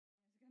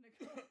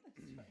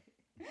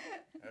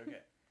Okay.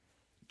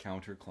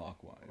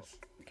 Counterclockwise.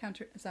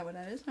 Is that what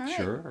that is? All right.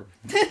 Sure.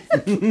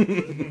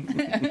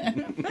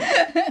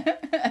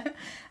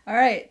 All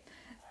right.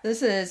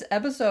 This is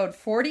episode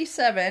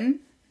 47,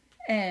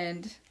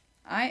 and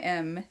I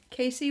am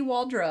Casey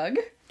Waldrug.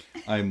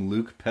 I'm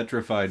Luke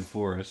Petrified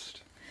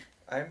Forest.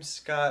 I'm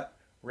Scott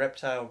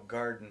Reptile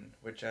Garden,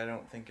 which I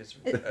don't think is...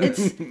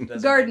 It's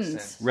doesn't Gardens. make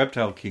sense.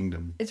 Reptile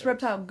Kingdom. It's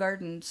Reptile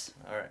Gardens.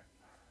 All right.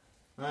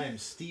 I am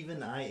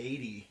Stephen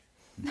I-80.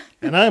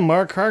 And I'm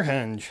Mark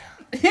Harhenge.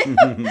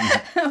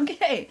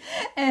 Okay.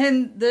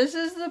 And this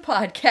is the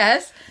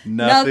podcast.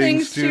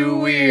 Nothing's Too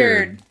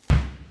Weird.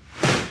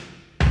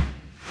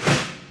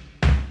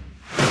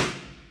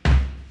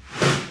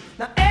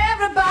 Now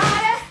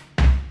everybody,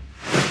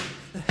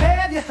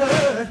 have you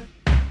heard?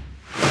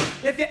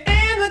 If you're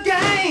in the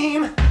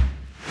game,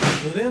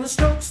 well, then the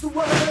stroke's the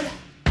word.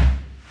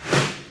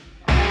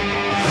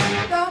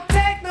 Don't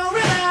take no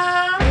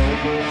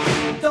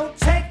rhythm, don't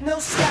take no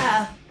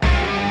style.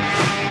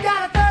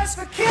 Got a thirst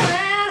for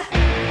killing,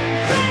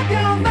 grab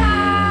your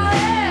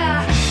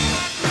body.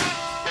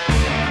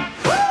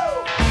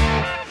 Woo!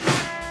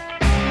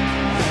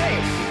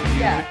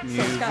 Yeah, so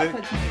Music. Scott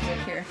puts music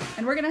here.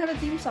 And we're going to have a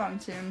theme song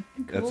soon.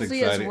 That's Coolsy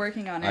exciting. is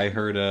working on it. I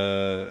heard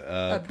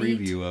a beat.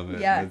 preview of it.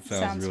 Yeah, It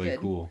sounds really good.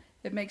 cool.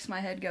 It makes my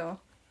head go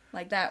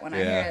like that when I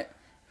Yeah. hear it.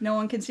 No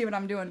one can see what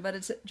I'm doing, but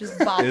it's just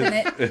bopping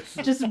It's-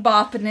 it. Just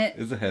bopping it.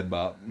 It's a head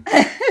bop.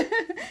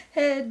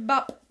 Head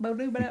bop.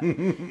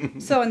 Ba-doo-ba-doo.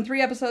 So in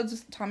 3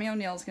 episodes, Tommy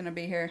O'Neill's going to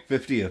be here.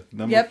 50th.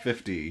 Number Yep.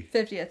 50.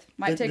 50th.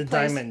 Might take The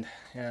place. diamond.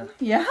 Yeah.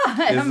 Yeah.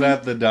 I Is mean,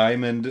 that the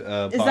Diamond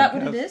podcast? is that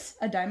what it is?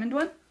 A diamond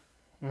one?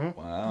 Wow.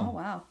 Oh,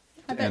 wow.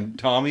 I bet And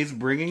Tommy's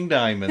bringing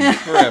diamonds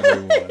for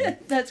everyone.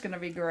 that's going to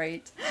be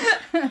great.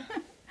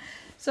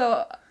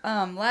 So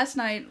last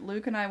night,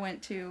 Luke and I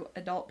went to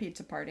Adult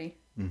Pizza Party.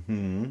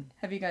 Mm-hmm.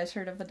 Have you guys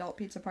heard of Adult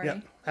Pizza Party? Yeah.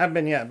 I haven't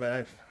been yet, but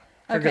I've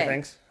heard good Okay.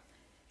 things.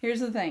 Here's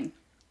the thing.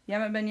 You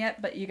haven't been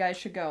yet, but you guys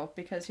should go,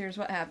 because here's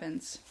what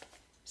happens.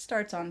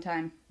 Starts on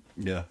time.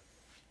 Yeah.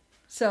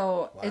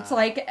 So it's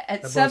like at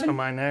That blows 7. my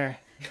mind there.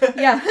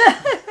 Yeah.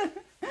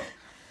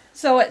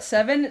 So at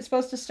 7 it's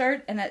supposed to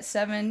start, and at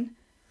 7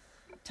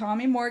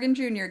 Tommy Morgan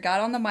Jr. got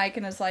on the mic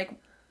and is like,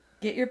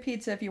 get your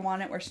pizza if you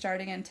want it. We're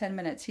starting in 10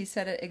 minutes. He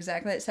said it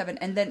exactly at 7.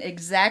 And then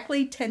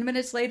exactly 10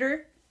 minutes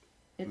later,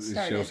 it It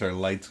started. shows our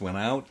lights went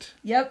out.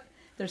 Yep.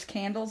 There's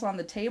candles on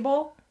the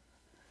table.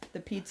 The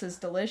pizza's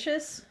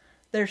delicious.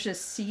 There's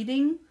just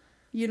seating,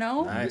 you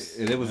know? Nice.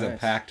 It was a Nice.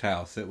 packed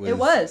house. It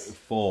was.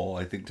 full.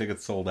 I think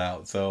tickets sold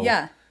out. So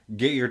Yeah.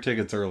 get your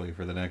tickets early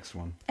for the next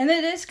one. And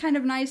it is kind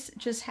of nice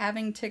just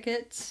having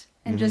tickets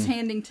and just Mm-hmm.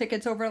 handing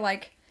tickets over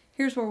like,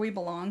 here's where we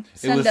belong. It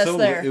Send was us so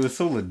there. it was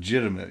so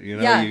legitimate. You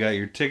know, Yeah. you got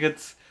your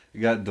tickets.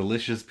 You got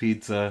delicious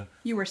pizza.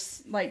 You were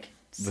like,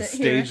 The sit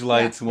here. stage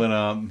lights went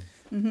up.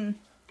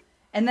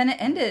 And then it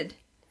ended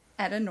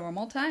at a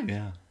normal time.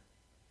 Yeah.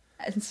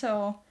 And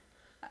so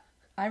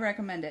I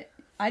recommend it.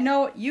 I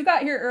know you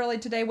got here early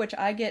today, which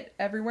I get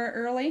everywhere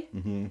early.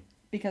 Mm-hmm.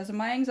 Because of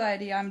my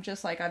anxiety, I'm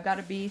just like, I've got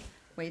to be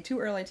way too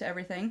early to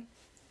everything.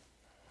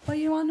 Well,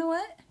 you want to know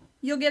what?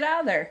 You'll get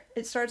out of there.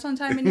 It starts on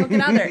time and you'll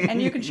get out of there.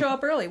 And you can show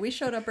up early. We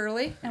showed up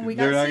early and we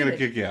got They're not seated. going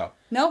to kick you out.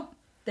 Nope.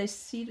 They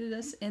seated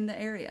us in the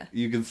area.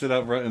 You can sit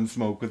up front and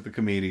smoke with the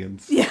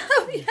comedians. Yeah,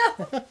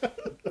 yeah.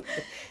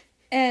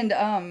 And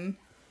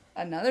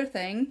another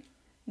thing,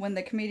 when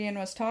the comedian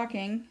was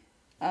talking,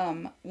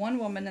 one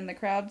woman in the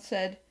crowd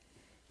said,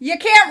 "You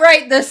can't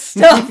write this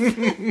stuff."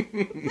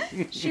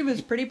 She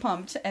was pretty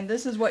pumped, and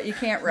this is what you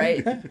can't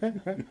write.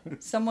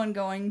 Someone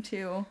going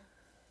to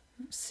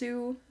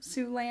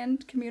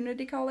Siouxland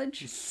Community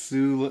College,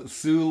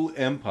 Sioux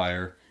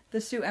Empire. the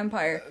Sioux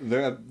Empire.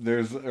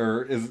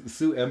 Is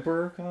Sioux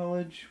Emperor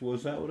College?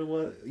 Was that what it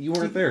was? You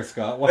weren't there,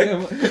 Scott. Why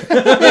am Well,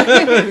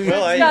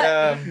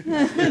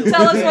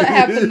 Tell us what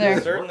happened there.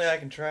 certainly I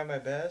can try my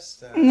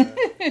best.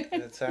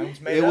 That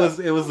sounds made up.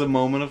 It was a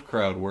moment of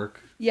crowd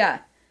work. Yeah.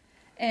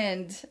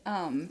 And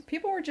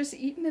people were just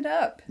eating it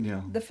up.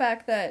 Yeah. The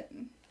fact that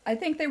I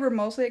think they were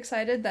mostly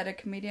excited that a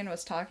comedian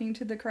was talking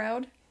to the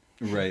crowd.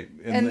 Right.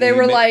 And they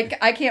were like,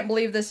 I can't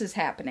believe this is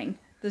happening.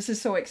 This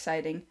is so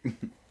exciting.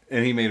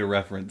 And he made a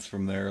reference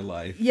from their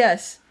life.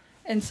 Yes.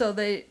 And so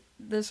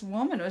this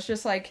woman was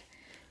just like,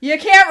 you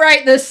can't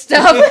write this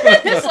stuff.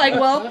 It's like,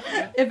 well,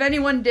 if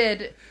anyone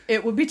did,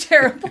 it would be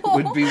terrible.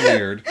 Would be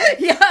weird.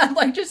 Yeah,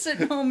 like just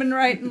sitting home and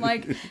write and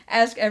like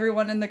ask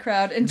everyone in the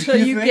crowd until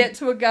you you think- get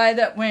to a guy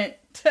that went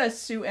to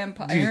Sioux Do you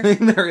Empire. think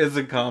there is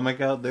a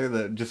comic out there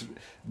that just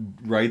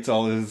writes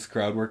all his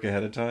crowd work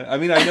ahead of time? I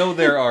mean, I know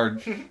there are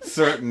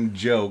certain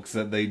jokes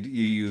that you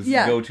use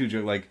Yeah. go-to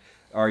joke, like,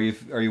 are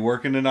you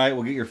working tonight?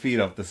 We'll get your feet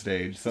off the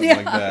stage, something Yeah.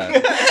 like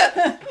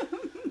that.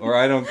 Or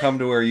I don't come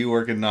to where you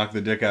work and knock the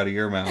dick out of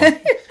your mouth.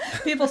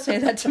 People say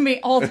that to me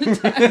all the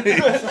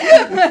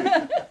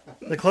time.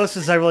 The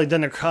closest I've really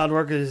done to crowd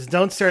work is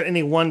don't stare at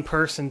any one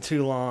person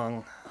too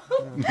long.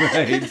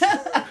 Right?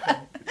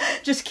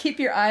 Just keep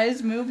your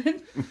eyes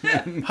moving.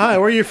 Hi,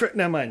 where are you from?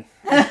 Never mind.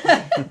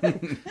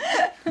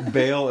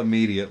 Bail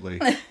immediately.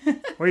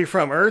 Where are you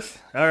from?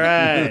 Earth? All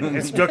right.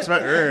 It's jokes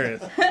about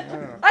Earth.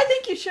 I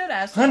think you should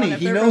ask. Honey, someone if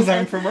he they're knows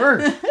from I'm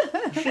Earth. from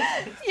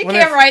Earth. You When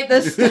can't I- write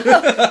this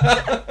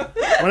stuff.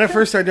 When I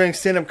first started doing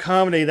stand-up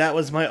comedy, that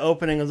was my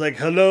opening. It was like,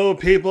 hello,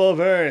 people of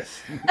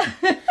Earth.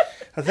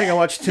 I think I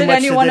watched too Did much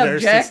anyone to Earth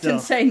object still.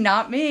 and say,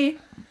 not me?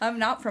 I'm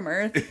not from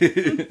Earth.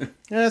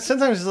 Yeah,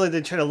 sometimes it's like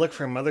they try to look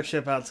for a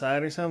mothership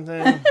outside or something.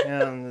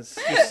 Yeah, and it's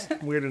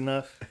just weird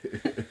enough.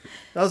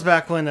 That was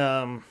back when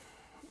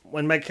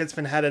Mike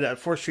Kitzman had it at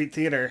 4th Street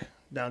Theater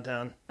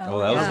downtown. Oh,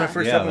 that was my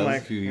first yeah, open that was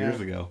mic. a few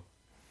years ago.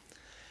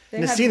 They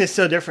And the had- scene is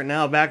so different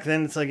now. Back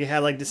then, it's like you had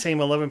like the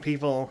same 11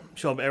 people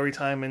show up every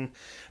time and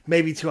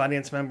maybe 2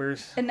 audience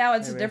members. And now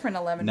it's a Maybe. different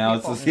 11 Now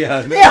people. it's the,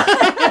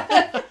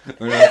 yeah.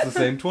 Or now it's the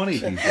same 20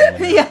 people.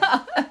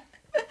 Yeah.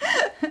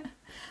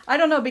 I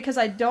don't know, because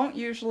I don't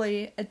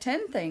usually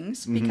attend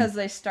things because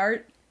they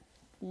start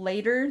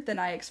later than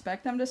I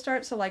expect them to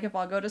start. So, like, if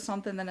I'll go to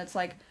something, then it's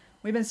like,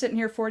 we've been sitting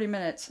here 40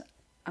 minutes.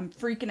 I'm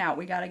freaking out.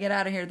 We got to get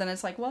out of here. Then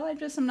it's like, well, I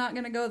just am not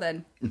going to go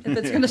then. If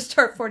it's going to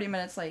start 40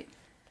 minutes late.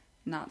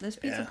 Not this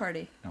pizza Yeah.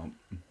 party. No.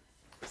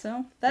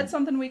 So, that's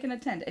something we can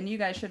attend. And you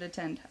guys should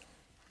attend.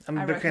 I'm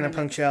a I big fan of recommend it.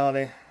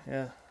 punctuality.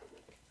 Yeah.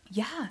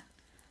 Yeah.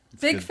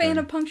 It's a Big good fan thing.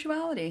 of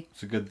punctuality.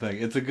 It's a good thing.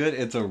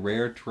 It's a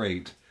rare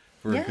trait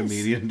for Yes. a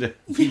comedian to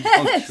be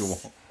Yes.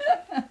 punctual.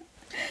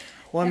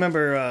 Well, I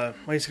remember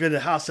when I used to go to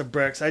the House of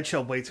Bricks, I'd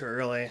show up way too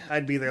early.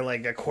 I'd be there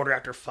like a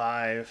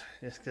 5:15.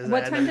 Just cause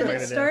What time did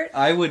it start?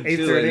 I would too.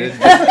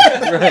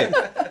 8:30.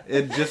 Right.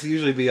 It'd just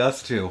usually be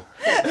us two.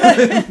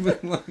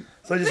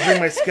 So I just bring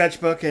my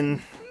sketchbook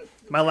and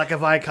my lack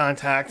of eye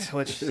contact,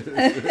 which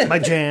my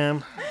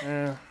jam.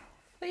 Yeah.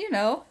 But, you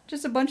know,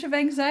 just a bunch of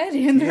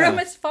anxiety in the Yeah. room.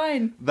 It's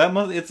fine. That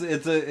must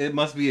it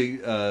must be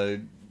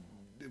a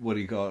what do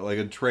you call it, like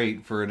a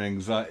trait for an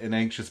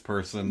anxious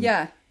person.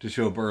 Yeah. To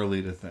show up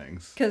early to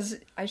things. Because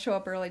I show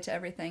up early to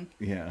everything.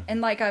 Yeah. And,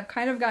 like, I've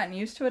kind of gotten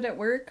used to it at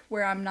work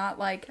where I'm not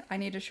like, I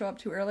need to show up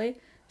too early.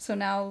 So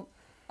now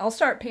I'll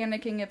start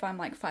panicking if I'm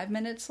like 5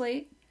 minutes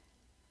late.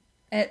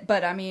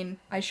 But, I mean,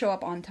 I show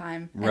up on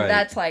time. And Right.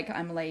 that's like,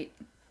 I'm late.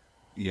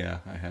 Yeah,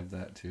 I have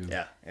that too.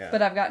 Yeah.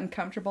 But I've gotten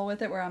comfortable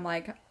with it where I'm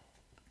like,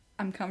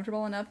 I'm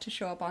comfortable enough to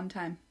show up on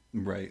time.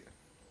 Right.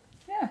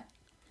 Yeah.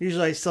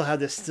 Usually I still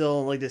have this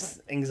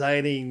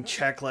anxiety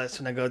checklist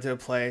when I go to a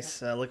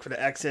place. I look for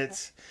the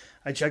exits.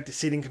 I check the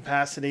seating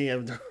capacity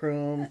of the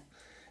room.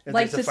 If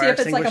Like there's to see if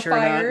it's like a extinguisher or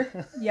not.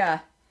 fire. Yeah.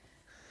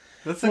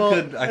 That's a Well,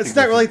 good. I it's think not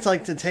that's really to,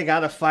 like to take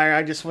out a fire.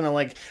 I just want to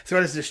like throw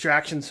it as a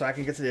distraction so I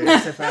can get to the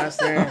exit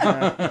faster.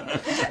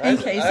 In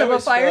case I of a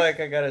always fire. feel like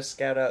I gotta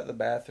scout out the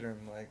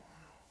bathroom. Like,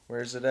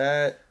 where's it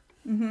at?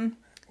 Mm-hmm.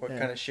 What Yeah.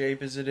 kind of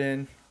shape is it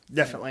in?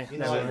 Definitely. You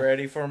Is know, it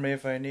ready for me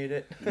if I need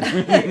it?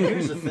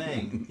 here's the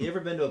thing. You ever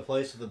been to a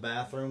place with a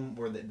bathroom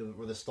where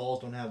the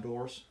stalls don't have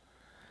doors?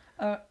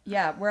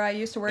 Yeah, where I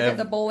used to work at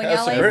the bowling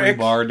House of alley. Bricks. every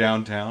bar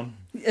downtown.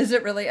 Is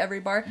it really every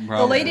bar? The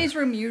Probably. ladies'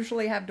 room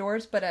usually have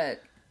doors, but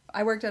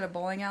I worked at a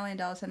bowling alley in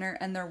Dallas Center,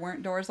 and there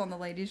weren't doors on the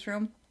ladies'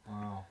 room.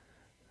 Wow.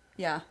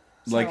 Yeah.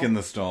 Like So- in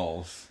the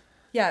stalls.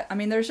 Yeah, I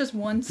mean, there's just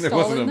one There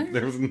stall in wasn't.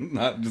 there. There was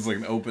not just like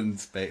an open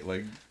space.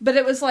 Like But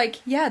it was like,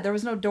 yeah, there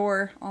was no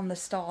door on the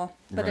stall.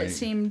 But Right. it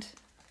seemed...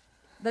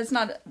 That's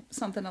not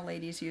something a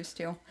lady's used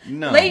to.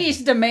 no.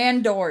 Ladies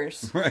demand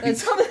doors. Right.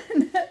 That's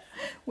something that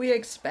we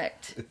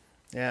expect.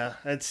 Yeah,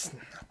 it's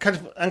kind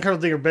of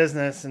uncomfortable to your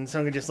business, and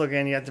someone can just look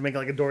in. You have to make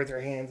like a door with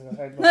your hands and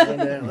hide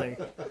behind it. Like,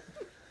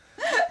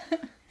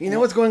 you know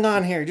what's going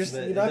on here? Just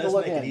But you it don't have to does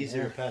look make it in.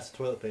 easier to pass the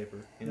toilet paper.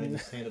 You know, you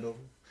just hand it over.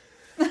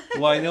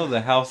 Well, I know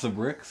the House of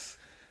Bricks,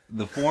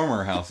 the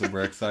former House of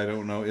Bricks. I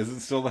don't know. Is it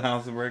still the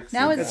House of Bricks?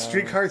 Now It's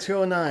Streetcar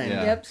 209.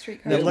 Yeah. Yep,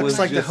 streetcar. It It looks was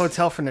like the just-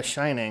 hotel from The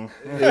Shining.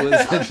 It was.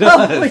 It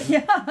Oh, does.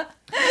 yeah.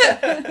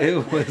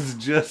 It was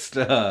just.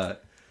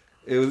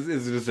 It was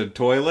just a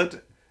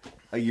toilet,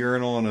 a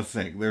urinal, and a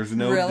sink. There's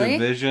no Really?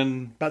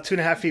 division. About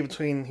 2.5 feet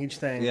between each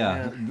thing.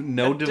 Yeah,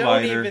 no Don't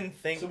divider. even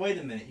think. So wait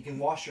a minute. You can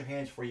wash your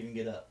hands before you even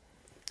get up.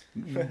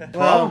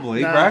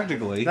 Probably, Well, nah,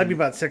 practically. That'd be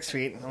about 6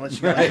 feet, unless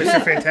you got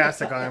Mr.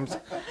 Fantastic arms.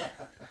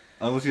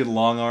 Unless you had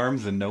long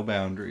arms and no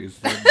boundaries.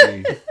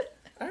 That'd be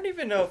I don't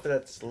even know if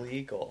that's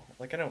legal.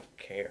 Like, I don't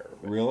care.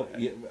 but really.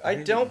 Yeah, I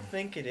don't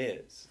think it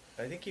is.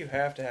 I think you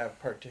have to have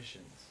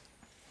partitions.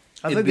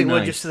 I It'd think be they would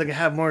nice. just so they could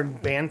have more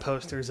band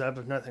posters up,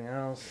 if nothing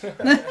else.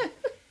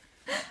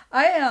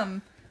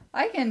 I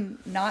can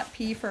not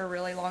pee for a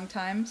really long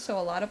time, so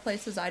a lot of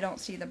places I don't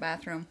see the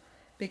bathroom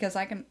because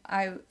I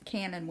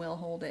can and will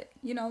hold it.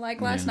 You know,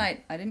 like last Yeah.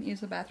 night I didn't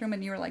use the bathroom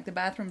and you were like, the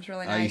bathroom's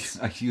really I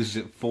nice. used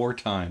it 4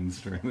 times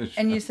during the show.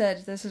 And you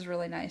said, this is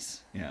really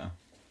nice. Yeah.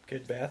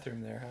 Good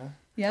bathroom there, huh? I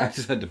Yeah.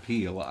 just had to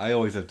pee a lot. I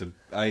always have to.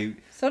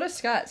 So does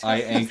Scott. Scott I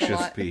pees a anxious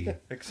lot. pee.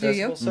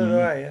 Accessible, so do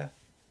I, yeah.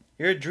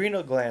 Your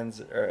adrenal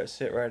glands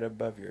sit right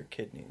above your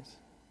kidneys.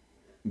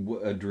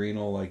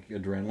 Adrenal, like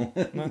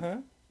adrenaline. Uh-huh.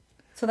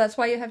 So that's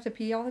why you have to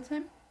pee all the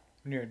time?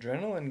 When your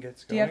adrenaline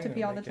gets going, Do you have to it'll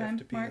pee all make the you have time,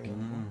 to pee a Mark? little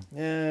more.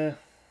 Yeah.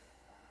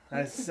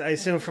 I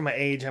assume for my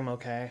age, I'm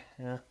okay.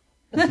 Yeah.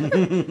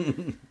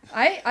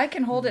 I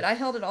can hold it. I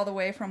held it all the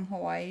way from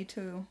Hawaii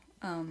to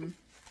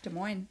Des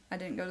Moines. I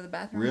didn't go to the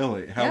bathroom.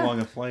 Really? How Yeah. long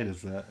a flight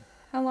is that?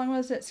 How long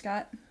was it,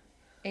 Scott?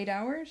 8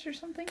 hours or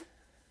something?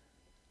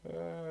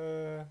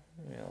 Like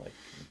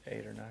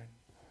 8 or 9.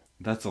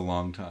 That's a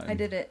long time. I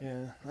did it.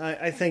 Yeah,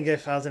 I think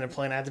if I was in a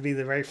plane, I had to be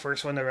the very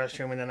first one to the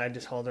restroom, and then I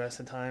just hold the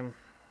rest of the time.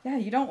 Yeah,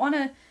 you don't want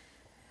to.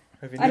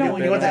 Have you I don't not want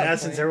You been want the on a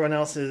essence plane? everyone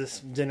else's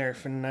dinner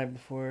for the night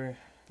before.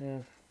 Yeah.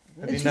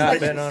 Have you not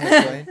been on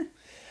a plane?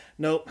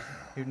 Nope.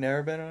 You've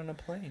never been on a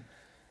plane.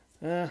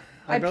 I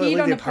I barely peed leave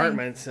on the a plane.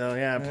 apartment, so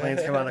yeah,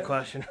 planes come out of the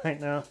question right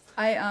now.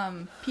 I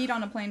peed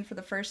on a plane for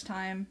the first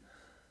time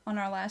on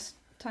our last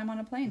time on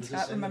a plane. Was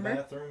Scott, this in the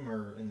remember? bathroom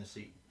or in the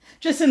seat?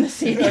 Just in the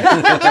seat.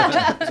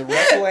 It's a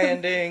rough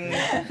landing.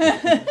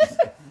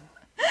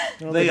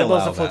 Well, They the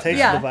allow a that. flotation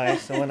Yeah.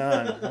 device, so went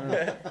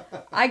on.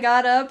 I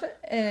got up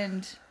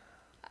and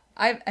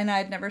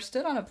I'd never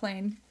stood on a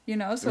plane, so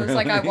it's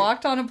like I Really?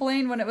 walked on a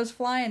plane when it was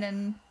flying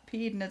and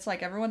peed, and it's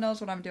like everyone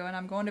knows what I'm doing.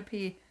 I'm going to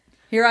pee.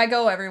 Here I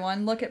go,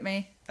 everyone. Look at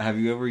me. Have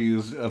you ever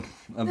used a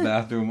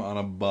bathroom on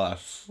a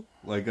bus?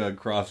 Like a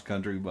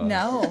cross-country bus?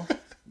 No.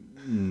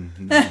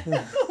 No.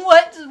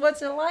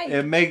 What's it like?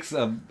 It makes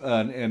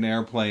an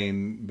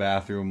airplane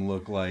bathroom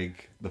look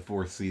like the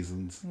Four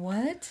Seasons.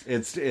 What?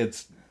 It's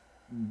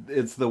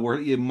the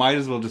worst. You might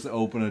as well just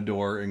open a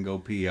door and go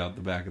pee out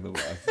the back of the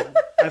bus.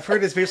 I've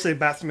heard it's basically a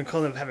bathroom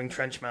equivalent of having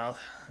trench mouth.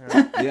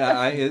 Yeah,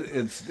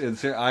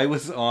 I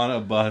was on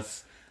a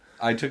bus.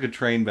 I took a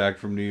train back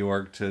from New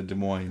York to Des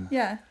Moines.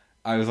 Yeah.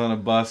 I was on a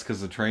bus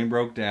because the train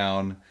broke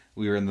down.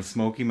 We were in the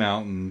Smoky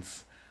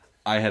Mountains.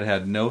 I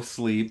had no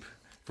sleep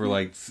for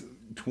like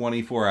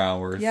 24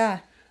 hours. Yeah.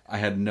 I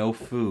had no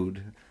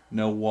food,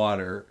 no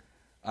water.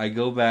 I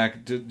go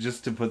back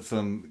just to put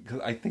some, because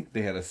I think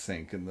they had a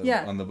sink on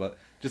the bus,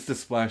 just to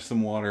splash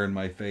some water in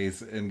my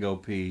face and go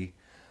pee.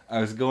 I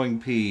was going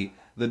pee.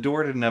 The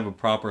door didn't have a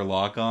proper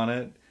lock on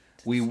it.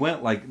 We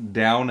went like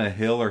down a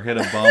hill or hit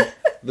a bump.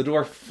 The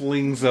door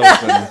flings open.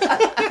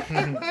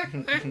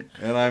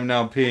 And I'm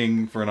now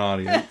peeing for an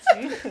audience.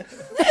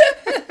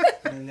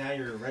 And now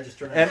you're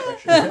registered And-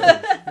 infection.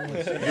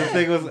 The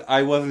thing was,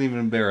 I wasn't even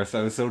embarrassed.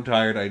 I was so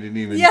tired I didn't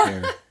even Yeah.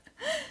 care.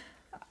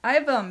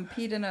 I've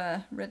peed in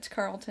a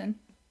Ritz-Carlton.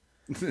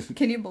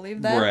 Can you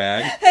believe that?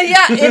 Brag.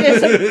 Yeah,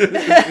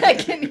 it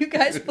is. Can you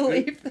guys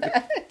believe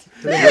that?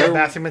 Did they have a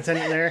bathroom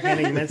attendant there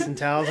handing mints and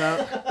towels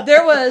out?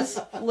 There was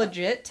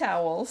legit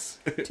towels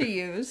to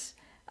use.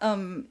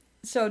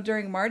 So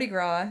during Mardi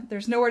Gras,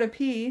 there's nowhere to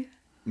pee.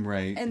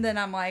 Right. And then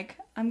I'm like,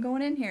 I'm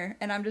going in here.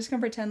 And I'm just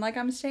going to pretend like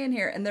I'm staying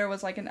here. And there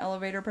was like an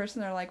elevator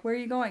person. They're like, where are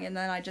you going? And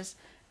then I just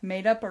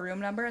made up a room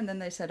number. And then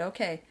they said,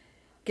 okay,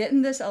 get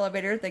in this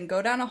elevator. Then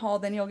go down a hall.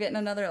 Then you'll get in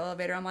another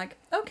elevator. I'm like,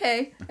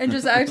 okay. And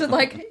just acted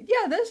like,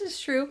 yeah, this is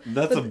true.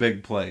 That's But a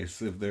big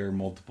place if there are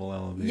multiple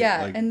elevators.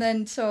 yeah, Like, and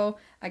then so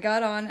I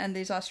got on, and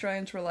these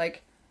Australians were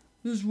like,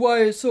 "This is why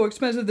it's so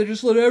expensive. They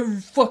just let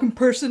every fucking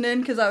person in,"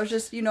 because I was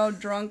just,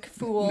 drunk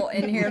fool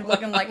in here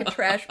looking like a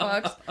trash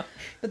box.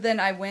 But then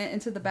I went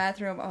into the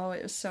bathroom. Oh,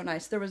 it was so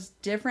nice. There was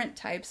different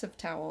types of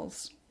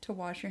towels to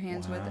wash your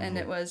hands with, and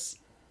Wow. it was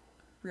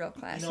real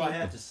classy. I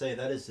have to say,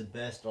 that is the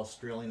best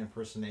Australian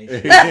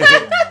impersonation.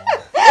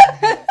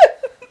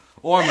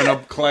 Oh, I'm an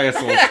up-class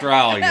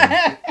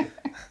Australian.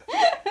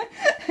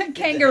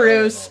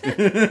 Kangaroos.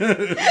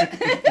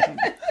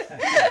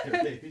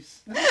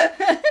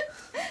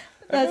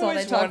 That's I've all they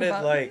always talk wanted,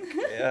 about. like,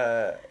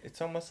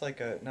 it's almost like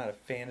not a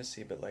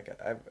fantasy, but like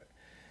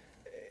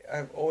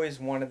I've always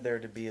wanted there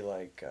to be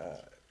like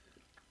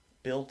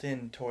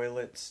built-in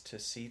toilets to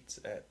seats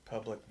at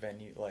public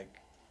venue, like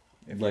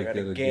if Like you're at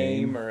at a a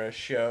game game? or a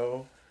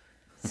show.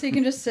 So you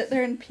can just sit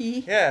there and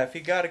pee. Yeah, if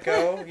you gotta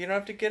go, you don't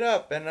have to get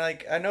up. And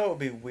like, I know it would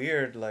be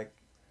weird, like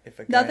if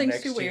a guy Nothing's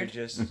next too to you weird.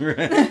 just or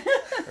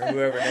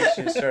whoever next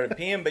to you started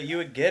peeing, but you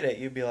would get it.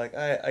 You'd be like,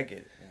 I get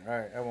it. All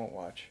right, I won't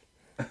watch.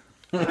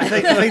 I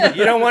think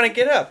You don't want to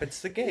get up.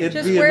 It's the game. It'd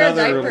Just be wear a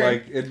another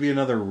diaper. it'd be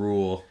another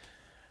rule.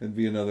 It'd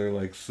be another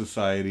like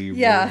society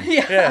Yeah, rule.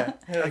 yeah. yeah.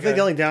 I think the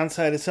only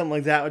downside of something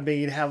like that would be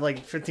you'd have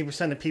like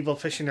 50% of people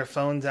fishing their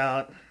phones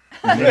out.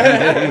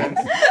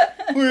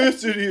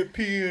 Where's idiot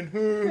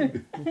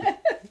peeing?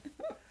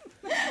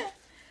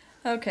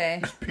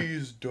 Okay.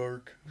 Pee's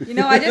dark.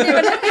 I didn't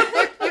even...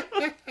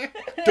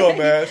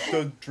 Dumbass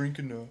doesn't drink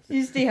enough.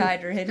 He's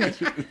dehydrated.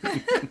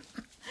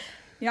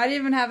 I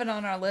didn't even have it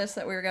on our list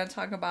that we were going to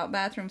talk about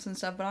bathrooms and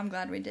stuff, but I'm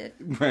glad we did.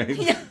 Right.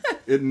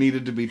 It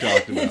needed to be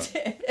talked about.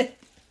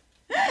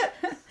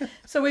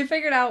 So we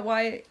figured out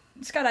why...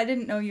 Scott, I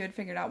didn't know you had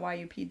figured out why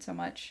you peed so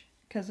much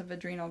because of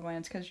adrenal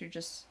glands, because you're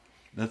just...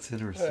 That's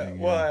interesting.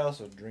 Well, yeah. I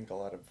also drink a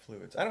lot of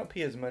fluids. I don't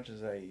pee as much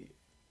as I eat.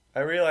 I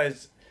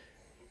realized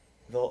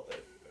the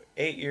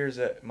 8 years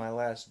at my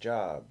last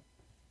job,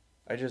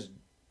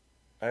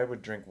 I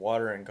would drink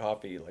water and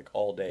coffee like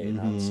all day,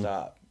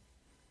 nonstop.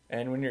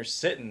 And when you're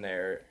sitting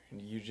there,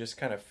 you just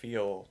kind of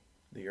feel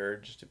the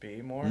urge to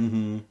pee more.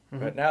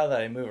 But now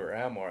that I move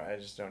around more, I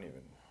just don't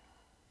even,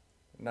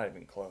 not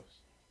even close.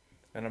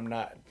 And I'm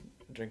not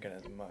drinking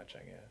as much, I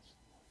guess,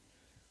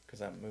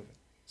 because I'm moving.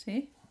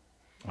 See?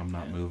 I'm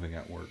not moving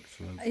at work.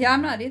 So that's Yeah,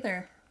 I'm not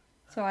either.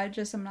 So I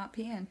just am not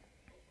peeing.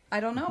 I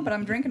don't know, but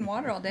I'm drinking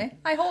water all day.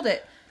 I hold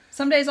it.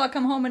 Some days I'll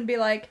come home and be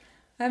like,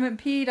 I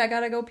haven't peed. I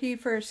gotta go pee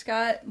for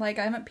Scott. Like,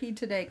 I haven't peed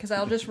today because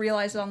I'll just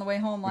realize it on the way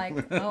home. Like,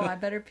 oh, I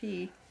better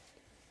pee.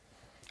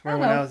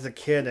 Remember when I was a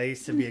kid, I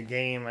used to be a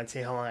game. I'd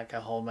see how long I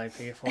could hold my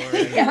pee for.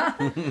 Yeah.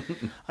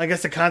 I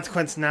guess the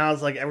consequence now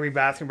is like every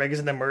bathroom break is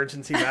an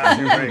emergency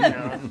bathroom break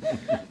now.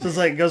 So it's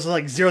like goes from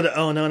like 0 to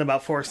 0 in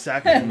about 4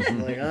 seconds.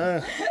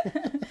 Like,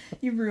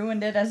 You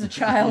ruined it as a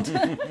child.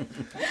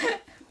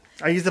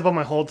 I used up all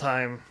my whole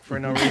time for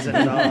no reason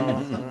at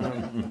all.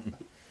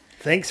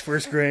 Thanks,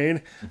 first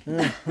grade.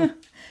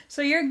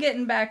 So you're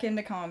getting back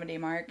into comedy,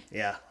 Mark.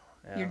 Yeah.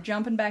 You're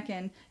jumping back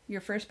in.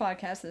 Your first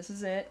podcast. This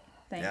is it.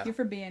 Thank Yeah. you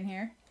for being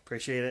here.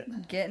 Appreciate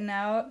it. Getting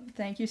out.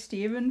 Thank you,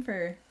 Steven,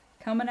 for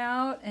coming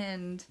out.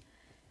 And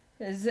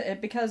is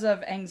it because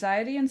of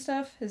anxiety and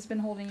stuff has been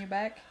holding you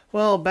back?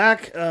 Well,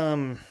 back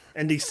in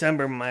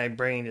December, my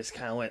brain just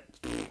kind of went.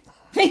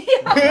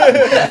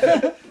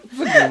 That's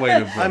a good way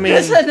to put it. I mean,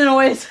 This isn't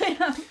always.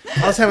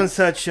 I was having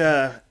such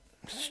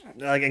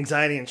like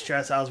anxiety and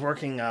stress. I was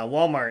working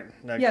Walmart,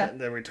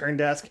 the return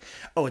desk.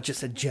 Oh, it's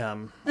just a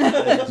gem.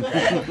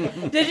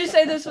 Did you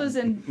say this was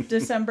in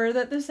December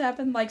that this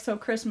happened? Like, so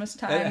Christmas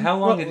time? How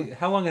long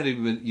had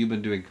you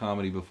been doing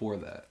comedy before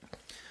that?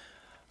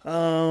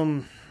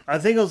 I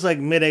think it was like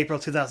mid-April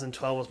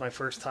 2012 was my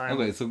first time.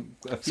 Okay, so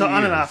a few So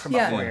on and years. off for about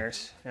Yeah. 4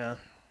 years. Yeah.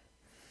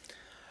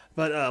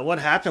 But what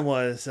happened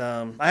was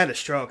I had a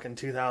stroke in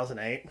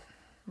 2008,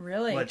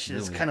 Really? which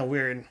is Really? kind of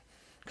weird.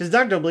 Because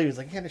Dr. don't believe. He's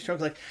like, you had a stroke?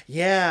 Like,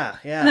 yeah.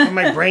 And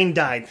my brain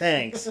died.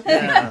 Thanks.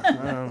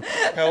 Yeah.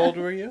 How old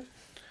were you?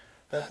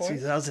 That point?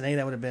 2008,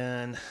 I would have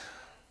been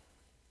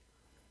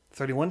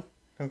 31.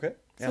 Okay.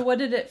 So what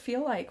did it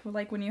feel like?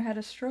 Like when you had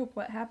a stroke,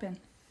 what happened?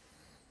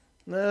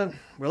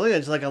 Really,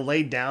 it's like I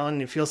laid down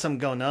and you feel something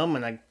go numb,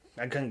 and I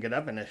couldn't get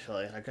up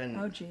initially. I couldn't.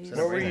 Oh, jeez. sit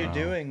What were upright. you Wow.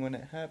 doing when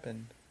it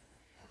happened?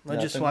 I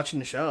was just Nothing? watching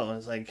the show. It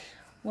was like,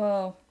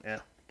 Whoa.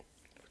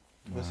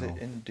 Was Wow.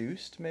 it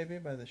induced maybe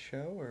by the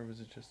show, or was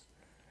it just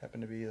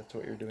happened to be that's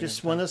what you're doing? just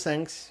at the one of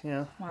time? those things,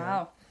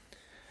 Wow.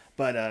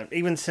 But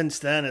even since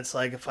then, it's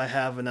like if I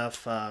have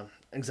enough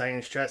anxiety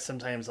and stress,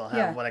 sometimes I'll have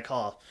Yeah. what I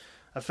call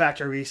a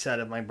factory reset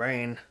of my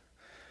brain,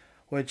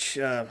 which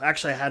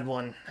actually I had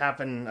one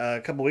happen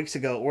a couple weeks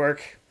ago at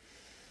work.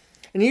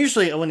 And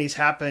usually when these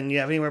happen, you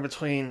have anywhere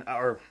between,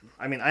 I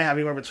have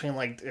anywhere between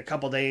like a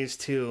couple days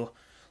to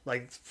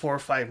like 4 or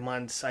 5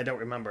 months. I don't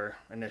remember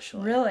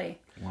initially. Really?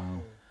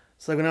 Wow.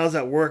 So like when I was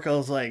at work, I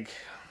was like,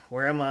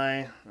 where am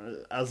I?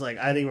 I was like,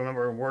 I didn't even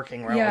remember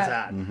working where I was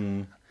Yeah. at.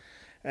 Mm-hmm.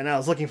 And I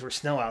was looking for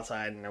snow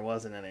outside, and there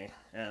wasn't any.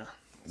 Yeah.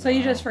 So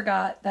you just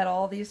forgot that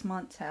all these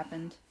months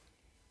happened.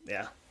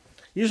 Yeah.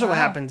 Usually what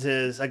Wow. happens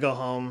is I go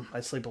home,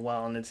 I sleep a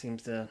while, and it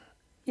seems to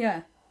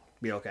Yeah.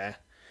 be okay.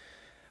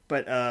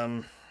 But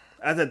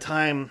at the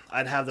time,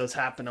 I'd have those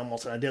happen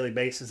almost on a daily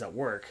basis at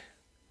work.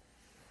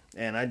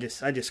 And I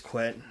just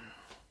quit.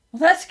 Well,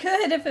 that's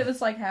good if it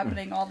was like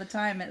happening all the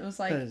time. It was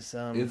like, 'Cause,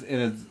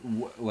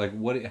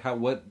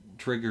 What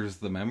triggers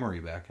the memory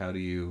back? How do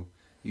you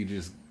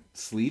just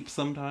sleep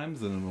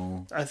sometimes and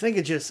it'll I think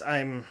it just,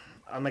 I'm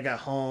like at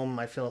home,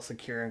 I feel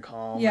secure and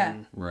calm. Yeah.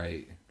 And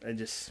right? it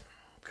just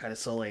kind of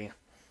slowly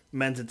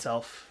mends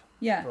itself,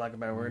 yeah, for lack of a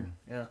better word.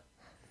 Yeah.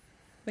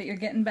 but you're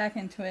getting back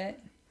into it.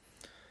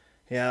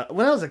 Yeah,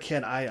 when I was a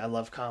kid, I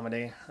loved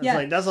comedy.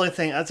 Yeah. That's the only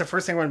thing. That's the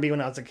first thing I wanted to be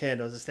when I was a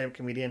kid. I was a stand-up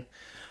comedian.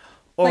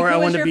 Like, Or who I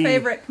was wanted your to be.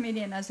 favorite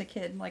comedian as a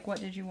kid? Like, what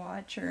did you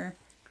watch? Or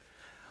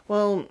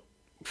Well,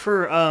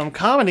 for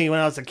comedy when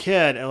I was a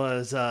kid, it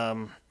was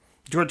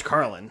George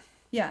Carlin.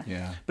 yeah,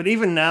 Yeah. But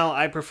even now,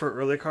 I prefer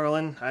early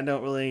Carlin. I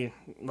don't really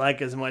like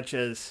as much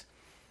as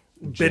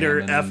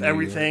bitter Jammin' in F New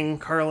everything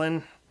Carlin.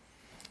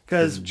 His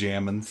Because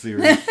jamming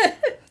series.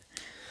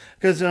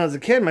 when I was a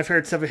kid, my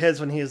favorite stuff of his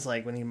when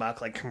he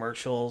mocked like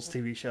commercials,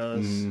 TV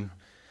shows. Mm.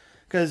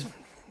 Because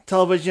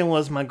television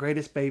was my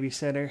greatest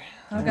babysitter.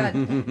 oh god,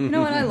 you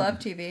know what? I love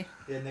TV.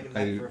 Yeah, Nick and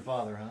I Night do. for a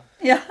father, huh?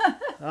 Yeah,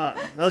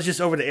 That was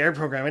just over the air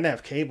program. I didn't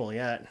have cable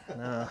yet.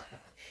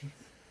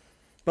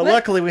 But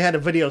luckily, we had a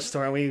video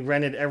store and we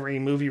rented every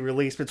movie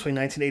released between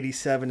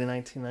 1987 and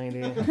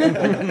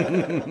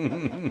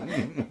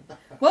 1990.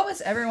 what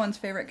was everyone's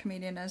favorite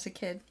comedian as a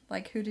kid?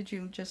 Like, who did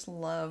you just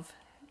love?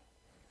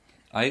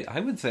 I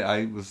would say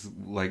I was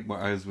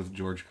with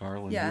George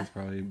Carlin. Yeah. He was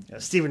probably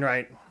Stephen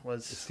Wright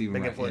was Stephen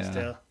big Wright, influence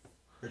yeah. too.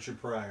 Richard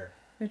Pryor.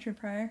 Richard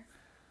Pryor.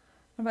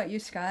 What about you,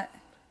 Scott?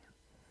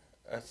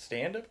 A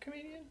stand-up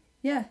comedian?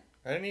 Yeah.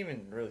 I didn't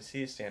even really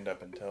see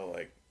stand-up until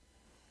like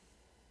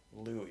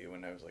Louis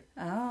when I was like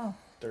Oh,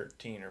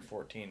 13 or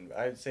 14.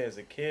 I'd say as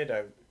a kid,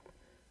 I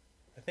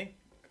think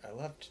I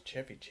loved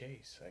Chevy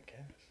Chase. I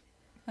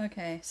guess.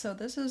 okay. So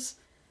this is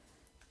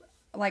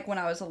like when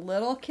I was a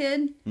little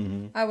kid.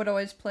 Mm-hmm. I would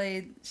always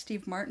play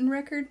Steve Martin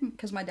record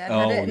because my dad Oh,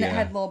 had it and yeah. it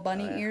had little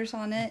bunny ears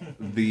on it.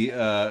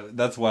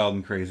 that's Wild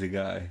and Crazy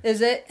Guy.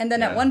 Is it? And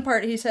then Yeah. at one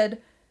part he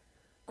said,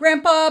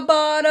 "Grandpa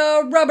bought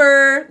a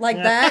rubber," like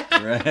that.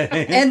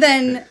 Right. And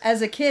then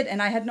as a kid,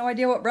 and I had no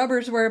idea what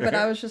rubbers were, but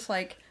I was just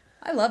like,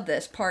 I love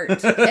this part.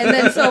 And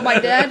then so my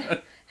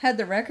dad had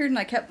the record and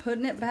I kept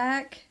putting it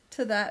back.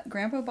 to that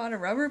Grandpa bought a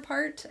rubber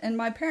part, and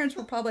my parents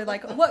were probably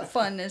like, what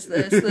fun is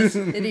this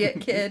idiot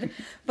kid?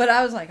 But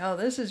I was like, oh,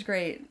 this is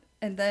great.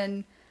 And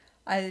then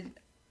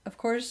of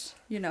course,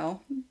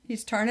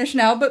 he's tarnished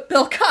now, but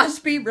Bill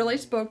Cosby really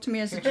spoke to me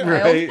as a child.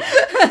 Right.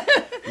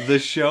 The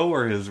show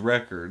or his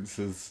records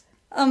is...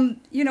 when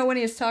he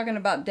was talking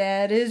about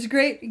Dad is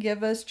great,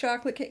 give us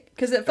chocolate cake.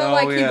 Because it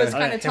felt he was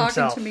kind of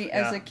talking to me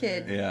as a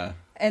kid. Yeah.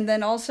 And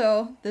then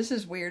also, this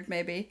is weird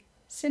maybe,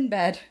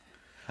 Sinbad.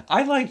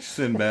 I liked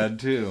Sinbad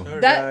too. So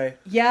did I.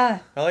 Yeah.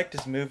 I liked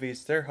his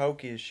movies. They're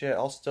hokey as shit.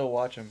 I'll still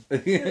watch them.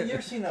 You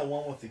ever seen that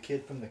one with the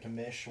kid from the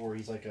commish where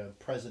he's like a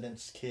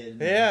president's kid?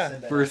 Yeah.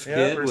 First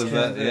Kid was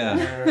that? Yeah.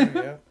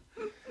 Yeah.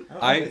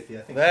 I'm with you.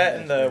 I think That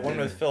and the Sinbad's one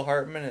good. with Phil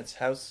Hartman. It's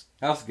House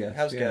Guest.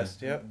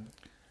 Guest. Yep.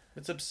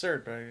 It's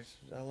absurd, but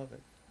I love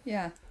it.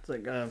 Yeah. It's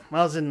like when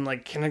I was in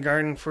like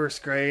kindergarten,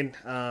 first grade.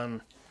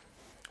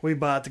 We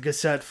bought the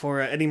cassette for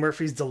Eddie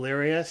Murphy's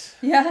Delirious,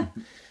 Yeah.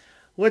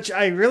 which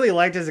I really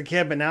liked as a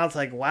kid, but now it's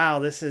like, wow,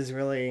 this is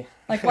really...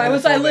 Like, why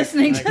was I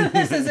listening to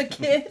this as a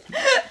kid?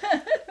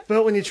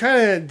 But when you try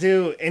to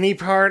do any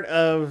part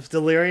of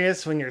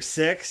Delirious when you're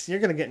 6, you're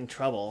going to get in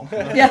trouble.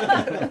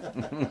 Yeah.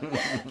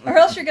 Or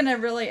else you're going to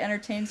really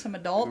entertain some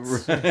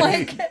adults. Right.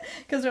 Like,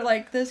 because they're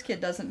like, this kid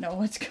doesn't know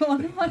what's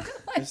going on.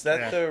 Like, Is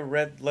that the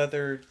red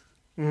leather?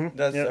 Mm-hmm.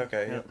 That's Yep.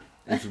 okay. Yep.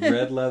 It's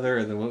red leather,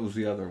 and then what was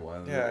the other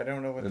one? Yeah, I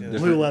don't know what the other.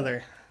 Blue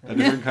leather. A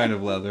different kind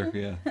of leather,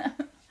 yeah.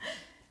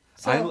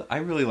 so, I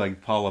really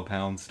liked Paula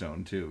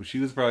Poundstone, too. She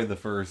was probably the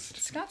first...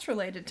 Scott's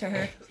related to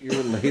her.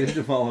 You're related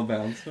to Paula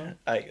Poundstone?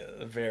 I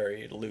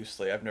very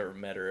loosely. I've never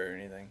met her or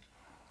anything.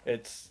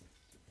 It's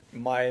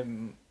my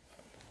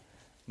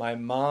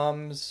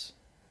mom's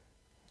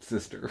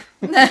Sister.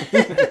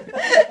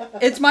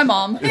 It's my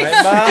mom.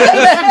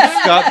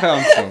 Scott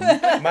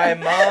Poundstone. My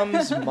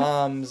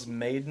mom's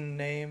maiden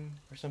name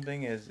or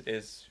something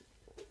is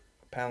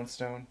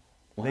Poundstone.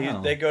 Wow.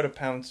 They go to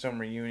Poundstone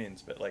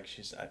reunions, but like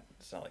it's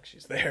not like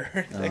she's there. Or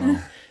anything.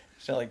 Oh.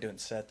 She's not like doing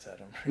sets at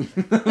them.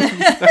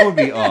 That would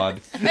be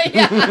odd.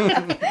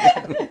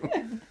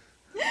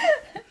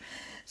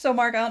 So,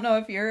 Mark, I don't know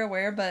if you're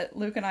aware, but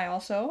Luke and I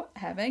also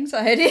have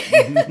anxiety.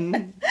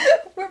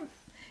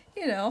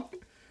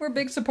 We're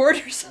big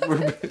supporters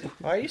of it.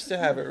 I used to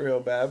have it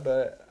real bad,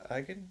 but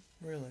I can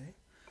relate.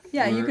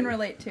 Yeah, you can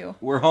relate too.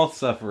 We're all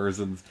sufferers,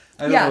 and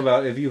I don't Yeah. know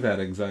about if you've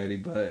had anxiety,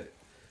 but...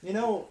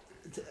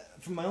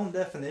 From my own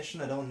definition,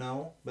 I don't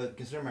know, but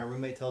considering my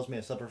roommate tells me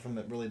I suffer from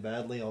it really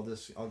badly, I'll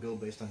go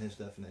based on his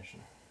definition.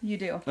 You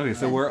do. Okay,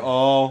 so we're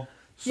all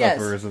Yes.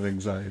 sufferers of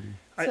anxiety.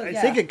 So, I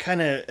yeah. think it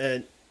kind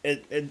of...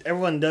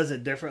 everyone does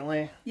it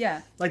differently.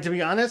 Yeah. Like, to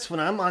be honest, when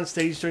I'm on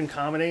stage doing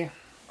comedy,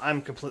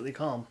 I'm completely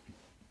calm.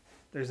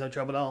 There's no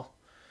trouble at all.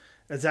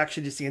 It's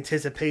actually just the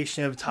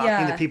anticipation of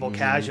talking to people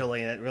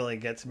casually, and it really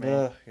gets me.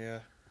 Yeah.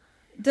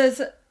 Because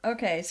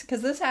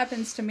this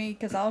happens to me,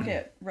 because I'll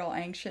get real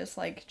anxious,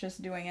 like,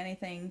 just doing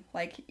anything.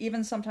 Like,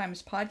 even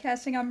sometimes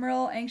podcasting, I'm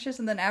real anxious,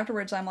 and then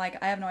afterwards I'm like,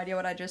 I have no idea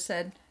what I just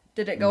said.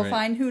 Did it go Right.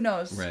 fine? Who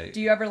knows? Right.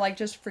 Do you ever, like,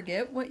 just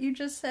forget what you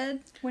just said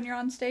when you're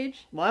on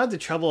stage? Well, I have the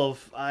trouble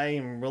of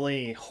I'm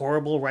really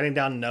horrible writing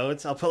down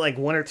notes. I'll put like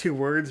 1 or 2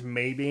 words,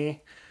 maybe.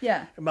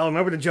 Yeah. But I'll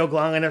remember the joke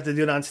long enough to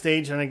do it on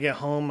stage, and I get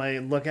home, I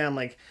look at it, I'm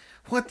like,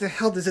 what the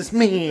hell does this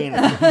mean?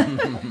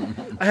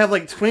 I have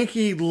like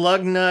Twinkie,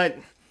 lug nut,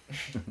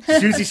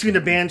 Susie Sweet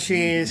the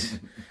Banshees,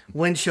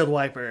 windshield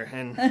wiper,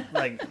 and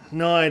like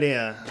no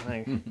idea.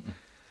 Like,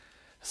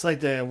 it's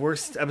like the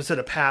worst episode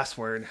of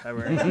Password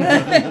ever.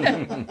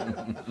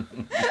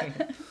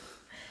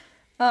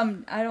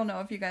 I don't know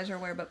if you guys are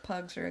aware, but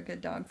pugs are a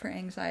good dog for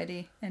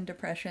anxiety and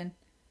depression.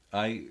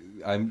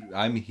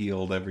 I'm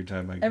healed every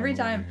time I come Every over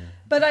time. here.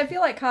 But I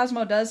feel like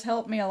Cosmo does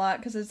help me a lot,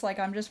 because it's like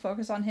I'm just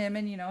focused on him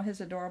and,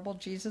 his adorable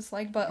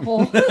Jesus-like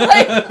butthole.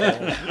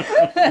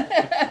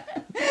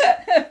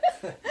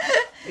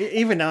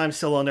 Even now, I'm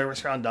still a little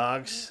nervous around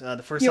dogs.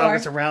 The first You dog are?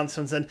 was around,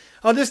 someone said,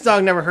 "Oh, this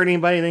dog never hurt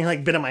anybody." And then he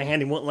like bit on my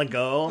hand, he wouldn't let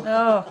go.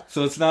 Oh.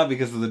 So it's not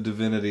because of the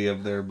divinity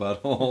of their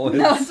butthole.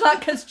 No, it's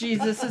not because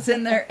Jesus is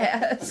in their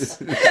ass.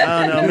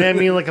 I don't know. Maybe I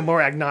mean like a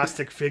more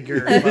agnostic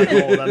figure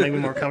butthole that made me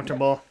more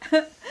comfortable.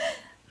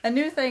 A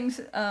new thing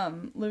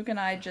Luke and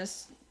I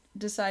just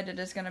decided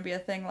is going to be a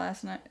thing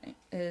last night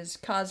is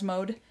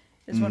Cosmode.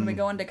 Is when we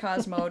go into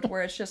Cosmode,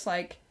 where it's just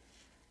like,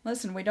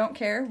 listen, we don't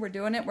care. We're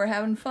doing it. We're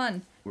having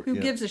fun. Who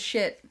yeah. gives a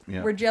shit?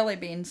 Yeah. We're jelly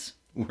beans.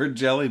 We're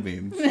jelly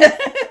beans.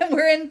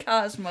 We're in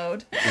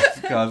Cosmode.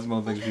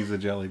 Cosmo thinks he's a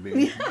jelly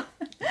bean.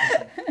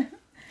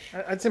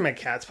 I'd say my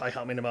cats probably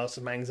help me the most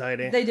with my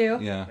anxiety. They do?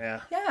 Yeah.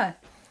 Yeah. Yeah.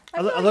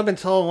 Although I've been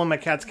told one of my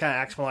cats kind of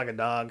acts more like a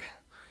dog.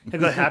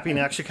 He'll go happy and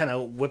actually kind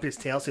of whip his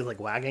tail so he's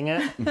like wagging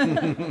it.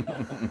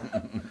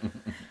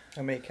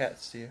 How many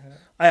cats do you have?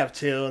 I have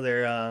 2.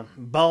 They're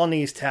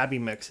Balinese tabby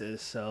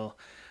mixes. So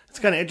it's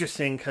kind of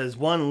interesting because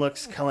one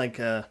looks kind of like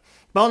a...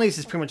 Balinese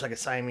is pretty much like a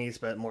Siamese,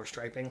 but more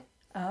striping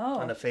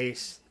on the Oh.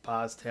 face,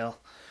 paws, tail.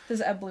 Does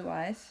it have blue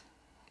eyes?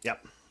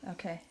 Yep.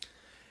 Okay.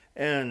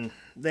 And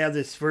they have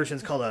this version,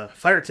 it's called a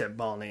fire tip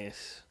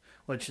Balinese,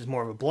 which is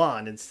more of a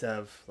blonde instead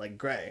of like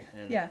gray.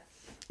 And Yeah.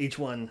 each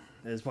one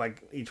is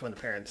like each one of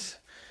the parents.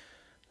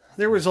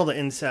 There was all the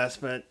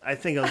incest, but I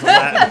think it was a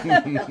lot.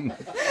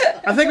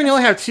 I think when you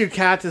only have 2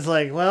 cats, it's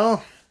like,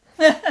 well,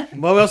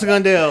 what else are we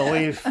gonna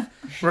do?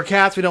 We're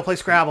cats. We don't play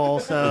Scrabble,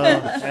 so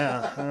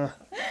yeah.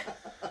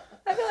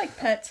 I feel like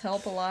pets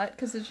help a lot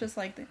because it's just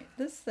like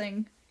this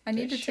thing. I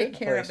need to take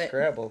care of it.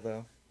 Scrabble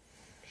though,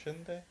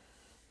 shouldn't they?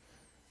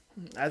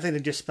 I think they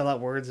just spell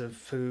out words of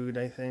food.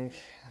 I think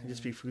it'd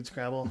just be food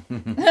Scrabble.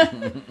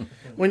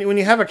 when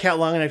you have a cat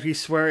long enough, you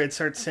swear it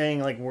starts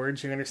saying like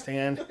words you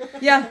understand.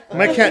 Yeah.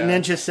 My cat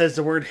Ninja says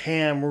the word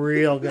ham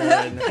real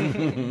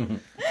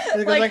good.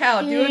 Like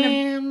how doing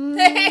him.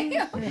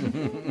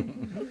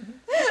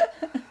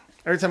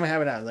 Every time I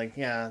have it out, like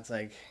it's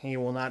like he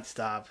will not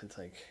stop. It's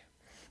like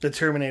the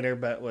Terminator,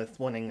 but with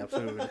wanting a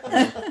food.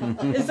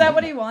 Is that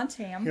what he wants,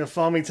 ham? He'll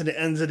follow me to the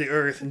ends of the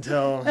earth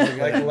until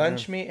Like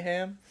lunch meat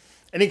ham.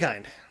 any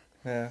kind.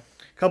 Yeah.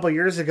 A couple of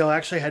years ago, I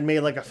actually had made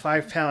like a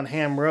 5-pound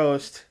ham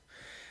roast,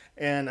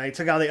 and I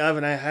took out of the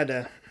oven. I had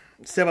to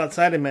step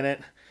outside a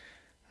minute,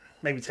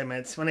 maybe 10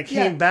 minutes. When I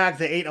came back,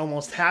 they ate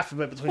almost half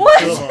of it between the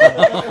 2 of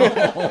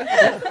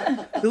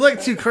them. They're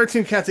like 2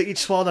 cartoon cats that each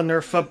swallowed a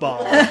Nerf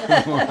football.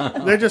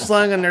 They're just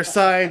lying on their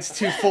sides,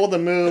 too full to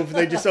move.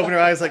 They just open their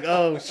eyes like,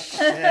 oh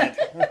shit.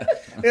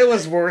 It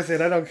was worth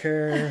it. I don't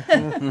care.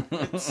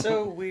 It's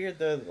so weird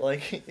though.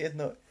 Like in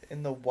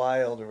the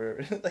wild,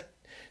 or like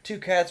 2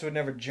 cats would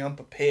never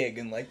jump a pig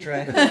and like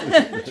try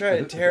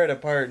to tear it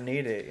apart and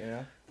eat it. You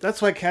know.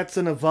 That's why cats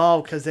don't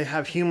evolve, because they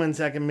have humans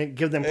that can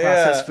give them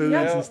processed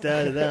foods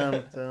instead of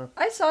them. So.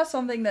 I saw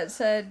something that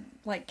said,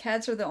 like,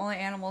 cats are the only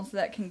animals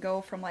that can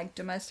go from, like,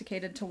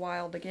 domesticated to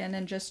wild again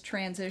and just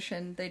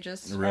transition. They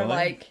just are,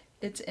 like,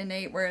 it's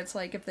innate, where it's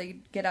like if they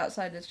get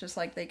outside, it's just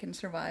like they can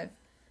survive.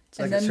 It's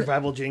like a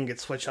survival gene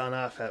gets switched on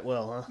off at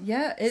will, huh?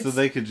 Yeah. It's... So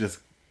they could just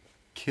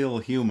kill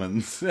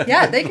humans.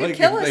 Yeah, they could like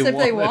kill us if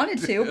they wanted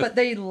to, but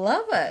they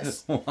love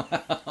us.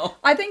 Wow.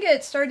 I think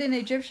it started in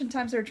Egyptian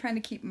times. They were trying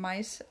to keep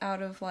mice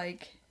out of,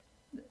 like,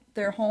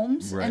 their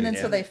homes, and then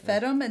so they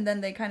fed them, and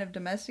then they kind of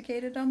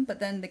domesticated them, but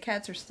then the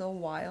cats are still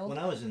wild. When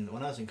I was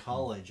in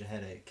college, I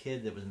had a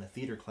kid that was in a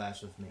theater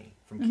class with me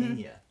from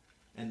Kenya,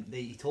 and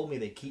he told me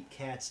they keep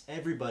cats.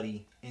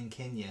 Everybody in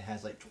Kenya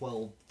has like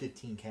 12,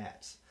 15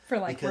 cats. For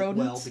like rodents?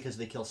 Well, because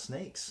they kill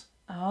snakes.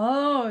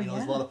 Oh,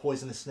 There's a lot of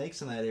poisonous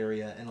snakes in that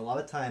area, and a lot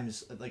of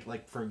times,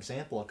 like for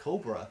example, a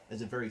cobra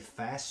is a very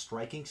fast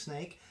striking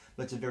snake,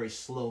 but it's a very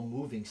slow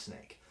moving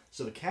snake.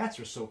 So the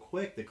cats are so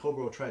quick, the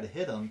cobra will try to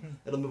hit them.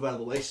 It'll move out of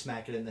the way,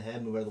 smack it in the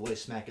head, move out of the way,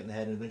 smack it in the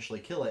head, and eventually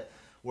kill it.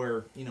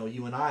 Where,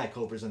 you and I,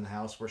 cobra's in the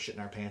house, we're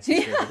shitting our pants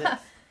and scared to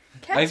death.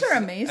 Cats are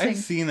amazing. I've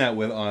seen that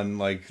on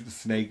like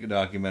snake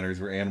documentaries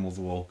where animals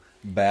will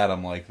bat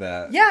them like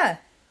that. Yeah.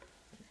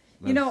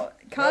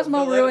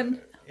 Cosmo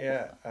ruined...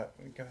 Yeah, go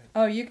ahead.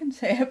 Oh, you can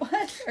say it.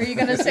 What? Are you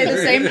going to say the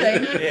same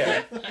thing?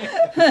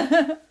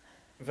 Yeah.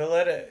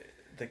 Valletta,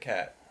 the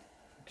cat.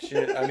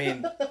 I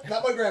mean...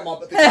 Not my grandma,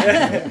 but the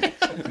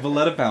cat.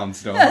 Valletta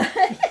Poundstone.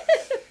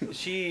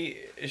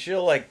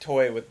 She'll like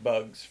toy with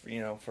bugs,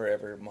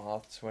 forever,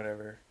 moths,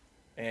 whatever.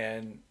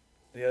 And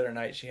the other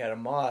night she had a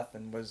moth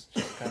and was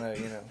just kind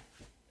of,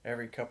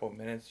 every couple of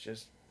minutes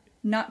just...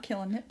 Not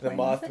killing it. The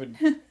moth would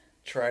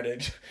try to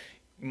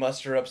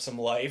muster up some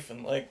life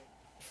and like...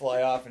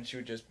 fly off, and she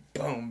would just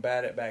boom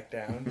bat it back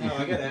down. No,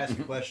 I gotta ask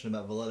a question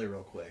about Valletta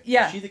real quick.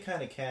 Yeah. Is she the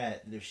kind of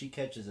cat that if she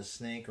catches a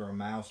snake or a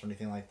mouse or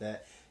anything like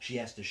that, she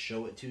has to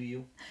show it to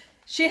you?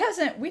 She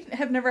hasn't. We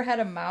have never had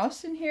a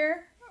mouse in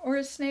here or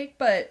a snake,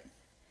 but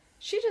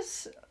she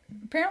just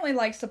apparently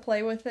likes to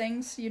play with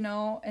things,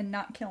 and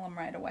not kill them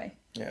right away.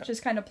 Yeah.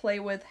 Just kind of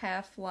play with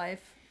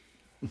half-life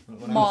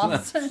When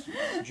moths. I was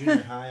in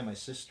junior high, my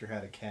sister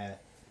had a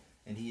cat,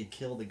 and he had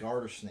killed a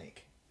garter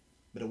snake,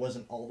 but it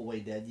wasn't all the way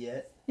dead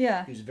yet.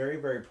 Yeah. He was very,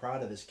 very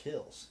proud of his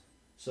kills.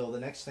 So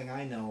the next thing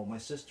I know, my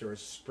sister is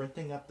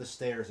sprinting up the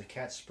stairs, a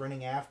cat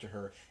sprinting after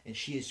her, and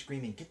she is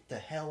screaming, "Get the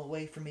hell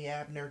away from me,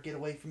 Abner! Get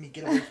away from me!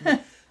 Get away from me!"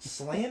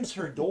 Slams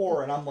her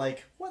door, and I'm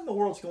like, what in the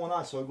world's going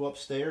on? So I go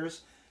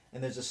upstairs,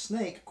 and there's a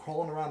snake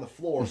crawling around the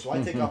floor, so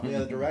I take off in the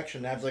other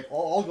direction, and I was like,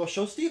 oh, I'll go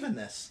show Steven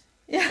this.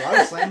 Yeah. So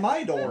I slammed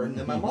my door, and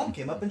then my mom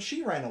came up, and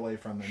she ran away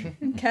from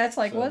him. Cat's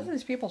like, what's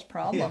these people's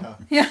problem?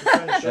 Yeah.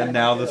 And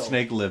now the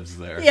snake lives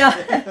there. Yeah.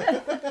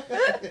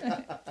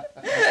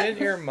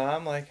 Didn't your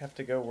mom have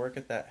to go work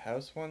at that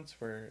house once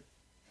where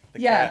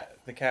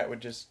the cat would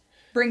just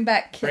bring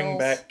back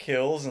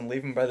kills and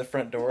leave them by the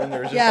front door, and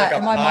there was just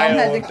and a my pile mom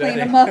had to of clean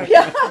dead them up.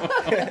 Yeah.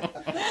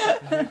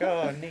 Like,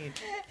 oh,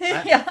 neat.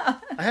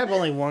 I have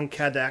only one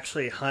cat that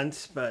actually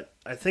hunts, but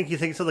I think he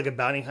thinks of like a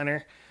bounty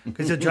hunter,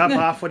 because he'll drop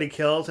off what he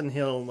kills and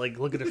he'll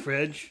look at the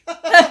fridge.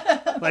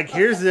 Like,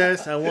 here's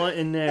this, I want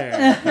in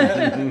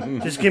there.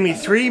 Just give me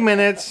 3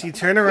 minutes, you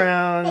turn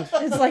around.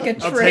 It's like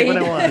a I'll trade. take what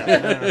I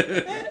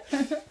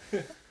want.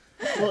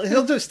 Well,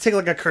 he'll just take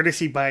a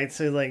courtesy bite,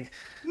 so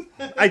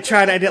I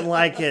tried, I didn't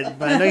like it,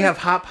 but I know you have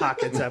Hot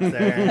Pockets up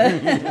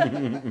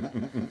there.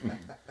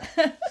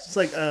 It's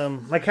like,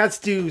 my cats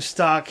do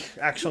stock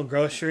actual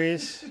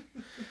groceries.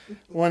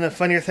 One of the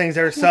funnier things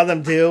I ever saw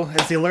them do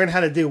is they learned how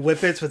to do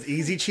whippets with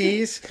easy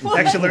cheese. They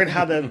actually learned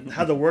how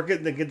to work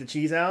it to get the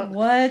cheese out.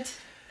 What?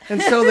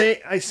 And so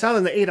I saw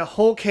them. They ate a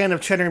whole can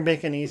of cheddar and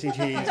bacon easy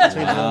cheese.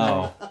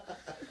 Wow.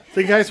 So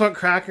you guys want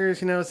crackers,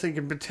 so you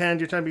can pretend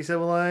you're trying to be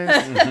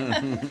civilized?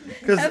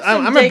 Because Have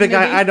some I'm a big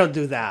guy. dignity. I don't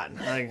do that.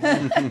 Like,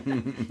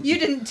 You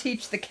didn't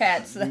teach the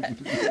cats that.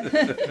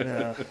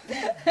 no.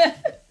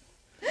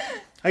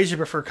 I usually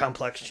prefer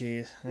complex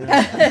cheese.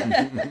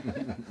 Yeah.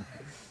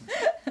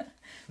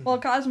 Well,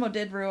 Cosmo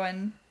did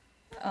ruin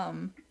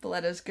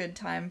Valetta's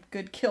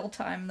good kill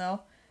time,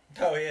 though.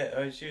 Oh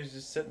yeah, she was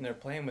just sitting there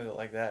playing with it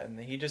like that, and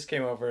he just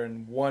came over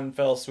and one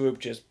fell swoop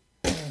just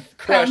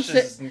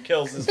crushes and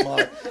kills his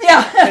mom.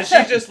 Yeah. And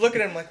she's just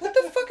looking at him like, "What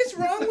the fuck is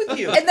wrong with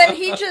you?" And then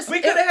he just...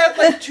 We could have had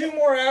like 2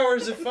 more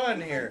hours of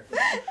fun here.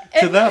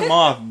 To that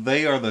moth,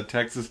 they are the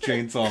Texas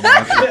Chainsaw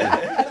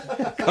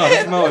Massacre.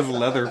 Cosmo is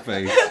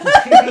Leatherface.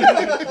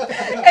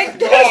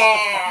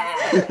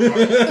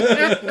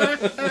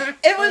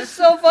 It was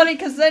so funny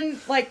because then,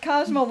 like,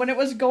 Cosmo, when it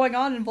was going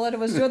on and Valetta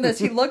was doing this,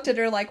 he looked at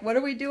her like, "What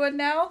are we doing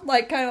now?"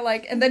 Like, kind of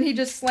like, and then he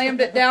just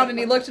slammed it down and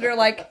he looked at her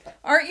like,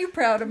 "Aren't you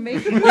proud of me?"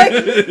 Like,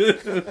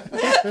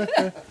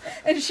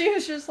 and she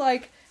was just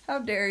like, "How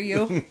dare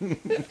you?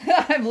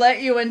 I've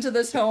let you into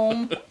this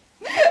home."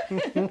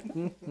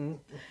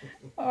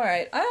 All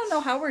right, I don't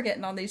know how we're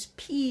getting on these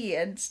pee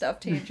and stuff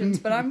tangents,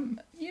 but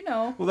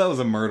Well, that was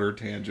a murder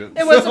tangent.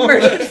 it was a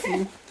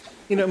murder.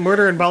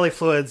 Murder and bodily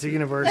fluids are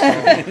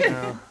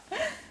universal.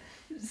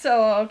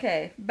 So,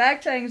 okay,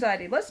 back to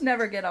anxiety. Let's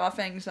never get off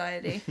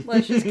anxiety.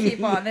 Let's just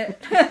keep on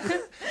it.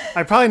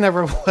 I probably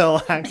never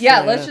will, actually.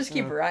 Yeah, let's just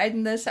keep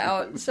riding this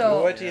out.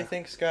 So, What do you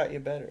think's got you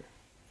better?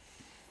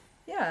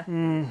 yeah.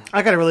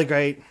 I got a really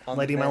great On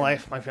lady in the my man.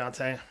 life, my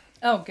fiance.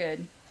 Oh,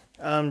 good.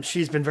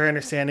 She's been very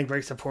understanding,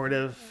 very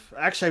supportive.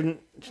 Actually,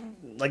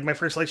 like my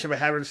first relationship I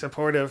had was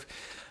supportive.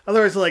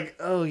 Otherwise, like,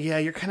 "Oh yeah,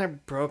 you're kind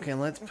of broken.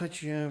 Let's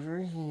put you over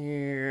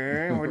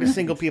here where the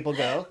single people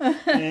go."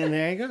 And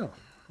there you go.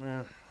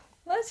 Yeah.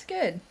 That's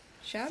good.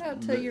 Shout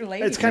out to your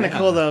lady. It's kind of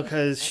cool though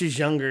because she's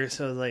younger,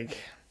 so like,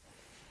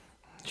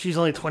 she's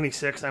only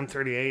 26. I'm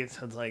 38,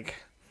 so it's like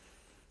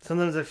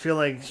sometimes I feel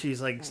like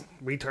she's like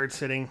retard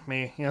sitting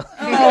me.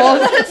 Oh,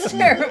 that's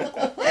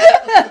terrible.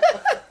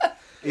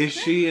 Is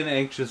she an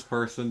anxious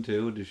person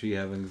too? Does she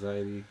have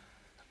anxiety?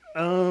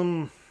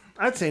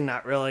 I'd say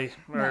not really,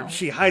 or No.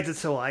 she hides it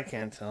so I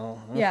can't tell.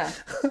 Yeah.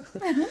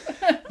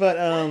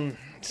 But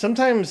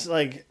sometimes,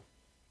 like,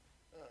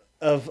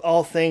 of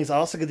all things, I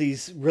also get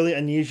these really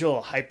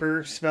unusual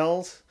hyper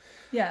spells.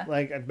 Yeah.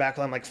 Like back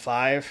when I'm like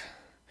 5,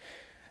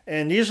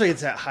 and usually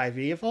it's at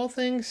Hy-Vee of all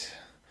things.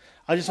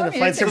 I just want to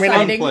find it's some exciting.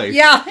 random. place.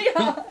 Yeah,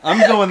 yeah. I'm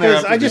going there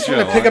Because after I just the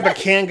want show. to pick up a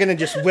can gun and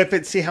just whip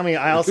it, see how many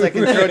aisles I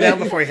can throw down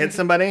before I hit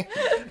somebody.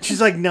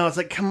 She's like, "No, it's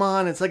like, come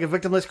on, it's like a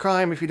victimless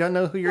crime if you don't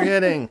know who you're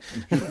hitting."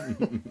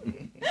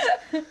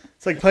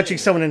 It's like punching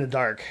someone in the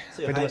dark.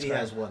 So Hy-Vee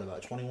has what,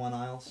 about 21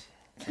 aisles?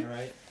 All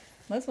right.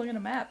 Let's look at a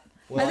map.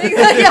 Well, I think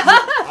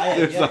yeah.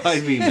 There's a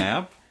Hy-Vee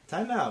map.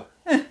 Time out.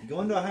 You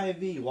go into a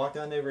Hy-Vee, you walk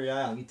down every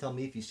aisle, and you tell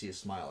me if you see a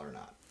smile or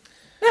not.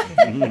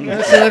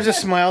 Sometimes a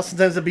smile,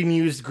 sometimes a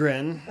bemused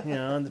grin.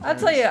 I'll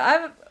tell you,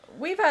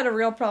 we've had a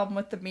real problem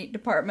with the meat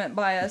department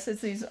by us. It's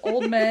these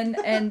old men,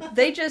 and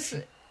they just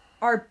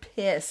are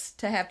pissed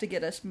to have to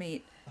get us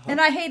meat.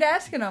 And I hate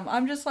asking them.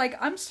 I'm just like,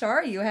 "I'm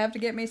sorry, you have to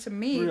get me some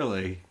meat."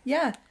 Really?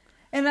 Yeah.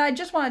 And I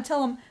just want to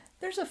tell them,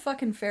 there's a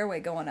fucking Fairway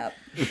going up.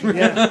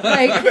 Yeah.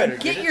 Like, Better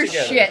get it your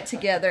together. shit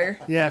together.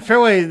 Yeah,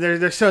 Fairway,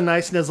 they're so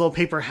nice in those little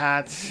paper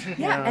hats.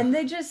 Yeah, and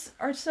they just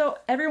are so...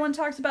 Everyone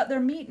talks about their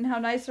meat and how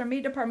nice their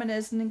meat department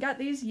is, and they got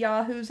these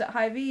yahoos at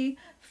Hy-Vee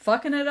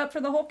fucking it up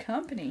for the whole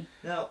company.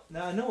 Now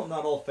I know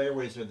not all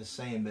fairways are the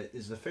same, but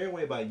is the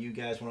fairway by you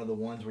guys one of the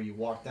ones where you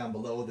walk down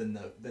below, then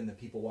the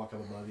people walk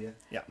up above you?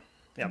 Yeah.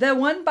 The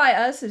one by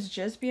us is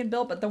just being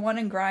built, but the one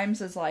in Grimes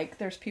is like,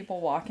 there's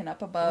people walking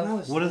up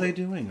above. What are they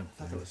doing up I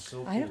thought there? it was so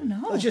cool. I don't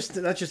know. That's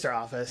just their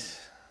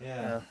office.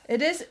 Yeah.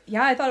 It is...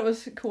 Yeah, I thought it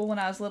was cool when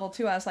I was little,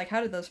 too. I was like,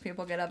 how did those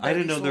people get up there? I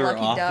didn't know These there were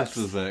lucky ducks.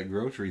 offices at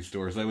grocery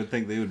stores. I would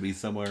think they would be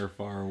somewhere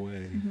far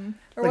away.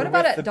 Or Like what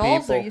about with at the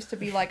Dolls? There people. used to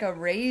be like a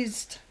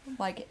raised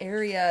like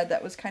area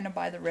that was kind of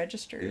by the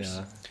registers.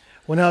 Yeah.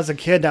 When I was a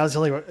kid, that was the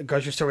only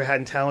grocery store we had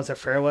in town was at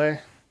Fairway.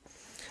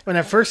 When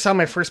I first saw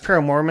my first pair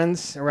of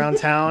Mormons around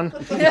town,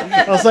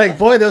 I was like,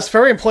 "Boy, those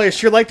Fairway employees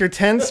sure like their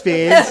 10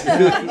 speeds."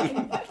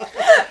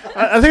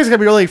 I think it's gonna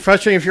be really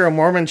frustrating if you're a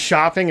Mormon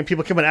shopping and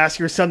people come and ask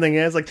you where something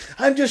is. Like,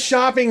 "I'm just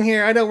shopping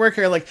here. I don't work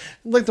here." Like,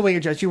 look the way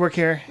you're dressed. You work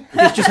here.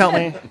 Just help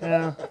me.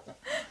 Yeah.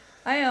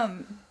 I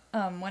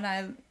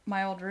when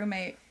my old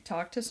roommate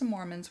talked to some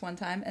Mormons one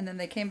time, and then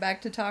they came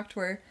back to talk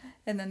to her,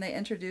 and then they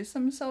introduced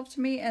themselves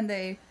to me, and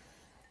they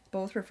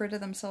both referred to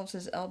themselves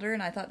as Elder,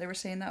 and I thought they were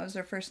saying that was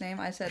their first name.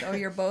 I said, "Oh,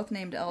 you're both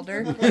named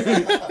Elder."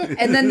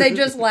 And then they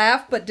just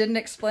laughed but didn't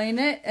explain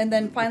it. And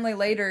then finally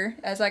later,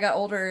 as I got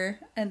older,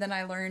 and then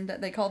I learned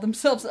that they called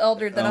themselves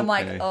Elder, then I'm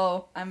like, Okay.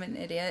 "Oh, I'm an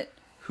idiot."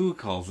 Who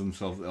calls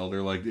themselves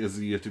elder? Like,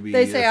 you have to be?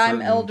 They say a I'm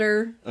certain-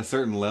 Elder. A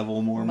certain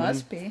level Mormon,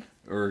 Must be.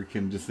 or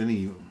can just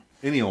any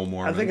Any old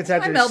Mormon. I think it's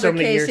after I'm Elder so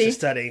many years Casey. to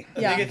study. I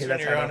Yeah. think it's when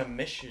That's you're how I on know. a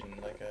mission,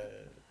 like a.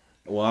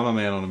 Well, I'm a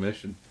man on a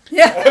mission.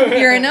 Yeah,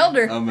 you're an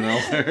elder. I'm an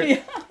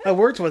elder. I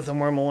worked with a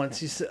Mormon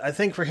once. I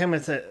think for him,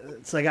 it's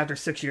like after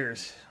 6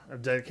 years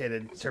of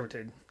dedicated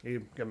servitude,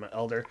 you become an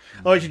elder.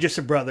 Otherwise, you're just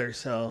a brother.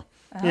 So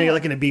you're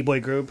like in a b-boy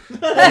group,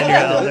 and you're an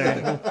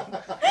elder.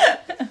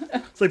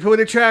 It's like put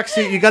a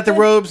tracksuit. You got the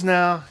robes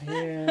now.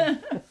 Yeah.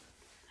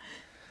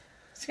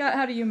 Scott,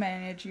 how do you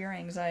manage your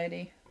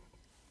anxiety?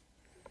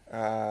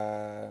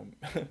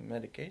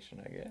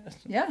 Medication, I guess.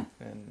 Yeah.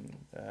 And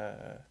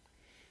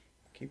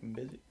keep them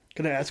busy.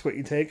 Can I ask what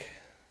you take?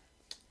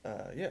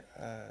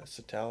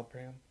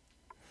 Citalopram.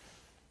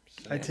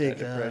 I take,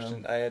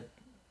 Antidepressant. I had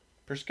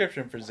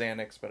prescription for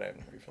Xanax, but I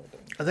haven't refilled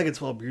it. I think it's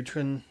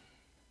Wellbutrin.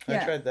 I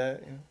Yeah. tried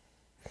that. Yeah,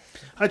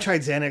 I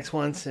tried Xanax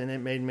once, and it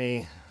made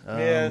me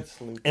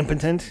it's loopy.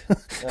 impotent.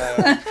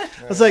 I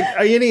was like,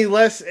 "Are you any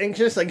less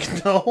anxious?" Like,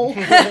 no.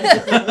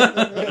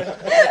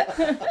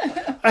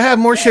 I have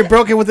more shit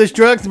broken with this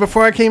drug than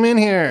before I came in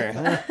here.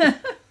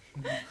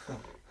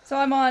 So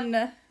I'm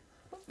on.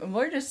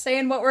 We're just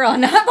saying what we're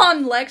on. I'm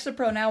on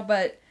Lexapro now,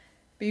 but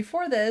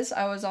before this,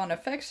 I was on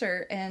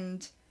Effexor,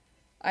 and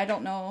I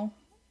don't know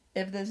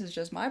if this is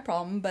just my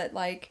problem, but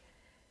like,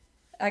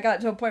 I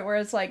got to a point where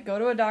it's like, go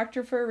to a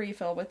doctor for a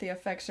refill with the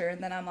Effexor,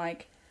 and then I'm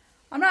like,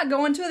 I'm not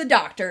going to the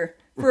doctor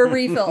for a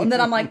refill, and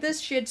then I'm like, this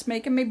shit's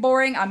making me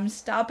boring. I'm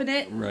stopping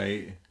it.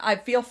 Right. I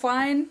feel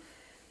fine.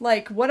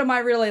 Like, what am I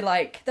really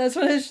like? That's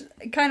what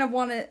I kind of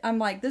wanted. I'm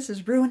like, this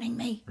is ruining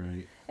me.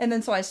 Right. And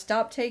then so I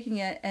stopped taking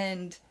it,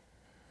 and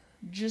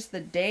just the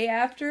day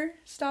after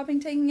stopping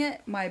taking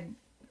it,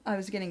 I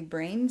was getting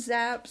brain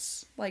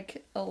zaps,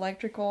 like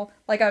electrical.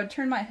 Like I would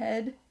turn my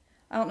head.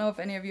 I don't know if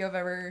any of you have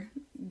ever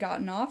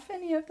gotten off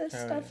any of this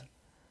stuff. Yeah.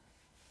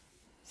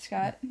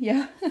 Scott,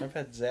 yeah. I've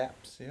had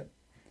zaps. Yep.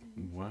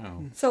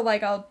 Wow. So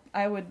like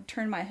I would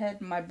turn my head,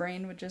 and my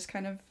brain would just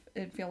kind of,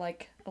 it'd feel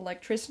like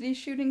electricity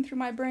shooting through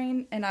my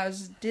brain, and I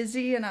was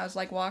dizzy, and I was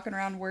like walking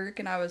around work,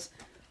 and I was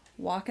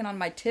walking on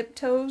my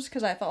tiptoes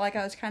because I felt like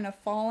I was kind of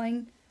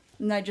falling,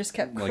 and I just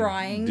kept Like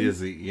crying.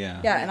 dizzy, yeah.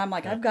 Yeah, and I'm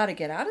like, I've got to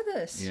get out of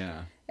this.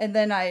 Yeah. And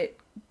then I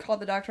called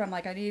the doctor. I'm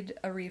like, I need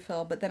a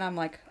refill. But then I'm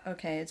like,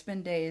 okay, it's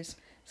been days.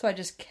 So I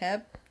just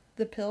kept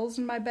the pills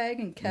in my bag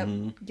and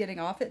kept getting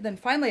off it. Then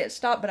finally it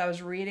stopped, but I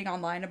was reading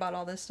online about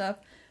all this stuff.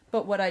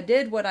 But what I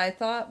did, what I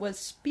thought was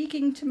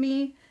speaking to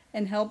me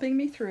and helping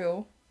me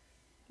through,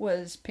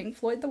 was Pink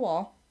Floyd The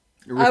Wall.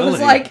 Really? I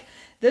was like,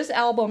 this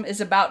album is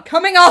about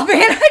coming off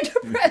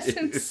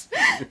antidepressants.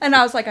 And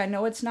I was like, I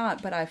know it's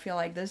not, but I feel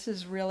like this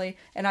is really...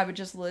 And I would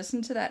just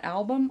listen to that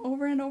album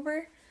over and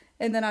over.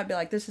 And then I'd be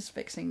like, this is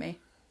fixing me.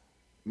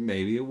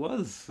 Maybe it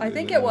was. I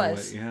think In it a way,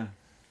 was. Yeah.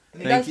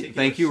 That's-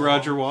 Thank you,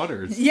 Roger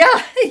Waters. Yeah,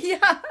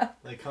 yeah.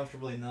 Like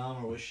Comfortably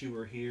Numb or Wish You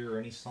Were Here or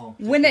any song.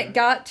 When it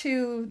got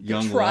to the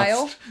Young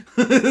trial...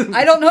 Lust.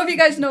 I don't know if you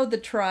guys know the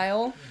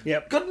trial.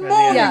 Yep. Good Yeah.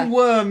 morning, Yeah.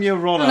 worm,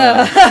 your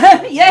honor.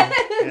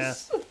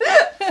 Yes!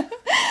 Yeah.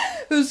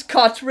 Who's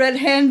caught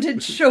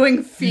red-handed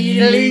showing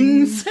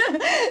feelings.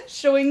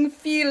 Showing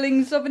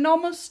feelings of an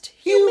almost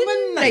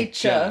human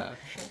nature.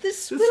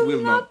 This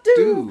will not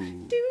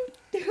do.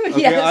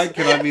 Okay, Yes.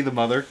 can I be the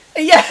mother?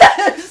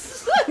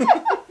 Yes.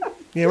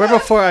 Yeah, right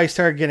before I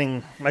started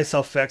getting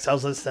myself fixed, I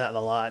was listening to that a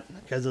lot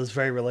because it was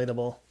very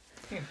relatable.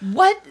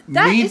 What?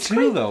 That Me is too,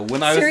 crazy. though.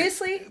 When I was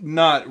Seriously?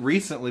 not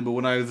recently, but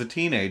when I was a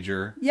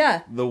teenager,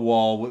 Yeah. The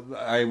Wall.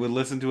 I would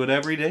listen to it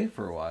every day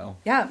for a while.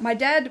 Yeah. My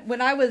dad,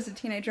 when I was a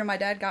teenager, my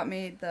dad got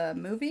me the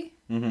movie.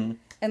 Mm-hmm.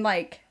 And,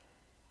 like,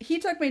 he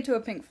took me to a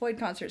Pink Floyd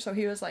concert. So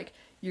he was like,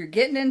 you're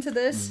getting into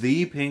this.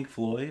 The Pink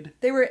Floyd.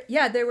 They were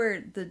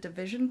the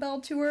Division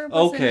Bell tour.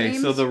 Was in Okay,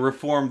 Ames. so the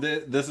Reformed.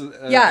 This is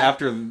Yeah.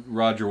 after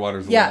Roger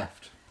Waters Yeah.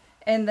 left.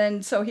 And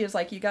then, so he was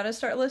like, you got to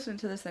start listening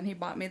to this. Then he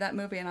bought me that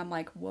movie, and I'm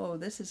like, whoa,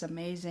 this is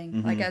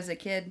amazing. Like, as a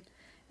kid.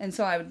 And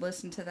so I would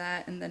listen to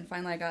that, and then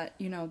finally I got,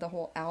 the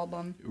whole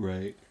album.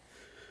 Right.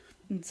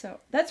 And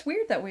so, that's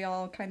weird that we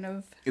all kind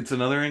of... It's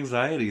another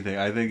anxiety thing.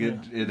 I think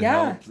it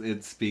Yeah. helps.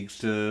 It speaks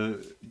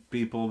to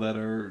people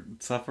that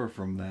suffer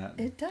from that.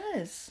 It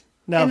does.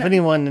 Now, And- if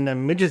anyone in the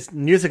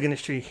music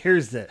industry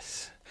hears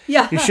this,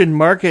 Yeah. you should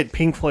market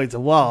Pink Floyd's The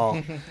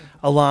Wall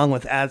along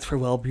with ads for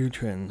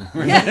Wellbutrin.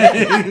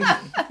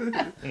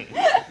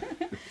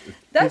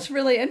 That's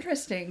really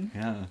interesting.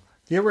 Yeah.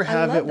 Do you ever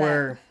have love it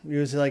where you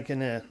was like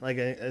in a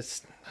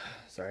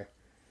situation where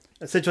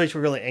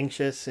you're really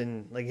anxious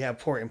and like you have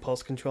poor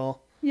impulse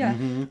control? Yeah.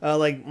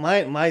 Like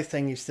my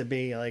thing used to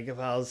be like if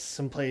I was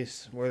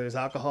someplace where there's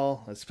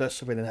alcohol,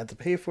 especially if I didn't have to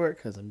pay for it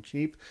because I'm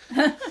cheap,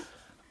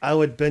 I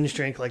would binge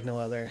drink like no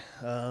other.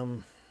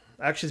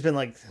 Actually, it's been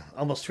like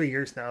almost 3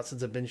 years now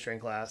since I binge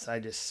drank last. I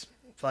just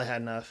felt I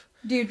had enough.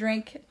 Do you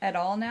drink at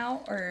all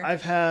now, or...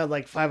 I've had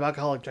like 5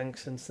 alcoholic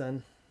drinks since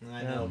then.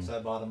 I know, because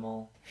I bought them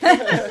all.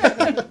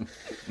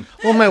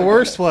 Well, my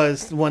worst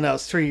was when I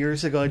was 3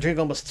 years ago. I drank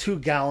almost 2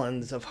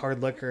 gallons of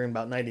hard liquor in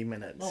about 90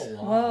 minutes. Oh,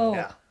 wow. Whoa.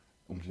 Yeah.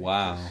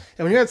 Wow.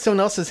 And when you're at someone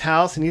else's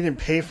house and you didn't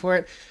pay for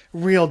it,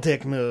 real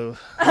dick move.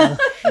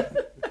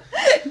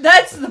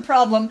 That's the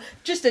problem.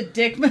 Just a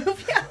dick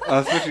move. Yeah.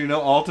 Especially,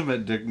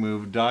 ultimate dick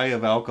move, die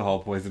of alcohol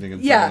poisoning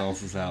in Yeah, someone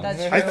else's house.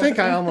 that's I think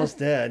I almost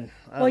did.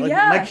 Well,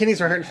 yeah. My kidneys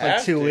were hurting for like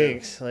Have 2 to.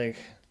 weeks. Like,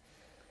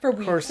 For of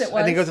weeks course, it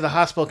was. I didn't go to the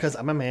hospital because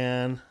I'm a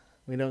man.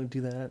 We don't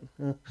do that.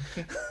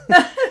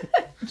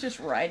 Just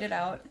write it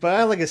out. But I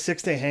had like a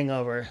 6-day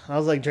hangover. I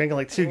was like drinking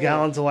like 2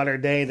 gallons of water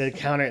a day to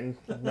counter it, and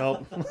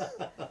nope.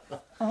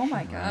 Oh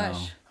my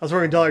gosh. I was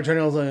working Dollar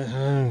General. I was like,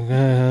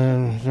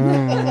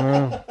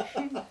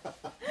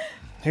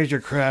 here's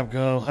your crap.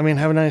 Go. I mean,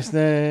 have a nice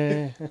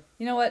day.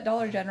 You know what,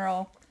 Dollar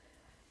General,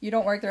 you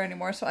don't work there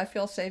anymore, so I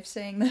feel safe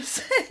saying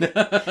this.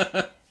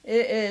 It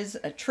is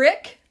a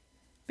trick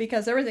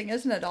because everything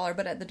isn't $1,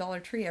 but at the Dollar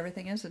Tree,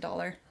 everything is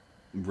 $1.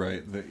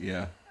 Right,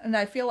 yeah. And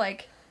I feel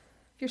like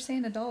if you're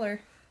saying $1,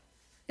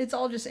 it's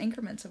all just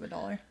increments of $1.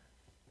 Well,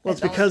 at it's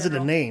Dollar because of the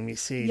General. name. You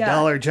see, Yeah.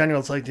 Dollar General,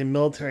 it's like the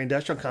military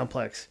industrial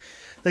complex.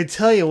 They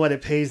tell you what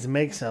it pays to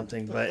make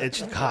something, but it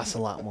should cost a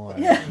lot more.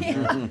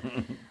 Yeah.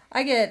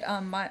 I get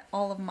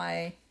all of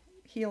my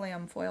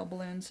helium foil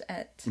balloons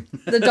at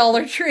the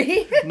Dollar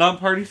Tree. Not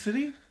Party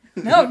City?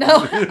 No.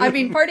 I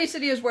mean, Party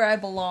City is where I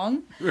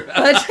belong.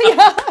 But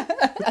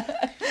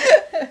yeah.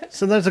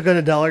 Sometimes I'll go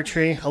to Dollar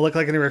Tree. I'll look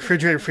like in the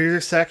refrigerator freezer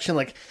section,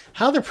 like,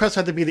 how depressed I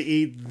have to be to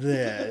eat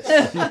this?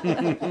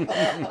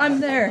 I'm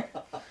there.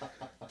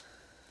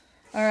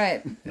 All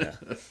right.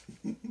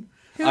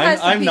 Who has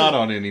to I'm pee? not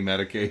on any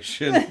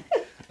medication.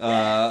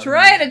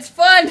 Try it. It's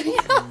fun.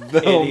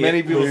 Though Idiot.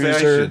 many people say I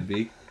Loser. should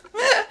be.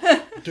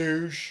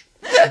 Douche.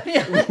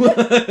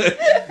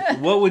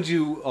 What would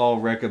you all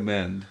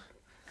recommend?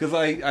 Because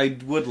I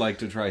would like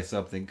to try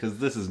something, because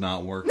this is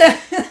not working.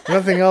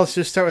 Nothing else,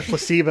 just start with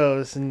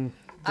placebos and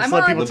just I'm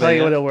let on- people The tell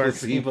you what band, it works.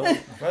 placebo.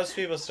 Most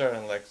people start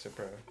on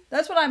Lexapro.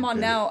 That's what I'm on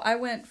now. I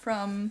went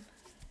from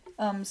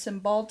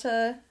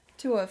Cymbalta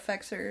to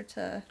Effexor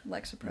to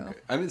Lexapro.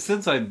 I mean,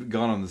 since I've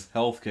gone on this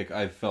health kick,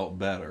 I've felt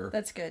better.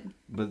 That's good.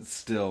 But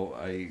still,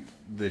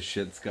 this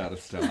shit's got to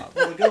stop.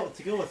 Well,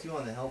 to go with you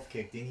on the health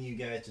kick, didn't you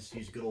guys just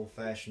use good old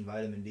fashioned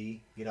vitamin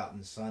D? Get out in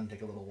the sun,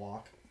 take a little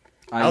walk.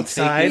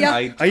 Outside? Take Yeah.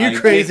 it- Are you take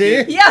crazy?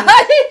 it- Yeah,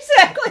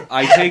 exactly.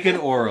 I take it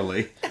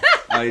orally.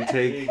 I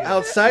take.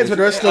 Outside's what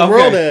the rest of the Okay.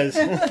 world is.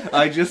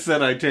 I just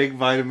said I take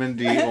vitamin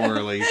D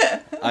orally.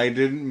 I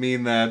didn't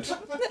mean that.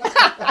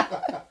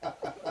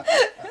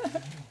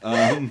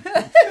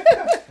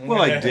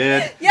 Well, I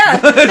did, Yeah.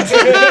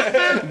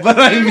 but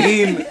I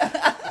mean,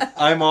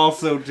 I'm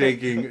also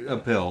taking a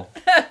pill.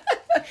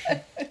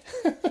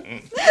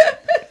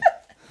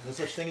 No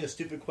such thing as a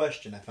stupid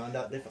question. I found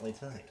out differently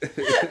tonight.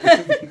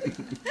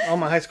 All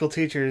my high school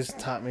teachers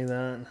taught me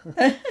that.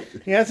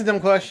 Yeah, that's a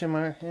dumb question,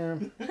 Mark. Yeah.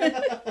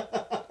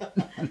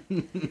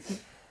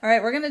 All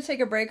right, we're going to take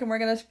a break and we're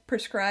going to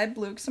prescribe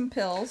Luke some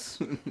pills.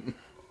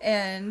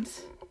 And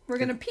we're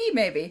going to pee,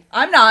 maybe.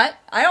 I'm not.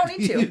 I don't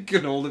need You to.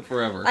 can hold it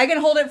forever. I can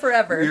hold it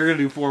forever. You're gonna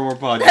do 4 more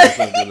podcasts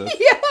after this.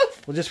 Yeah.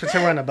 We'll just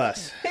pretend we're on a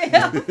bus.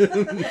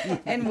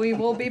 And we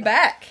will be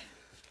back.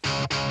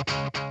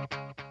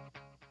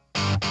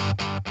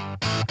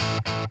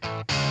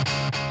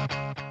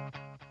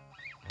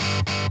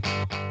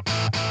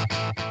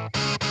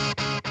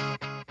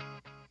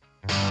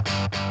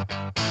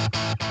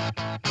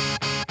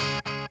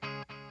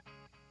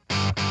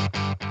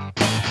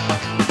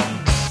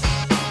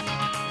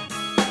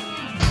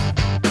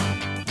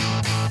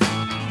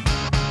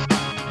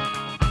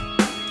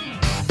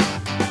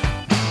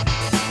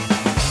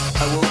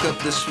 I woke up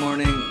this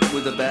morning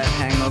with a bad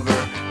hangover,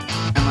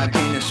 and my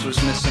penis was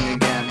missing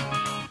again.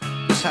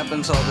 This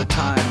happens all the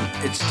time,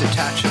 it's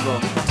detachable.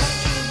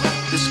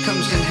 This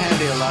comes in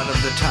handy a lot of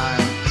the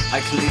time.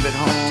 I can leave it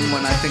home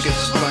when I think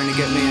it's going to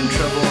get me in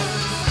trouble,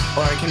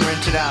 or I can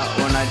rent it out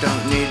when I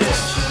don't need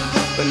it.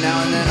 But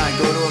now and then I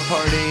go to a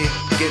party,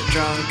 get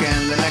drunk,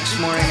 and the next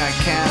morning I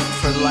can't,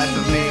 for the life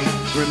of me,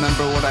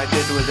 remember what I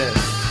did with it.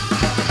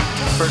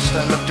 First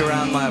I looked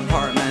around my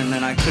apartment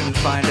and I couldn't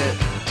find it.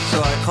 So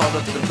I called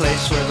up the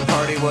place where the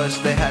party was,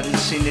 they hadn't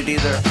seen it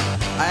either.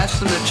 I asked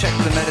them to check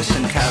the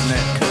medicine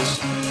cabinet, cause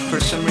for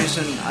some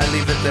reason I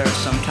leave it there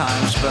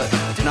sometimes, but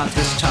not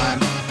this time.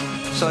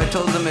 So I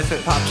told them if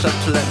it pops up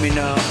to let me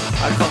know.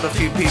 I called a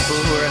few people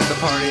who were at the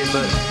party,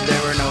 but they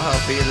were no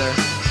help either.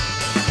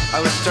 I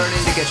was starting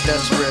to get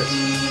desperate.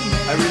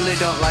 I really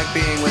don't like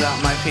being without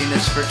my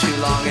penis for too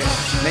long. It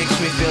makes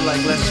me feel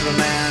like less of a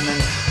man,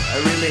 and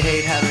I really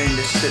hate having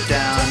to sit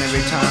down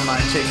every time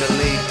I take a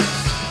leak.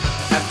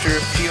 After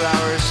a few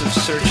hours of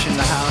searching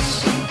the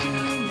house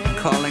and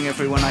calling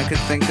everyone I could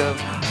think of,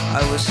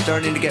 I was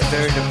starting to get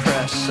very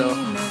depressed, so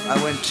I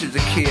went to the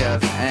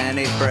Kiev and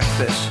ate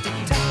breakfast.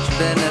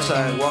 Then as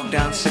I walked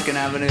down Second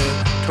Avenue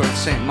towards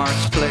St.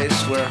 Mark's Place,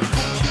 where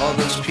all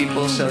those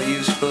people sell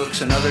used books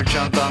and other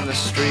junk on the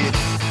street,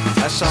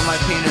 I saw my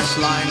penis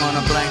lying on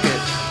a blanket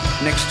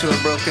next to a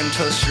broken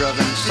toaster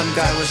oven. Some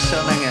guy was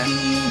selling it.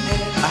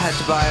 I had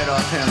to buy it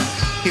off him.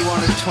 He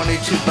wanted $22,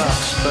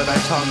 but I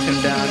talked him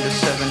down to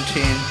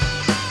 17.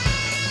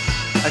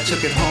 I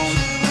took it home,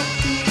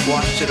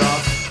 washed it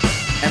off,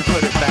 and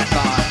put it back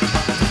on.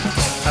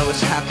 I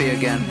was happy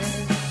again,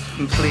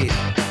 complete.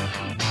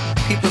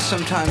 People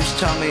sometimes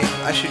tell me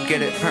I should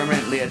get it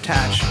permanently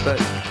attached, but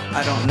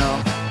I don't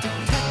know.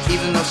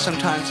 Even though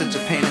sometimes it's a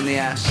pain in the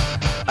ass,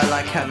 I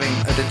like having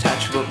a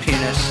detachable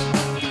penis.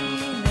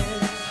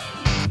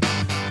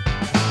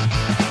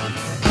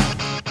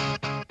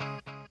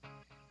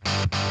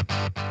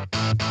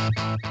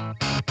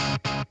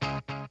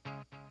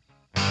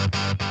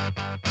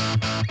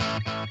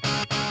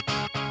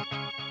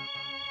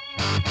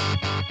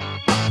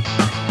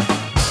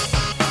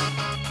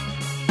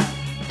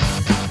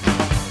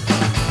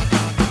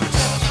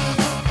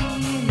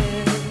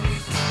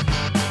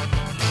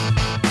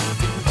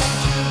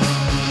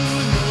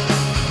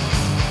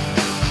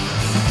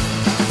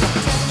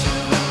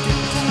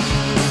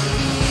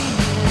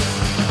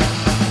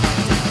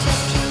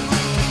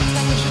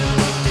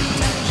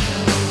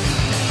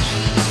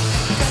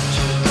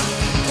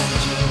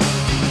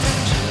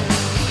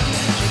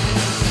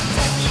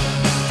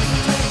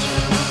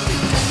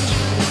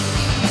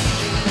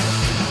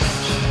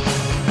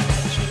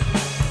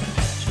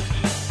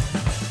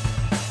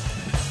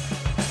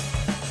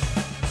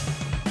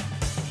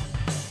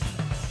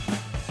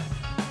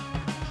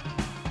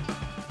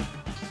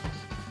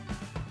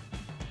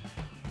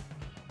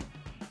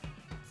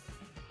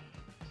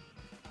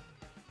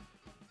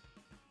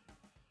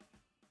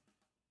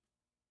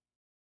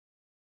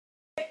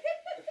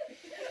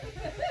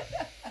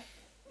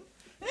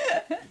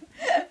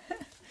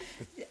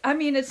 I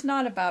mean, it's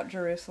not about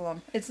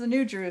Jerusalem. It's the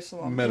New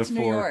Jerusalem.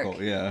 Metaphorical, it's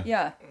New York.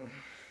 Yeah.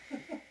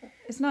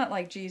 It's not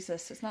like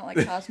Jesus. It's not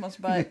like Cosmos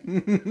Butt.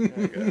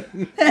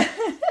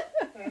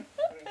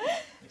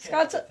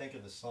 Scott's think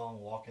of the song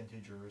 "Walk into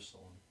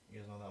Jerusalem." You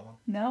guys know that one?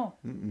 No.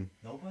 Mm-mm.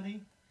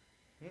 Nobody?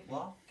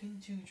 Walk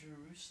into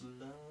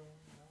Jerusalem.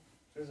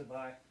 Who's it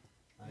by?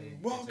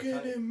 Walking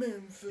in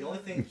Memphis. The only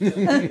thing,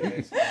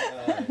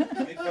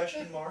 good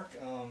question, Mark.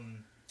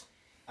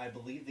 I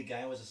believe the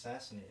guy was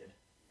assassinated.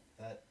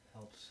 That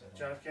helps.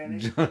 John F.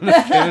 Kennedy? John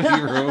F.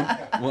 Kennedy wrote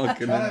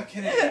Walking John in. F.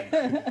 Kennedy.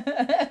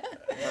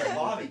 Or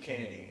Bobby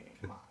Kennedy.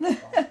 Come on.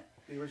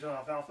 The original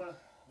Alfalfa?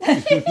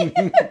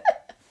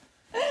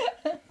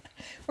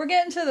 We're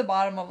getting to the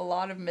bottom of a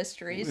lot of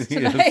mysteries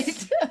tonight.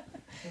 Yes.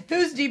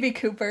 Who's D.B.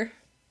 Cooper?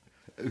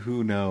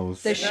 Who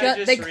knows? They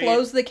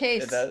closed the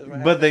case.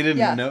 But they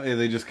didn't know.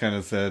 They just kind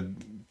of said.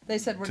 They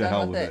said we're to done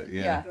hell with it.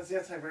 Yeah. That's the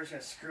outside version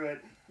of Screw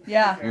It.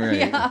 Yeah. Right.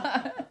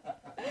 Yeah.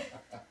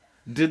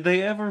 Did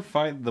they ever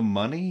find the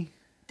money?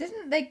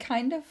 Didn't they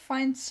kind of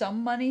find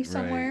some money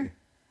somewhere? Right.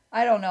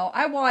 I don't know.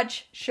 I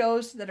watch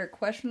shows that are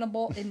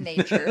questionable in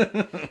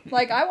nature.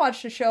 Like, I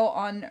watched a show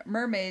on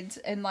mermaids,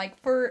 and,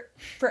 like, for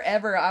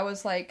forever, I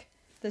was like,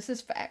 this is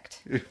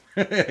fact.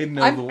 I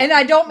know and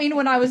I don't mean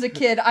when I was a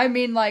kid. I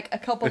mean, like, a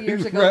couple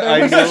years ago.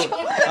 Right, There was a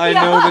show. I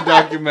know the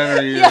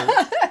documentary.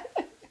 Yeah.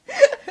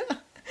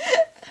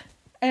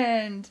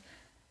 And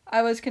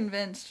I was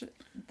convinced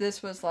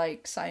this was,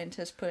 like,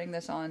 scientists putting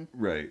this on.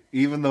 Right.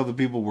 Even though the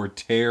people were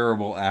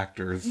terrible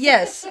actors.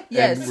 Yes.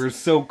 And were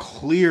so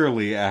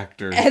clearly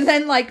actors. And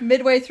then, like,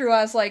 midway through,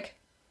 I was like,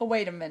 oh,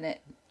 wait a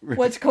minute.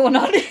 What's going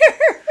on here?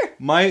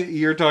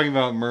 You're talking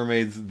about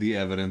Mermaids, the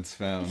evidence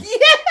found.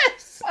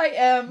 Yes, I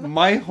am.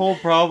 My whole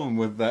problem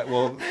with that,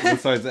 well,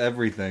 besides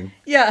everything,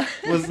 Yeah.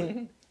 was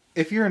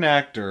if you're an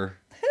actor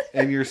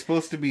and you're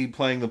supposed to be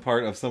playing the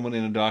part of someone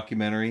in a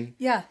documentary,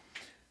 Yeah.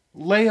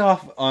 lay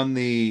off on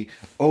the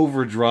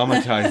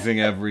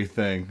over-dramatizing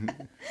everything.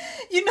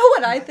 You know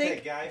what I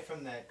think? That guy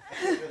from that, I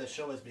can't remember the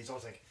show is, but he's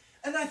always like,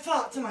 and I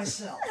thought to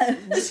myself,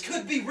 this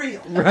could be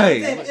real.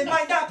 Right. It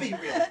might not be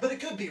real, but it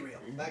could be real.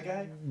 That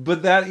guy?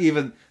 But that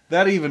even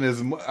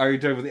is, are you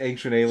talking about the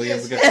ancient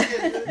aliens?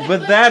 Yes.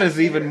 But that is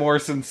even more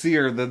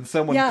sincere than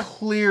someone Yeah.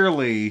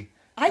 clearly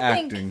I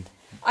acting. think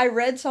I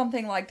read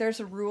something like there's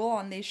a rule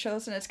on these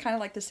shows, and it's kind of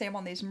like the same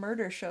on these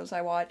murder shows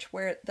I watch,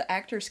 where the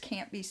actors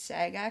can't be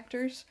SAG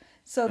actors.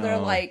 So they're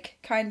like,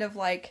 kind of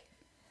like,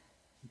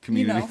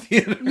 Community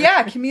theater.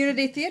 Yeah,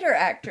 community theater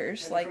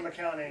actors. And like from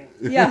accounting.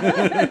 Yeah.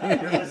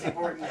 You're less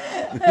important.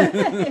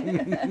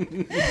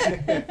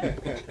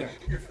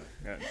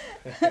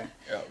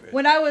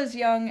 When I was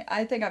young,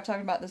 I think I've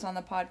talked about this on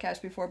the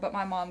podcast before, but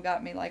my mom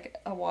got me like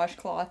a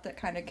washcloth that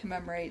kind of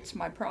commemorates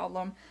my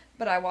problem.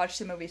 But I watched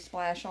the movie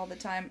Splash all the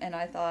time, and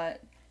I thought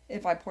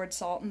if I poured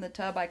salt in the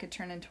tub, I could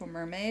turn into a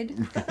mermaid.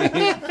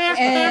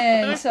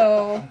 And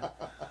so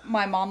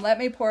my mom let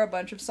me pour a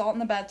bunch of salt in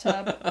the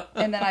bathtub,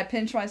 and then I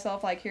pinched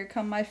myself like, here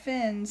come my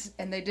fins,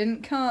 and they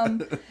didn't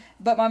come.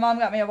 But my mom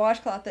got me a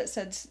washcloth that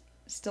said,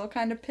 still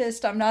kind of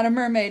pissed I'm not a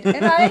mermaid,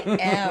 and I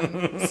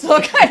am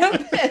still kind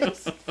of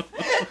pissed.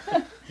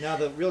 Now,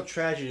 the real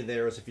tragedy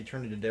there was if you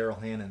turned into Daryl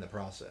Hannah in the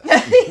process.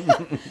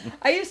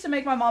 I used to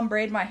make my mom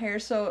braid my hair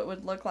so it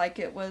would look like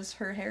it was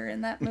her hair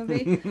in that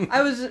movie.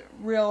 I was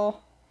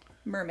real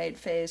mermaid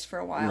phase for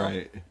a while,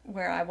 right,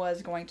 where I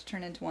was going to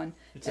turn into one.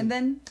 And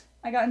then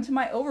I got into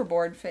my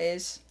Overboard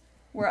phase,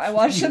 where I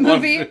watched the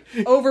movie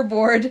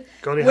Overboard,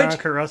 Goldie which Hawn,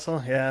 Kurt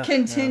Russell, yeah.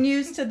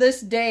 continues to this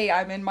day.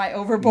 I'm in my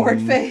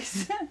Overboard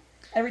phase.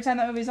 Every time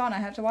that movie's on, I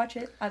have to watch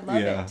it. I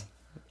love it.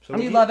 So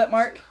Do you love it,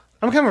 Mark?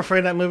 I'm kind of afraid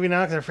of that movie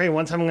now because I'm afraid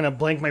one time I'm going to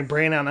blank my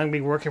brain out and I'm going to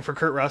be working for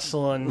Kurt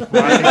Russell and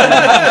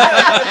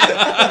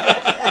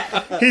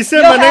he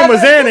said my name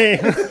was Annie.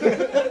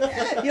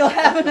 You'll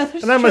have another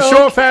And I'm a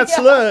short, fat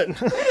slut.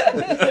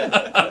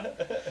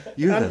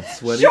 You that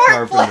sweaty Short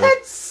carpenter.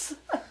 flats!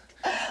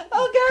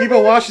 Oh, God. People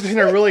in Washington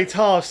are really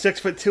tall.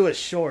 6'2" is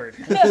short.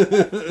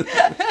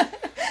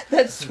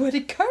 That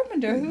sweaty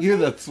carpenter. You're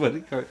that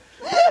sweaty carpenter.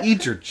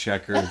 Eat your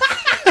checkers.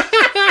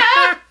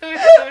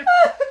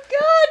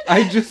 God.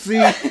 I just see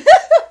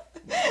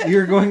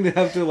you're going to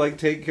have to like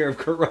take care of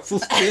Kurt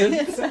Russell's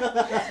kids.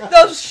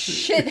 Those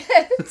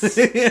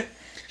shitheads.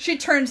 She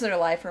turns their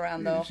life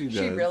around, though. She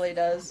She does. really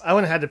does. I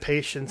wouldn't have had the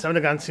patience. I would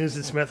have gone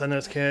Susan Smith on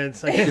those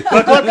kids. Like,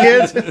 buckle up,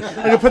 kids. I'm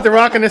going to put the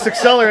rock in this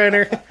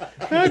accelerator.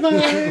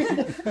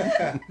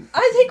 Bye-bye.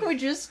 I think we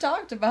just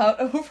talked about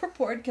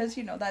Overboard because,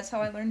 that's how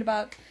I learned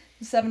about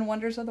the 7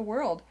 Wonders of the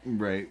World.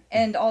 Right.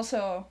 And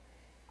also,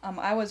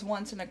 I was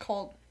once in a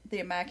cult, the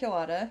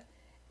Immaculata,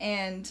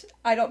 and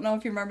I don't know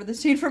if you remember the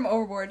scene from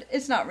Overboard.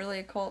 It's not really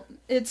a cult.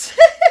 It's,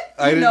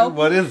 I didn't.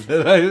 What is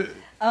it?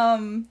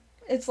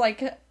 It's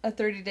like a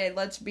 30-day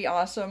Let's Be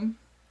Awesome.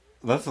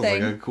 That sounds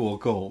thing. like a cool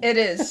cult. It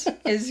is.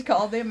 It's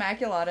called the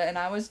Immaculata, and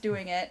I was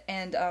doing it,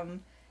 and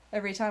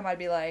every time I'd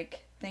be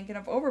like thinking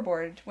of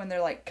Overboard when they're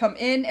like, "Come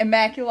in,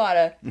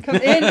 Immaculata. Come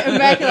in,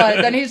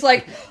 Immaculata." Then he's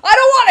like, "I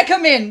don't want to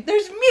come in.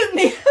 There's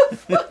mutiny."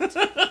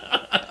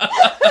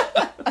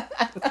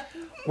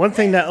 One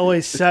thing that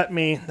always set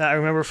me that I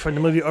remember from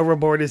the movie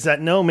Overboard is that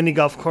no mini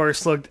golf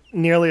course looked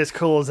nearly as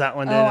cool as that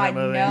one did Oh, in I that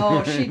movie.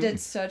 know. She did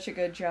such a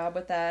good job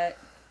with that.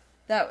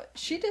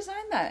 She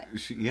designed that.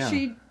 Yeah.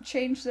 She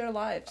changed their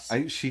lives.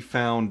 She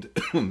found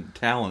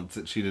talents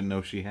that she didn't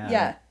know she had.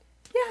 Yeah.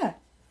 Yeah.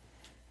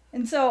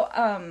 And so,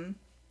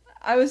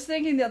 I was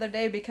thinking the other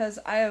day because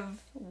I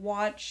have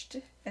watched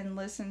and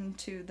listened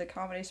to the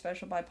comedy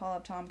special by Paul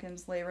F.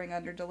 Tompkins, Laboring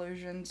Under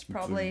Delusions,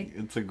 probably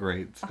It's a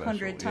great special.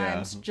 100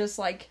 times. Yeah. Just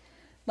like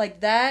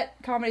that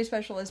comedy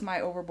special is my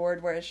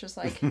Overboard, where it's just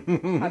like,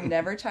 I'm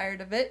never tired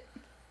of it.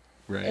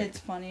 Right. It's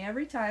funny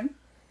every time.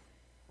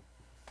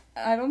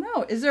 I don't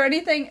know. Is there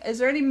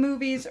any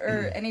movies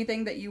or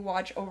anything that you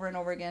watch over and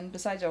over again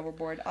besides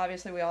Overboard?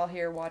 Obviously, we all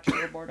here watch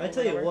Overboard. I over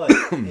tell and you over.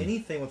 what,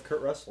 anything with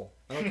Kurt Russell.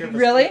 I don't care if it's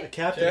Really?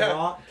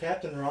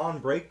 Captain Ron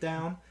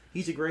Breakdown.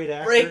 He's a great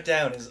actor.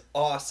 Breakdown is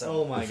awesome.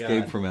 Oh my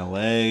Escape god. from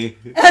L.A.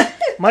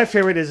 My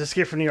favorite is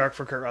Escape from New York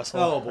for Kurt Russell.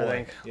 Oh, boy. I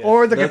think. Yes.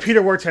 Or the That's-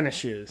 computer wore tennis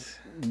shoes.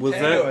 Was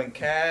Tango that? and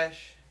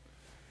Cash.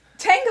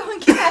 Tango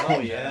and Cash. Oh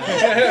yeah.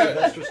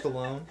 Sylvester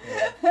Stallone.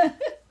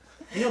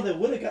 You know, they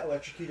would have got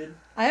electrocuted.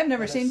 I have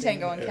never That seen scene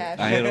Tango and with- Cash.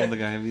 I don't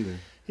think I have either.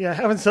 Yeah,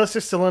 having Sylvester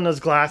Stallone those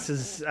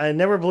glasses, I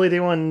never believed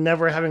anyone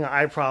never having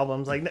eye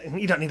problems. Like,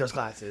 you don't need those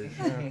glasses.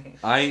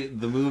 The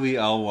movie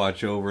I'll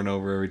watch over and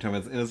over every time,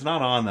 and it's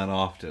not on that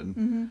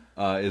often,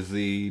 is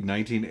the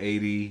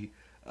 1980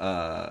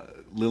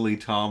 Lily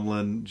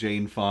Tomlin,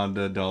 Jane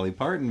Fonda, Dolly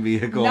Parton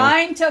vehicle.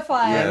 9 to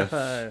 5.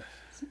 Yes.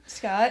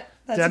 Scott,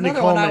 that's Dabney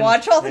another one I Coleman.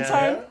 watch all the Yeah.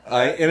 time.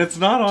 And it's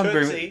not on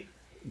very... Tootsie.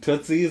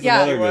 Tootsie is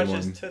Yeah. He another good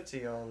watches one.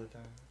 Tootsie all the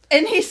time.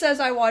 And he says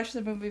I watch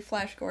the movie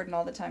Flash Gordon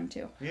all the time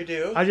too. You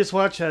do? I just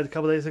watched that a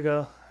couple days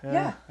ago.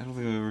 Yeah. I don't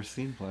think I've ever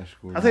seen Flash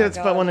Gordon. I think it's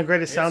God. about one of the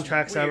greatest It's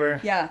soundtracks weird.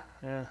 ever. Yeah.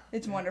 Yeah.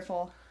 It's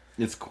wonderful.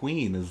 It's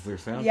Queen is their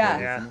soundtrack. Yeah.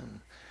 Yeah. isn't it?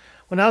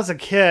 When I was a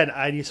kid,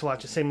 I used to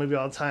watch the same movie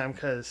all the time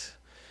because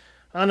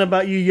I don't know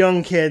about you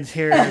young kids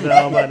here,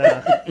 though, but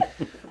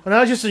when I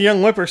was just a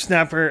young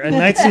whippersnapper in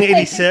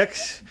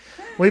 1986,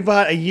 we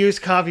bought a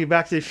used copy of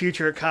Back to the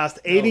Future. It cost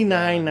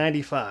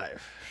 $89.95.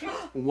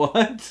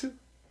 What?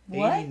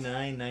 What?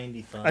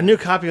 $89.95. A new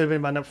copy would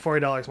have been about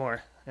 $40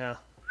 more. Yeah.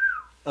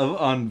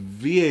 On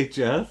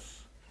VHS?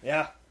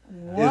 Yeah.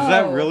 Is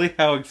that really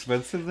how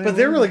expensive they But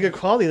they're were? really good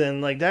quality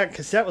then. Like, that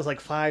cassette was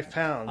like £5.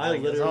 I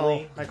Like, it's all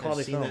literally high have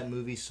quality seen film. that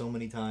movie so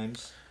many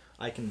times.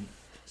 I can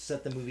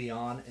set the movie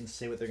on and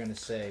say what they're going to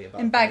say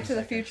about. In Back 5 to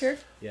the seconds. Future?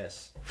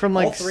 Yes. From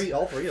like all three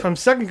of from them.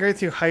 second grade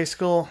through high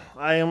school,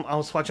 I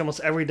almost watch almost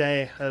every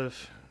day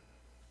of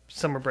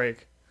summer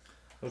break.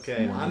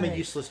 Okay, I'm a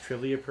useless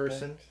trivia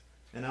person,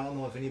 and I don't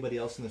know if anybody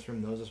else in this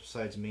room knows this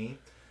besides me.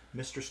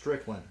 Mr.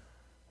 Strickland.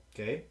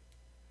 Okay.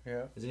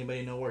 Yeah. Does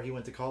anybody know where he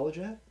went to college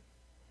at?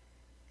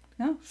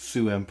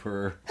 Sue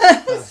Emperor.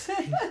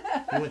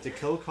 He went to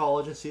Coe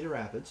College in Cedar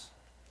Rapids,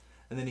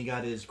 and then he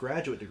got his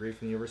graduate degree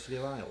from the University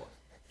of Iowa.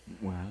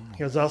 Wow.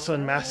 He was also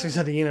in Masters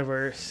of the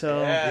Universe, so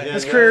Yeah,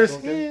 his yeah, career's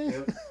okay. eh.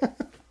 Yep.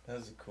 That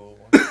was a cool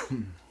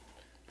one.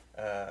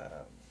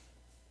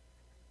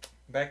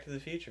 Back to the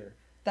Future.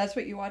 That's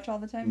what you watch all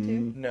the time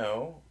too?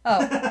 No.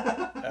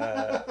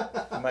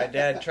 Oh. My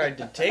dad tried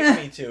to take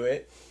me to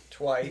it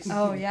twice.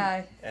 Oh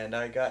yeah. And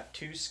I got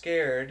too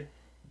scared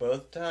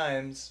both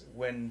times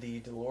when the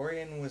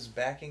DeLorean was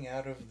backing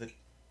out of the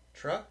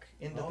truck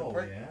into the Oh,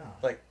 park. yeah.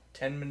 Like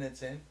 10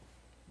 minutes in.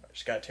 I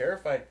just got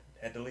terrified.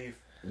 Had to leave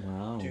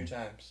Wow. 2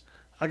 times.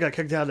 I got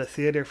kicked out of the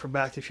theater for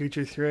Back to the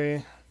Future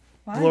 3.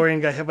 Why?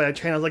 DeLorean got hit by a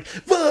train. I was like,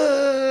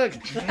 fuck!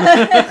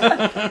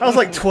 I was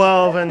like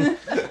 12, and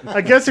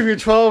I guess if you're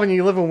 12 and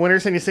you live in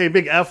Winterson and you say a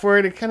big F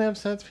word, it kind of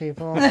upsets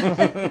people.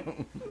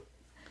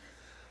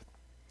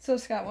 So,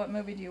 Scott, what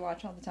movie do you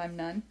watch all the time?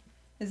 None?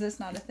 Is this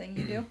not a thing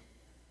you do?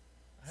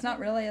 It's not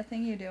really a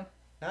thing you do.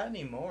 Not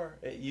anymore.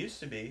 It used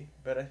to be,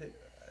 but I think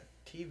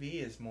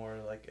TV is more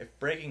like, if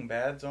Breaking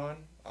Bad's on,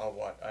 I'll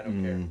watch. I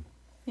don't care.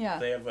 Yeah. If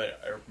they have a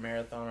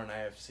marathon on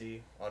IFC,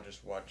 I'll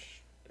just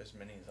watch as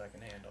many as I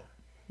can handle.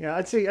 Yeah,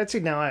 I'd say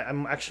now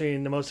I'm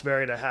actually the most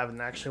varied I have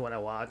and actually what I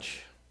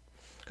watch.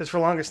 Because for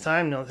the longest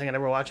time, the only thing I'd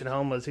ever watch at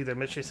home was either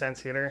Mystery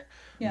Science Theater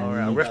Yeah. or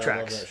Riff I love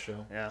Tracks. that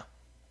show. Yeah,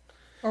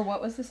 Or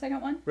what was the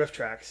second one? Riff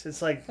Tracks.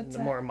 It's like What's the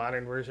that? more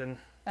modern version.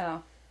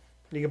 Oh.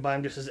 You can buy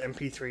them just as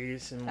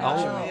MP3s and Oh. watch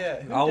Oh them.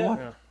 yeah. Who I'll did- watch.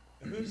 Yeah.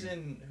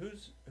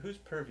 Whose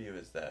purview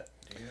is that?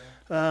 Do you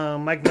know?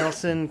 Mike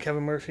Nelson,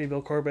 Kevin Murphy,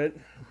 Bill Corbett,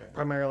 Okay.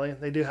 primarily.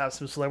 They do have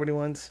some celebrity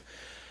ones.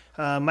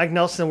 Mike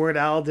Nelson and Weird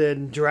Al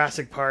did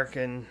Jurassic Park,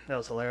 and that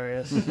was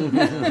hilarious.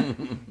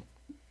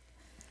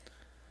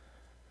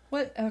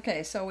 What?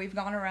 Okay, so we've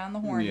gone around the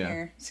horn Yeah.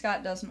 here.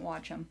 Scott doesn't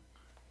watch them.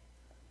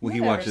 Well, he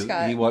Whatever, watches.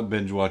 Scott. He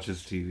binge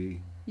watches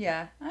TV.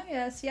 Yeah, I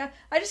guess. Yeah,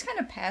 I just kind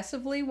of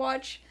passively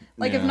watch.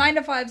 Like if Yeah. 9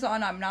 to 5's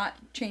on, I'm not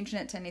changing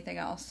it to anything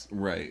else.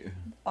 Right.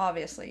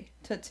 Obviously,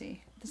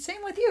 Tootsie. The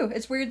same with you.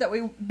 It's weird that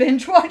we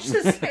binge watch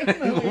the same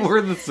movies.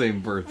 We're the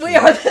same person. We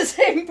are the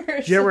same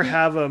person. Do you ever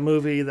have a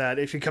movie that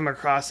if you come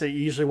across it, you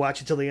usually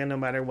watch it till the end no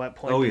matter what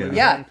point? Oh, the yeah. movie's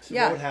Yeah, in?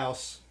 yeah.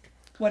 Roadhouse.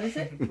 What is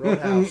it?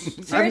 Roadhouse.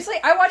 Seriously,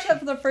 I watched that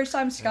for the first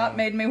time. Scott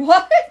made me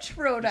watch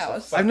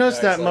Roadhouse. I've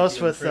noticed Guys that like most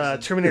you in with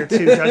prison. Terminator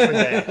 2 Judgment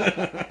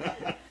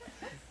Day.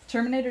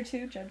 Terminator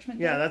 2 Judgment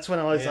Day? Yeah, that's when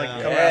I always like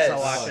Yeah. come Yes. out and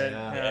watch Oh, it.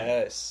 yeah. Yeah.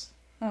 Yes.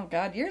 Oh,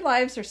 God. Your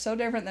lives are so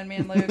different than me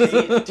and Luke's.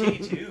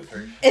 T2 for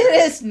sure.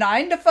 It is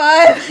 9 to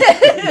 5.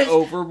 It is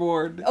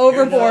Overboard.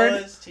 overboard.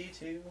 Goodfellas,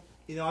 T2.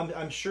 You know,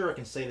 I'm sure I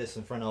can say this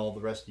in front of all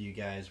the rest of you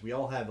guys. We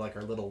all have like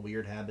our little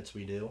weird habits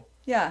we do.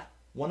 Yeah.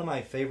 One of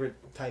my favorite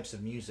types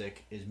of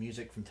music is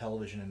music from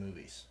television and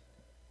movies.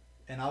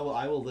 And I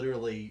will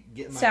literally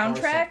get in my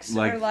Soundtracks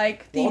Like- or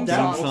like Well, theme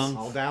down- songs?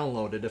 I'll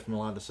download it if I'm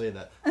allowed to say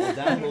that. I'll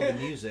download the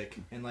music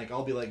and like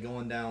I'll be like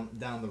going down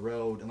the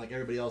road and like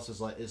everybody else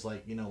is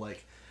like you know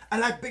like I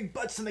like big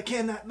butts and I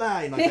cannot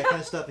lie and like that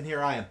kind of stuff. And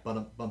here I am,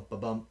 bum bum bum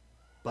bum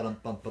bum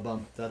bum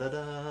bum da da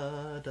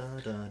da da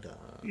da da.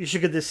 You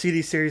should get this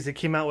CD series that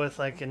came out with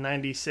like in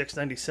 96,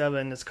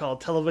 97. It's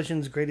called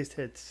Television's Greatest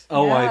Hits.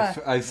 Oh, Yeah.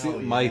 I see. Oh,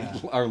 yeah.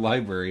 Our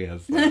library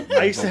has that.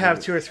 I used to have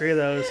 2 or 3 of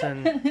those,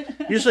 and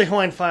usually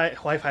Hawaii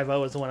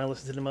 5-0 is the one I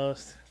listen to the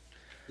most.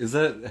 Is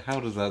that how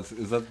does that?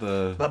 Is that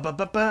the? Bum, bum,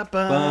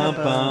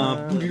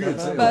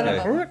 It's- But,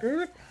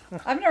 okay.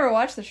 I've never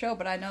watched the show,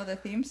 but I know the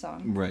theme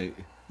song. Right.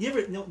 You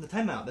ever no the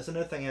timeout? That's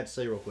another thing I have to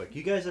say real quick.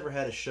 You guys ever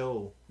had a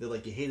show that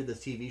like you hated the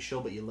TV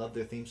show but you loved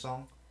their theme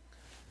song?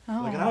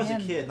 Oh, Like when I was a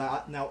man. kid,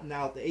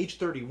 now at the age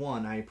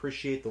 31, I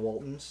appreciate the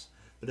Waltons.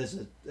 But as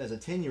a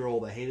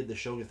 10-year-old, I hated the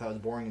show because I thought it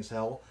was boring as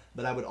hell.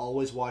 But I would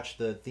always watch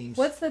the theme.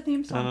 What's the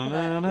theme song for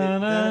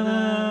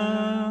that?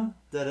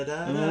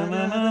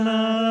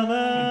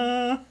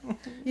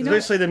 You It's know,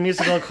 basically the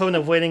musical equivalent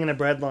of waiting in a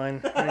bread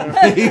line.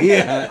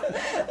 Yeah.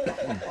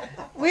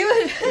 we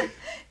would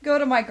go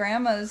to my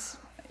grandma's,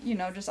 you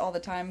know, just all the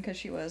time because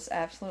she was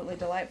absolutely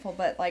delightful.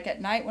 But like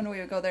at night when we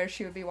would go there,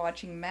 she would be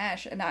watching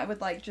MASH, and I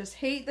would like just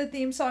hate the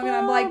theme song, and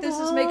I'm like, this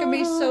is making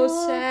me so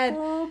sad.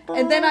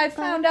 And then I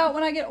found out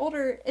when I get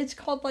older, it's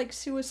called like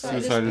Suicide,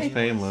 Suicide is is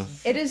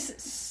painless. It is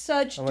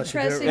such Unless you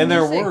do it depressing right. And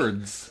there are music.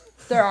 words.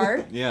 There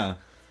are. Yeah.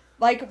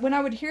 Like when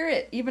I would hear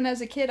it, even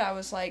as a kid, I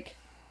was like,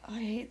 I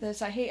hate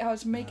this. I hate how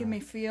it's making me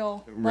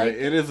feel. Right. Like,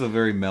 It is a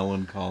very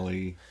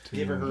melancholy.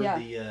 You ever tune.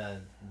 heard Yeah.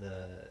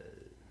 the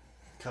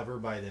cover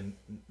by the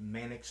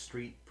Manic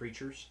Street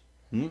Preachers?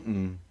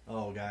 Mm-mm.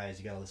 Oh, guys,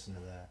 you gotta listen to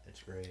that.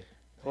 It's great.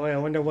 Boy, I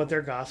wonder what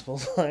their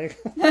gospel's like.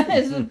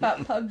 it's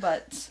about pug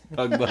butts.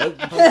 Pug butt.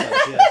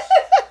 Yes.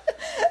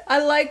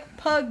 I like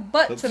pug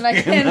butts, and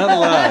I Cannot cannot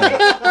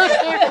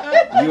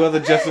lie. You are the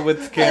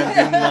Jesuits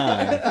can't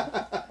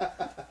lie.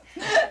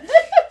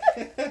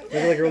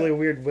 It's like a really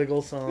weird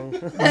wiggle song.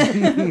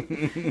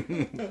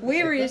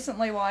 We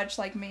recently watched,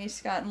 like me,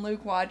 Scott, and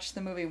Luke watched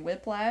the movie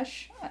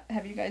Whiplash.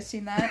 Have you guys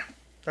seen that?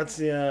 That's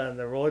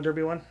the roller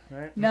derby one,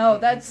 right? No,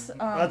 that's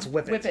That's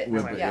Whip It. Whip It.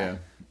 With it, yeah. yeah.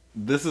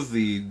 This is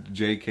the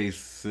J.K.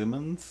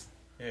 Simmons.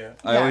 Yeah.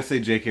 I Yeah. always say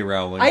J.K.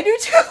 Rowling. I do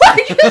too.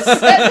 I just said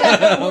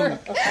that at work.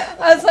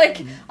 I was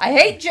like, I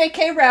hate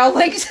J.K.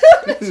 Rowling.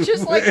 It's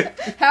just like,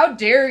 how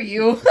dare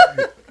you?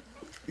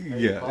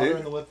 Yeah. Potter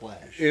and the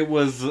Whiplash. It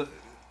was an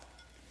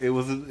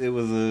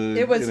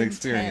experience.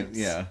 intense.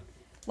 Yeah.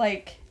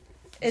 Like,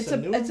 it's a a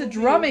newer it's a movie,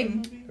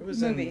 drumming It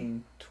was movie,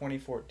 in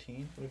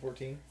 2014.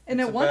 2014. and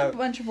it's it won a about-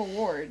 bunch of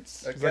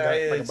awards. A Like guy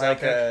a is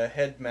like biopic? a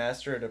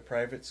headmaster at a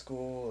private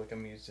school, like a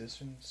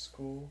musician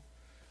school,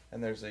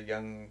 and there's a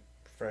young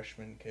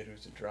freshman kid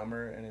who's a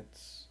drummer, and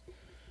it's.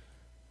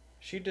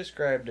 She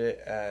described it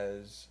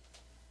as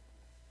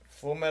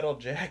Full Metal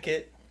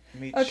Jacket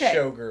meets Okay.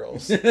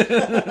 Showgirls,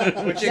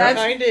 which it That's-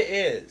 kind of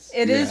is.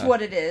 It is Yeah.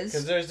 what it Because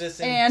is. there's this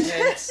And-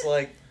 intense,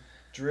 like,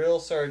 drill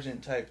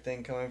sergeant type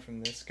thing coming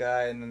from this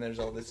guy, and then there's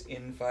all this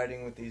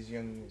infighting with these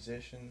young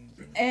musicians.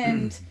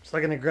 And It's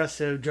like an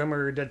aggressive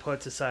drummer Dead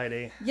Poet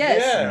Society.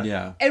 yes. Yeah.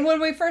 Yeah. And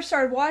when we first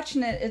started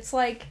watching it, it's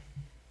like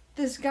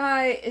this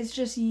guy is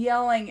just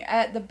yelling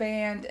at the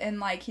band and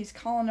like he's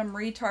calling them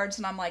retards,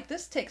 and I'm like,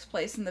 this takes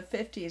place in the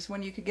 50s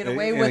when you could get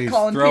away And with he's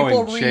calling throwing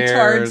people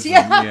chairs retards.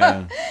 Yeah.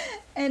 and-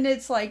 And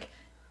it's like,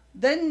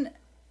 then,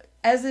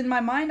 as in my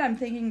mind, I'm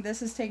thinking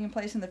this is taking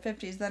place in the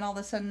 50s. Then all of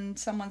a sudden,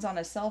 someone's on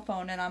a cell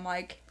phone, and I'm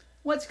like,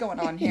 what's going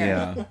on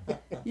here?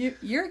 Yeah.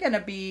 You're going to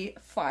be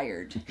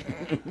fired.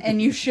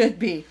 And you should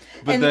be.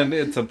 But And then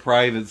it's a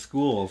private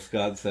school,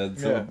 Scott said,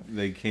 so Yeah.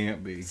 they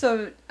can't be.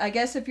 so I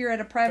guess if you're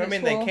at a private I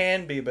mean, school... they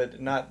can be,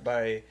 but not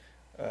by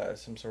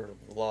some sort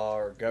of law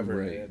or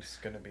government. Right. It's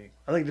going to be...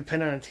 I think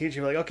depending on a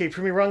teacher, like, okay,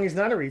 prove me wrong, he's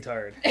not a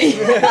retard.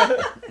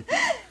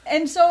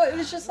 And so it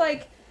was just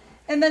like...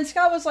 And then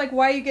Scott was like,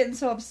 why are you getting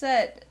so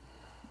upset?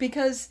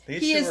 Because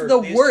These he two is were-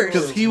 the these two worst.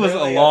 Because he was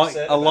really a long,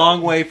 upset a about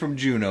long it. way from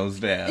Juno's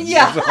dad.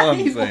 Yeah, That's all I'm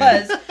he saying.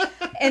 was.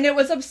 And it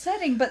was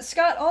upsetting. But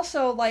Scott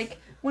also, like,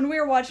 when we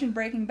were watching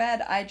Breaking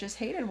Bad, I just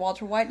hated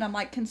Walter White. And I'm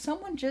like, can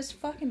someone just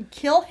fucking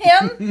kill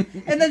him?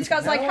 And then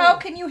Scott's like, how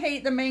can you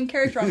hate the main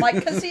character? I'm like,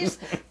 because he's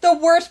the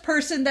worst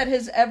person that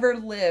has ever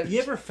lived.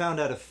 You ever found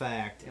out a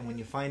fact, and when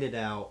you find it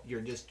out, you're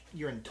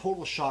in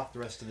total shock the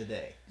rest of the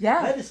day?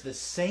 Yeah. That is the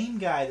same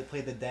guy that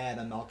played the dad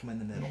on Malcolm in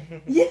the Middle.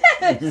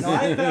 Yes. No,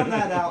 I found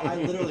that out. I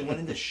literally went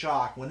into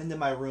shock, went into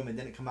my room, and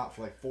didn't come out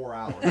for like 4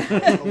 hours.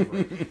 I was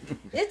over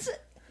it.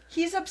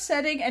 He's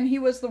upsetting, and he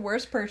was the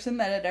worst person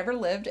that had ever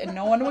lived, and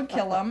no one would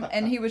kill him,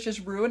 and he was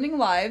just ruining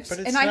lives. But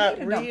it's and I not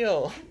hated him.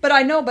 real. But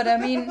I know, but I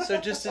mean... So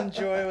just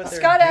enjoy what they're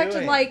Scott doing.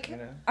 acted like, you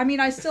know? I mean,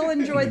 I still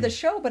enjoyed the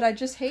show, but I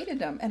just hated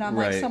him. And I'm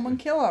like, Right. someone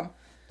kill him.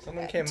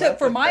 Someone came To- up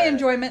for with my that.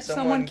 enjoyment,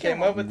 someone came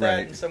kill up with him. that,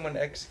 Right. and someone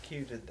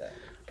executed that.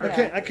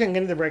 Yeah. I couldn't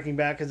get into Breaking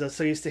Bad because I was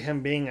so used to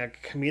him being a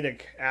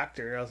comedic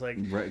actor. I was like,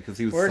 Right, because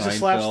he was Where's the Seinfeld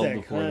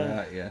slapstick? before Yeah.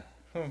 that, yeah.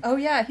 Oh,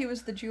 yeah, he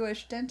was the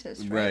Jewish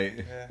dentist, right? Right.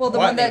 Yeah. Well, the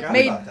What? one that Forgot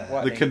made... about that.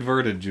 What? The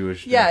converted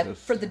Jewish Yeah,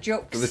 dentist. for the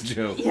jokes. For the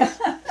joke. Yeah.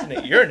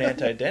 You're an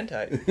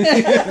anti-dentite.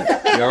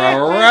 You're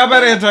a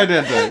rabbit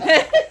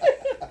anti-dentist.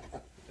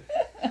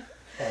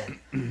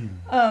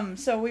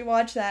 So we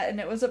watched that, and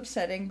it was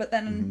upsetting. But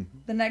then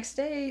the next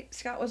day,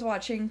 Scott was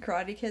watching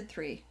Karate Kid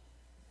 3.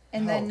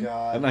 And Oh, then... A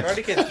God. nice,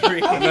 Karate Kid 3.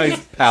 a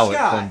nice palate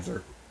Scott.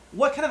 cleanser.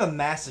 What kind of a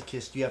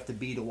masochist do you have to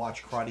be to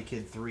watch Karate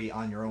Kid 3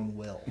 on your own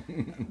will?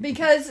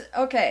 Because,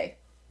 okay,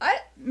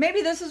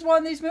 maybe this is one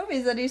of these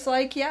movies that he's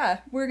like, yeah,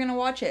 we're going to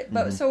watch it.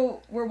 But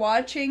so we're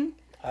watching...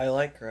 I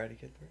like Karate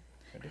Kid 3.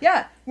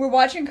 Yeah, we're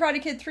watching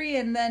Karate Kid 3,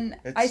 and then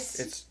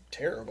It's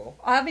terrible.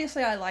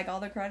 obviously I like all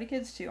the Karate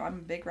Kids too. I'm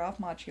a big Ralph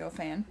Macchio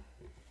fan.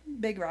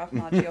 Big Ralph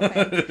Macchio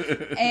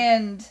fan.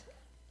 And,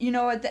 you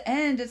know, at the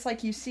end, it's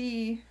like you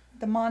see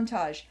the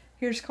montage.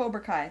 Here's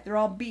Cobra Kai. They're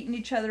all beating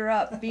each other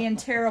up, being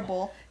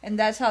terrible, and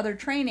that's how they're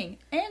training.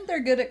 And they're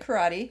good at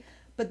karate.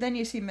 But then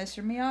you see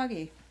Mr.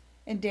 Miyagi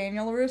and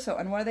Daniel LaRusso,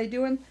 and what are they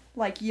doing?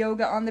 Like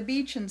yoga on the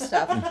beach and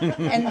stuff.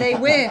 And they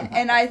win.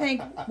 And I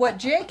think what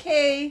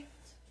J.K.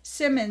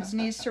 Simmons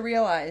needs to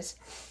realize,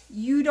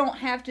 you don't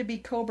have to be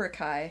Cobra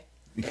Kai.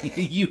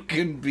 You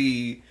can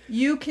be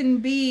You can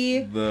be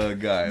the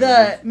guy.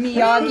 the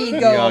Miyagi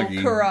Go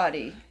Miyagi.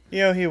 karate. You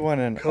know, he won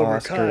an Cobra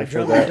Oscar Kai, for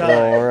Drum that and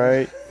Die. role,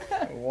 right?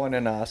 Won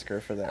an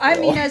Oscar for that I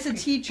role. mean, as a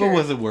teacher. But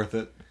was it worth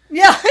it?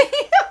 Yeah.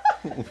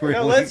 Really?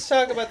 No, let's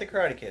talk about the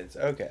Karate Kids.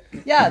 Okay.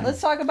 Yeah, let's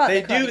talk about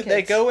They the Karate do.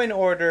 They Kids. go in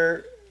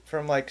order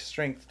from like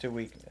strength to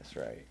weakness,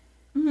 right?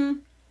 Mm-hmm.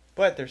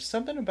 But there's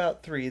something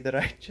about 3 that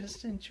I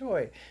just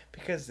enjoy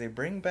because they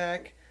bring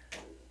back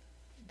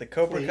the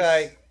Cobra Please.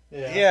 Kai.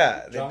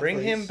 Yeah, they John bring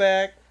Cleese. him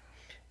back,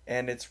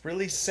 and it's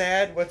really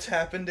sad what's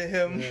happened to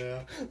him.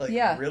 Yeah. Like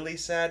Yeah. really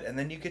sad, and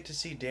then you get to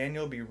see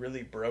Daniel be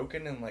really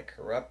broken and like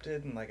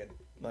corrupted and like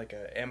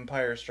a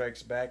Empire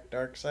Strikes Back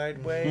dark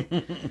side way, you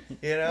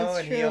know, That's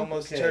and he true.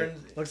 almost Okay.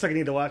 turns. looks like I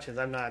need to watch it.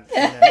 I'm not.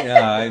 seeing that.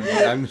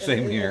 Yeah, I'm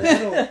same here.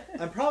 So,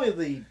 I'm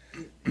probably,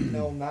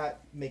 not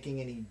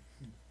making any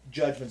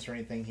judgments or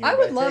anything here. I but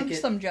would take love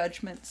it- some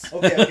judgments.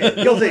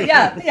 Okay. Guilty.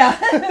 Yeah,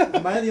 yeah.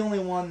 Am I the only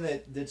one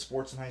that did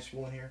sports in high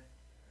school in here?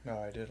 No,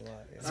 I did a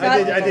lot. Yeah. Scott I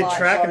did did a lot.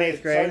 track in Sorry-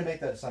 8th Sorry to grade. make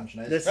that assumption.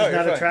 I This just, is you're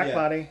not a fine. track Yeah.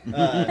 body.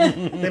 uh,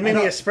 They made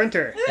me a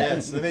sprinter.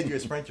 yes, they made you a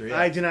sprinter. Yeah.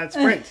 I do not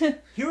sprint.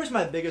 Here was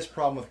my biggest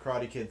problem with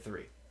Karate Kid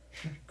 3.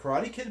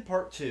 Karate Kid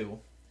Part 2,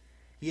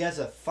 he has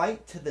a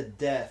fight to the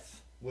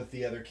death with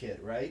the other kid,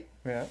 right?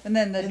 Yeah. And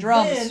then the And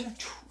drums.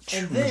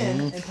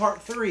 then in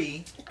Part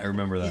 3, I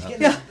remember he's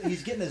that.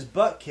 getting his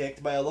butt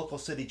kicked by a local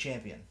city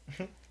champion.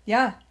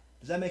 Yeah.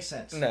 Does that make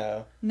sense?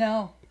 No,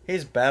 No.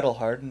 he's battle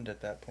hardened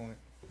at that point.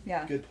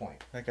 Yeah. Good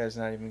point. That guy's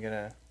not even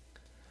gonna.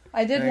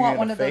 I did They're want gonna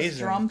one of those phase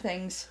him. drum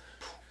things.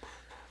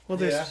 Well,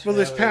 there's Yeah.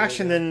 there's Yeah,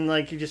 passion, yeah. then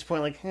like you just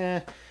point like,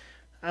 I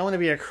want to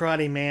be a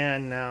karate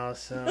man now.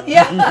 So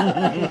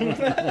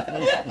Yeah.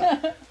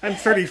 I'm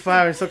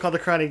 35. I'm still called the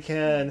Karate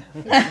Kid.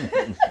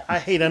 I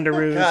hate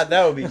underoos. God,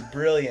 that would be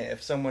brilliant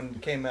if someone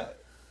came out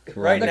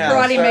right The now.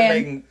 Karate Start Man.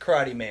 making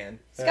Karate Man.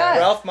 Scott.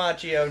 Ralph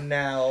Macchio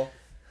now.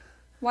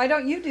 Why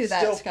don't you do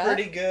that, Still Scott?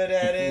 pretty good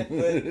at it,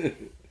 but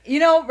You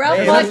know, Ralph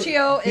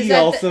Macchio is He at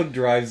also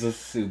drives a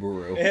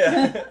Subaru.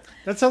 yeah.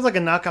 That sounds like a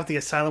knockoff the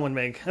Asylum would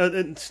make.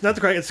 It's not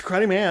the karate. It's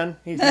Karate Man.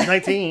 He's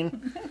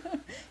 19.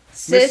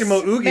 cis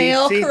Mr. Mougi,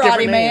 male see, karate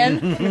different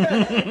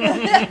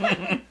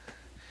man.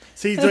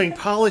 So he's doing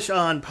polish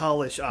on,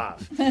 polish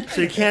off.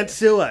 So you can't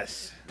sue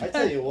us. I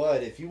tell you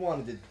what, if you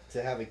wanted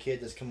to have a kid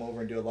just come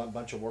over and do a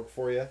bunch of work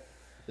for you,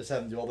 just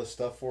have him do all this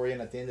stuff for you,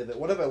 and at the end of it,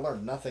 what have I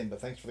learned? Nothing,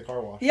 but thanks for the car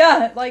wash.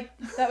 Yeah, like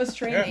that was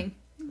training.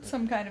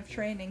 Some kind of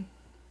training.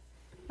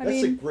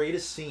 That's the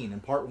greatest scene in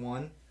part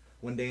 1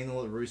 when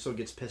Daniel LaRusso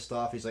gets pissed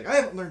off. He's like, I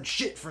haven't learned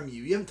shit from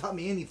you. You haven't taught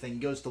me anything. He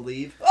goes to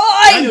leave.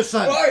 Daniel,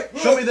 son,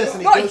 show me this.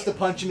 And he goes to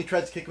punch him. He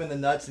tries to kick him in the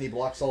nuts, and he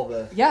blocks all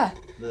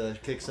the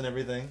kicks and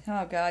everything.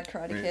 Oh, God,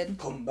 Karate Kid.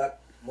 Come back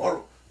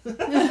tomorrow.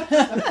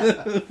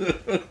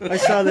 I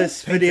saw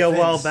this video a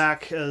while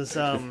back as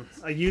a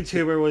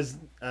YouTuber was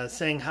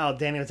saying how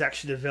Danny was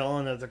actually the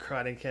villain of the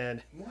Karate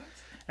Kid. What?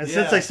 And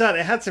since I saw it,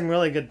 it had some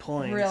really good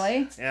points.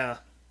 Really? Yeah.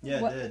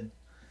 Yeah, What? it did.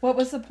 What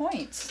was the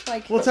point?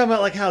 Like, We'll talk about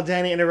like how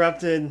Danny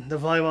interrupted the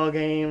volleyball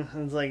game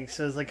and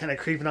was kind of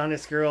creeping on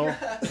this girl.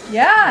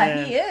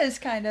 yeah, he is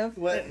kind of.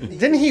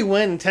 Didn't he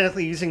win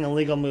technically using a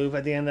legal move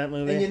at the end of that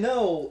movie? And you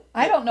know,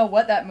 I don't know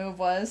what that move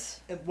was.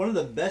 one of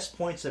the best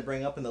points I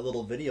bring up in the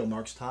little video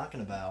Mark's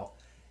talking about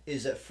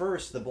is at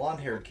first the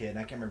blonde-haired kid, and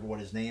I can't remember what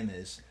his name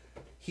is,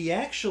 he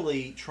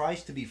actually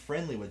tries to be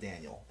friendly with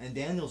Daniel, and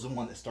Daniel's the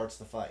one that starts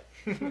the fight.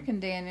 Fucking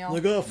Daniel.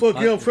 Like, oh, fuck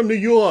you, I'm from New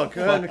York.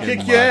 I'm gonna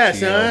kick your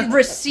ass, huh?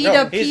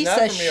 Reseda No, he's piece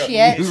not of from New York.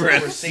 shit. He's from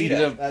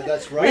Reseda.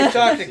 That's right. We've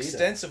talked Reseda.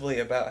 extensively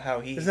about how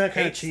he Isn't that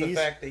kinda hates the cheese?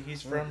 fact that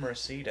he's from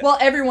Reseda. Well,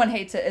 everyone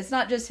hates it. It's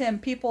not just him.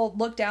 People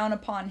look down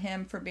upon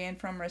him for being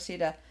from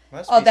Reseda.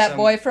 Must Oh, be that some-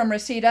 boy from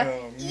Reseda?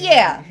 Oh,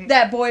 Yeah,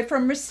 that boy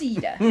from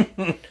Reseda.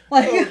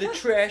 Like, Oh, the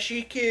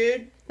trashy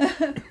kid.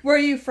 where are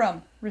you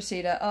from?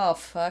 Reseda. Oh,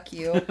 fuck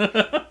you.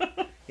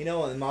 You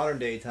know, in modern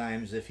day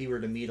times, if he were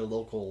to meet a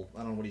local, I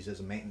don't know what he says,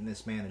 a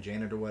maintenance man, a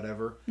janitor, or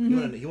whatever,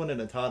 he wouldn't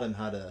have taught him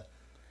how to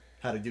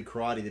do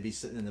karate. They'd be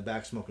sitting in the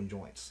back smoking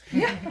joints.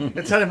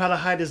 It taught him how to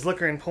hide his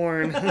liquor and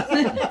porn.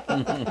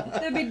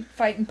 They'd be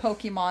fighting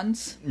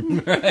Pokemons.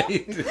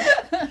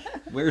 Right?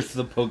 Where's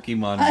the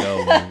Pokemon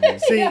Go movie?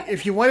 See,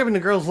 if you wind up in the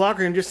girl's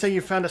locker room, just say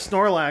you found a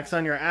Snorlax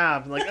on your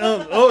ab. Like,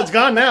 oh, it's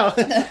gone now.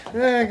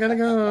 I gotta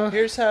go.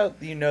 Here's how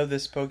you know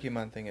this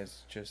Pokemon thing is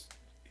just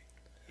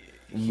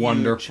huge.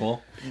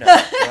 Wonderful. No,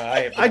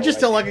 I I just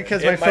don't like it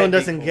because my phone might be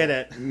doesn't cool. get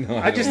it. No,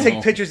 I just don't take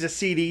know. pictures of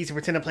CDs and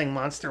pretend I'm playing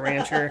Monster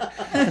Rancher.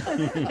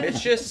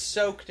 It's just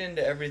soaked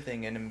into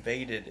everything and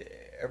invaded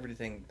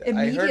everything. I heard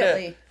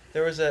Immediately.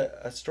 there was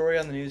a story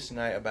on the news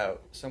tonight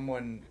about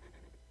someone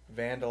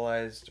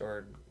vandalized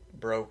or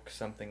broke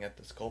something at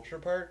the sculpture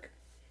park.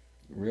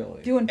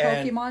 Really? Doing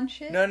And- Pokemon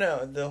shit?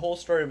 No, the whole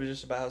story was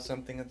just about how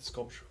something at the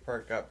sculpture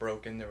park got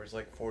broken. There was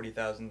like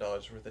 $40,000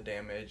 worth of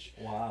damage.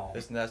 Wow.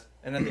 This and that.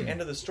 And at the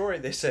end of the story,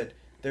 they said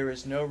there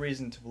is no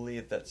reason to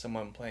believe that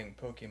someone playing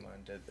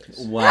Pokemon did this.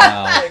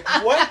 Wow. Like,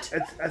 what?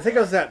 I think it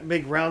was that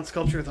big round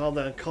sculpture with all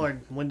the colored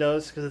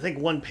windows, because I think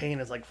one pane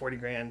is like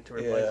 $40,000 to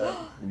replace Yeah. it.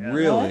 Yeah.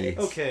 Really?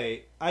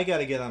 Okay, I got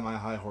to get on my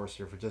high horse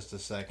here for just a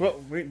second.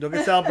 Well, don't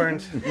get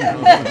salburned.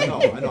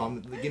 I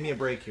know. Give me a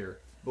break here.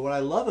 But what I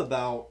love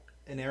about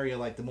an area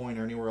like Des Moines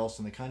or anywhere else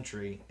in the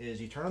country is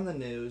you turn on the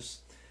news.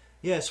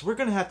 Yes, we're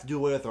going to have to do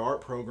away with our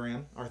art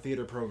program, our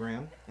theater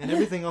program, and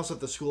everything else at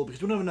the school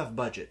because we don't have enough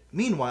budget.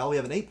 Meanwhile, we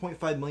have an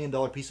 $8.5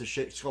 million piece of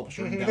shit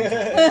sculpture in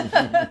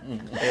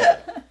downtown.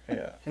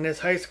 Yeah. In this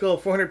high school,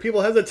 400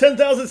 people has a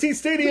 10,000 seat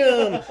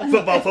stadium.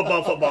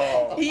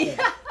 Football.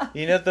 Yeah.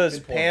 You know those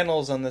Good point.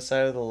 panels on the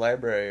side of the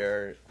library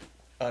are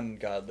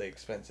ungodly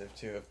expensive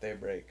too if they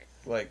break.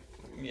 Like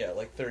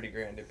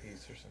 $30,000 a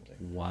piece or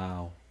something.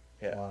 Wow.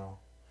 Yeah. Wow.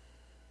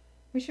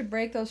 We should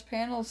break those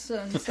panels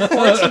and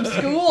support some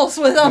schools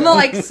with them.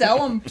 Like,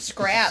 sell them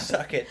scrap.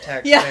 Suck it,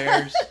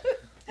 taxpayers.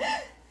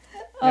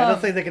 I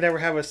don't think they could ever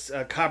have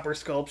a copper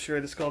sculpture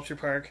at the sculpture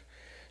park.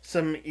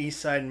 Some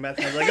East Side meth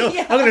head like, oh,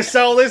 Yeah. I'm going to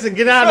sell this and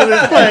get out of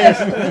this place.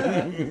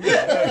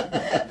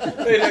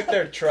 They hook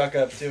their truck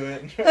up to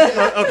it.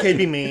 Okay, it'd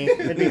be me.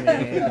 It'd be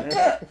me.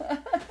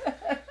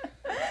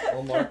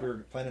 Well, Mark, we're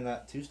planning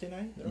that Tuesday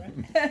night, is that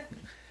right?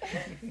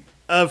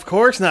 Of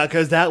course not,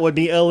 because that would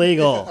be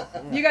illegal.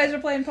 You guys are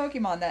playing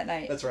Pokemon that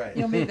night. That's right.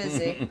 You'll be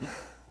busy.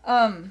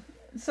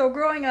 So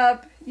growing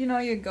up,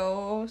 you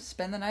go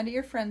spend the night at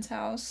your friend's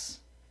house.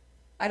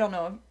 I don't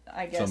know.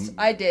 I guess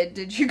I did.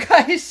 Did you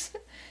guys?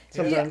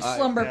 Sometimes.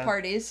 Slumber Yeah.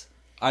 parties.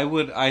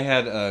 I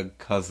had a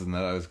cousin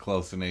that I was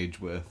close in age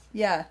with.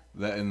 Yeah.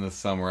 That in the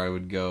summer I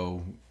would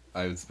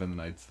spend the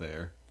nights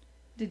there.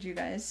 Did you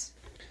guys?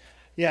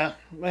 Yeah,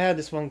 I had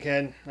this one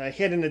kid.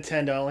 He had a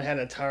Nintendo, I only had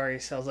an Atari,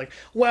 so I was like,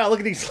 wow, look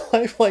at these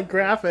lifelike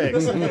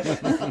graphics.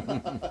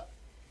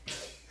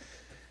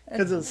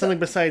 Because it's something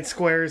besides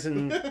squares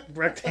and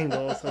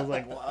rectangles. I was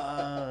like,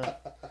 wow.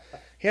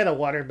 He had a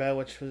waterbed,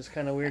 which was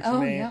kind of weird to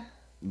me. Yeah.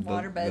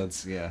 Water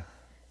beds. Yeah.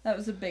 That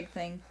was a big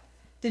thing.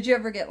 Did you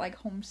ever get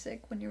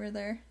homesick when you were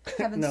there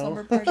having No.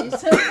 slumber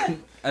parties?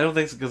 I don't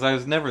think so, because I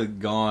was never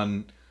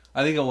gone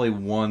I think only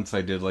once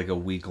I did like a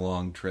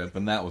week-long trip,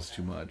 and that was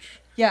too much.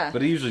 Yeah.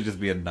 But it usually just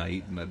be a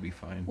night, and that'd be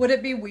fine. Would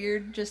it be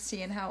weird just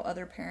seeing how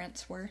other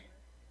parents were?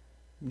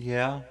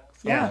 Yeah.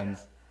 Yeah.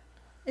 Sometimes.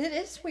 It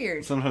is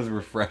weird. Sometimes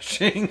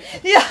refreshing.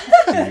 Yeah.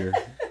 Weird.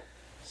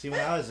 See, when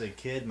I was a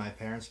kid, my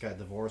parents got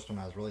divorced when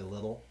I was really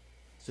little.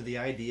 So the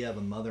idea of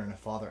a mother and a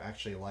father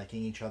actually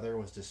liking each other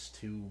was just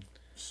too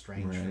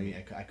strange for me.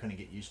 I couldn't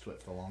get used to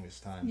it for the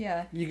longest time.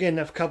 Yeah. You get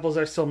enough couples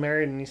that are still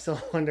married, and you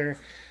still wonder,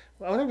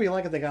 I wonder if we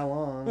like if they got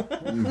along.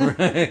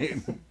 Right.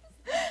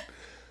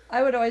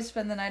 I would always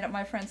spend the night at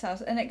my friend's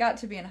house, and it got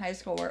to be in high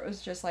school where it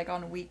was just like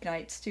on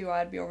weeknights too.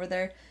 I'd be over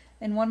there,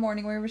 and one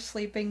morning we were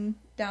sleeping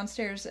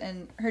downstairs,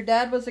 and her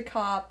dad was a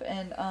cop,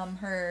 and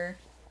her,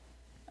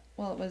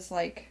 well, it was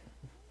like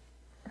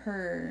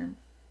her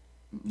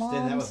mom's.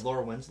 Did that with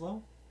Laura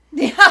Winslow?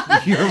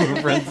 Yeah. You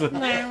remember friends with...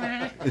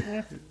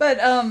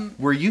 But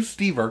Were you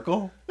Steve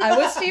Urkel? I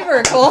was Steve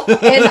Urkel,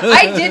 and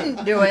I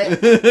didn't do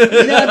it.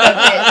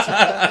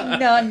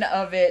 None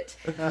of it.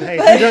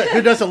 Hey,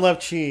 who doesn't love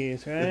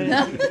cheese, right?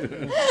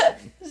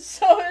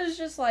 So it was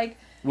just like,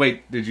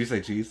 Wait, did you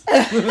say cheese?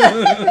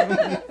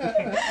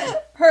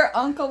 her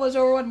uncle was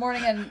over one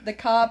morning, and the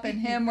cop and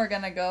him were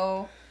gonna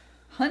go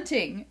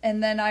hunting,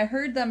 and then I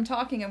heard them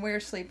talking, and we were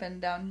sleeping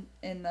down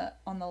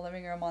on the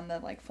living room on the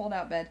like fold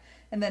out bed,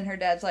 and then her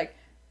dad's like,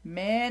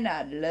 "Man,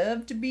 I'd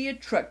love to be a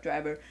truck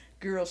driver.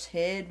 Girl's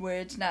head where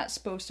it's not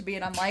supposed to be,"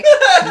 and I'm like,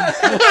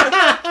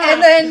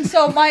 and then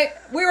so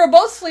we were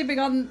both sleeping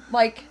on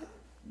like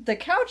the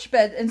couch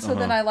bed, and so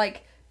then I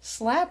like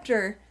slapped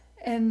her,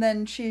 and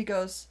then she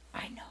goes,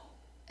 "I know."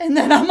 And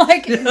then I'm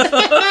like,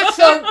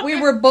 so we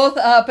were both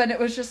up, and it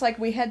was just like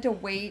we had to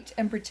wait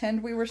and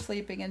pretend we were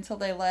sleeping until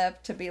they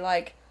left to be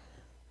like,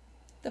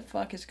 the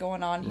fuck is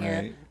going on here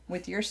Right.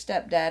 with your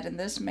stepdad and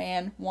this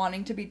man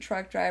wanting to be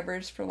truck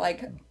drivers for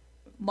like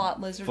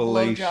lot lizard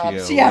Fellatio,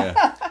 blowjobs.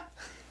 Yeah.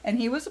 And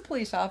he was a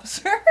police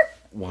officer.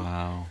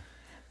 Wow.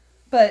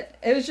 But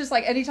it was just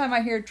like anytime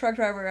I hear truck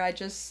driver, I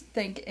just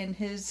think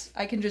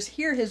I can just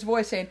hear his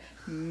voice saying,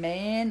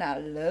 "Man, I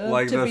love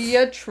Like to be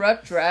a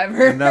truck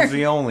driver." And that's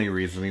the only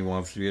reason he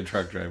wants to be a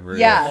truck driver.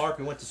 Yeah. Mark,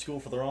 we went to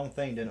school for the wrong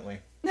thing, didn't we?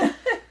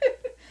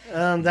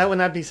 That would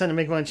not be something to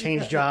make me want to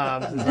change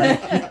jobs. It's like,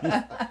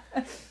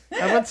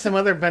 how about some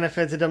other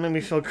benefits that don't make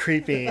me feel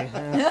creepy?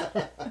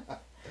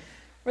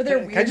 Were there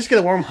Can I just get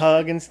a warm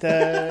hug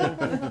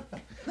instead?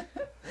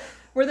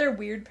 Were there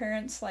weird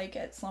parents like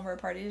at slumber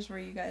parties where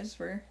you guys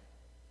were?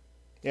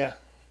 Yeah.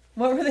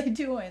 What were they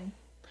doing?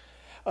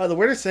 The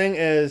weirdest thing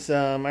is,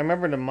 I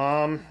remember the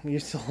mom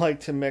used to like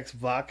to mix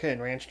vodka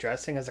and ranch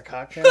dressing as a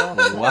cocktail.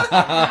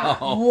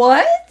 Wow.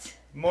 What?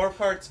 More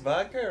parts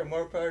vodka or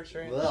more parts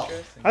ranch Well.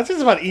 dressing? I think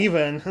it's about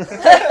even.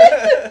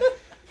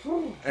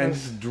 And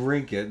just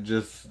drink it.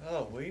 Just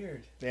Oh,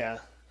 weird. Yeah.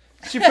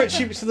 She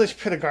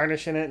put a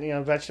garnish in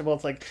it, vegetable.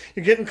 It's like,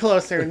 you're getting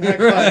closer. Not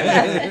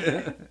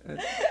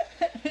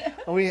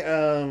quite.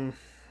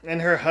 And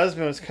her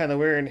husband was kind of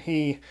weird.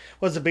 He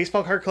was a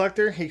baseball card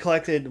collector. He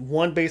collected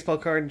one baseball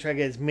card and tried to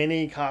get as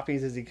many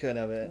copies as he could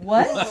of it.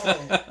 What?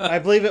 I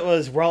believe it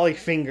was Raleigh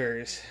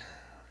Fingers.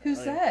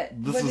 Who's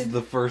that? this is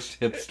the first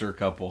hipster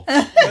couple.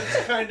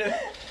 That's kind of...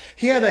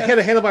 He had a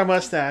handlebar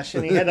mustache,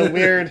 and he had a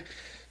weird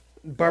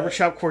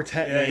barbershop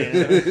quartet Yeah, name.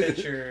 you have a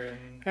picture and...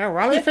 Yeah,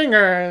 Raleigh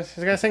Fingers.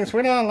 He's going to sing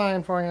Sweet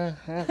Online for you.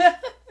 Yeah.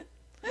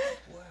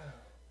 Wow,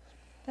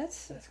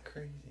 That's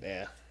crazy.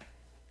 Yeah.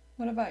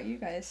 What about you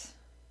guys?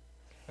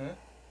 Huh?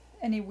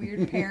 Any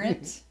weird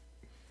parents?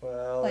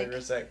 Well, Like- there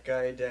was that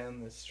guy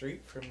down the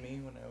street from me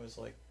when I was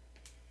like,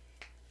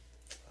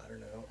 I don't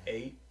know,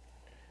 8.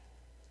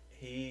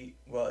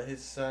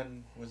 His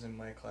son was in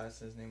my class.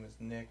 His name was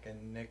Nick,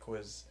 and Nick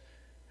was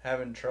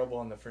having trouble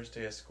on the first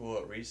day of school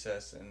at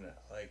recess, and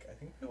like I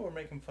think people were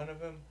making fun of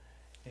him.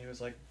 And he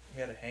was like, he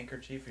had a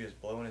handkerchief. He was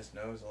blowing his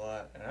nose a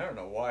lot, and I don't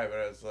know why, but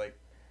I was like,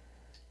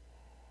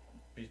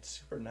 be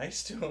super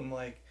nice to him.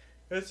 Like,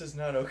 this is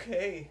not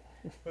okay,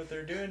 what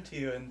they're doing to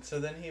you. And so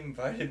then he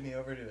invited me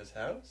over to his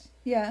house.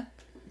 Yeah.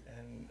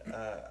 And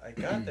I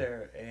got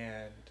there,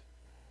 and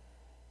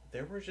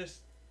there were just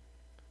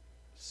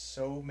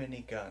so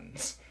many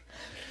guns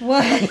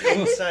What?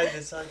 inside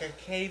this. Like, I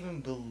can't even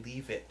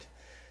believe it.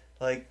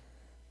 Like,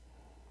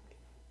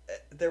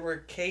 there were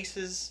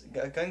cases,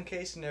 a gun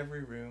case in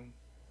every room,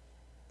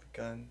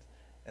 guns,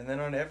 and then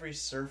on every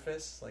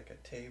surface, like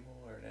a table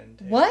or an end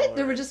table. What? or-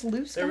 There were just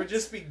loose There would guns?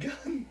 just be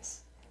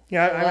guns.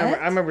 Yeah, I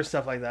What? remember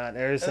stuff like that.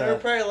 There's And there were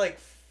probably like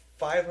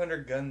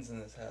 500 guns in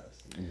this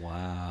house.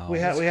 Wow. we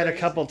had a crazy.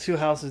 couple 2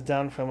 houses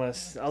down from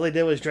us. All they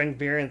did was drink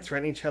beer and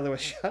threaten each other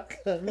with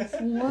shotguns.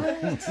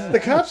 What? The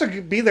cops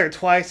would be there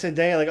twice a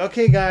day. Like,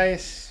 okay,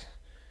 guys,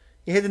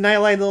 you hit the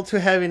nightlight a little too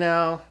heavy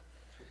now.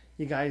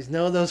 You guys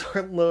know those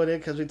weren't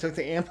loaded because we took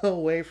the ammo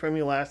away from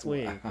you last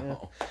week. Yeah.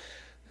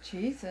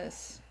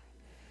 Jesus.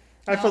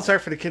 I felt sorry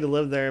for the kid who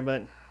lived there,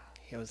 but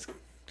he was.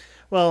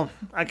 Well,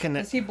 I couldn't.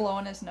 Was he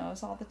blowing his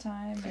nose all the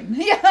time? And,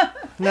 yeah.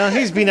 No,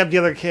 he's beating up the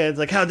other kids.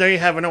 Like, how dare you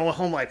have an old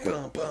home like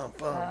boom, boom,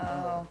 boom.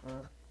 Oh.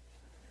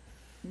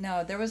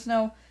 No, there was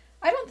no...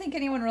 I don't think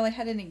anyone really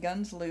had any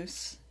guns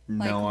loose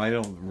No, I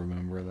don't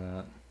remember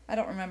that. I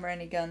don't remember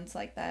any guns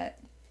like that.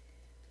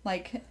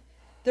 Like,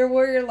 there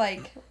were,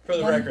 like... For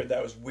the record,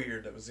 that was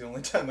weird. That was the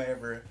only time I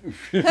ever...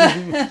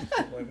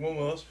 like, well,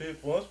 most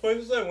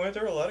places I went,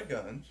 there were a lot of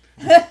guns.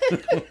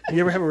 You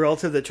ever have a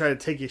relative that tried to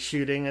take you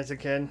shooting as a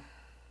kid?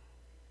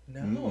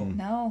 No.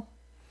 No.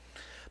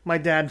 My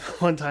dad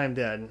one time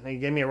did. He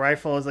gave me a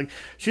rifle. I was like,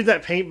 shoot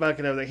that paint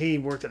bucket over there. He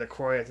worked at a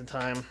quarry at the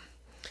time.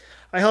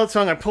 I held it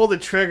strong. I pulled the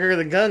trigger.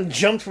 The gun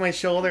jumped from my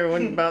shoulder. It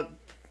went about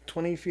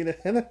 20 feet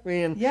ahead of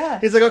me. And Yeah.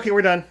 he's like, okay,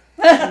 we're done.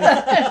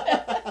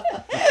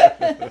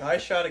 I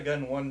shot a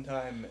gun one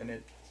time, and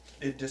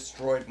it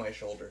destroyed my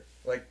shoulder.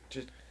 Like,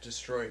 just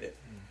destroyed it.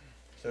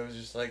 So it was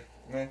just like,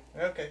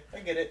 okay, I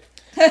get it.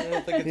 I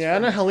don't think it's Yeah, I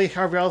know how Lee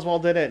Harvey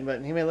Oswald did it,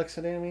 but he may look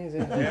so damn easy.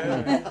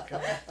 Yeah.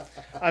 Okay.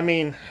 I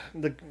mean,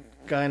 the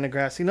guy in the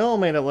grassy knoll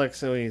made it look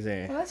so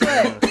easy. Well,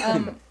 that's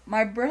what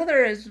my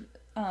brother has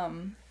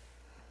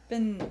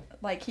been,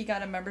 like, he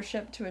got a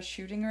membership to a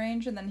shooting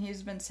range, and then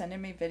he's been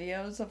sending me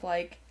videos of,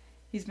 like,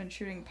 he's been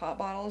shooting pop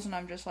bottles, and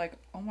I'm just like,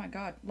 oh my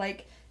god.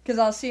 Like, because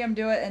I'll see him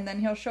do it, and then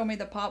he'll show me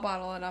the pop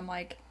bottle, and I'm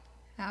like,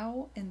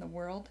 how in the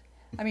world?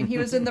 I mean, he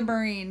was in the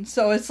Marines,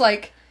 so it's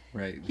like,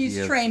 Right.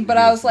 he's trained, but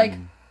I was like,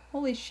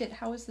 holy shit,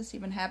 how is this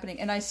even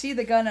happening? And I see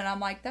the gun, and I'm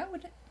like, that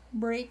would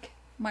break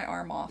my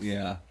arm off.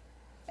 Yeah.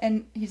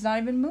 And he's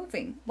not even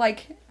moving.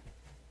 Like,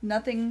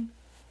 nothing.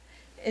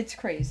 It's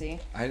crazy.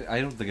 I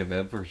don't think I've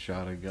ever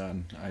shot a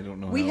gun. I don't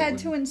know. We how had it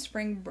to would... in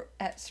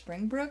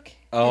Springbrook.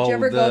 Oh, Did you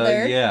ever go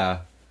there? Yeah.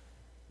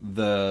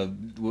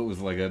 What was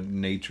like a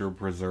nature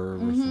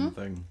preserve or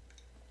something.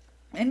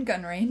 And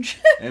gun range.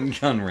 And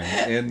gun range.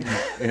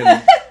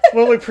 And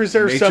Well, we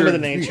preserved some of the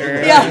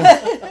Nature- nature.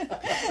 Yeah.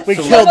 We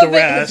Some killed the of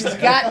it has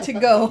rest. got to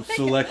go.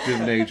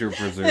 selective nature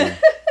preserve.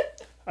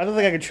 I don't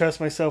think I could trust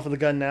myself with a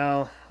gun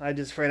now. I'm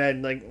just afraid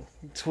I'd like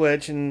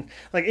twitch and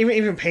like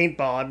even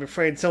paintball. I'm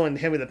afraid someone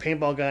hit me with a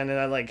paintball gun and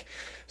I'd like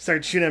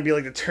start shooting and be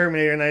like the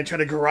Terminator and I try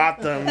to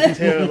garrote them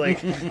too. Like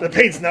the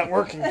paint's not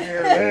working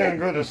here. Man,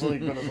 go to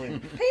sleep. Go to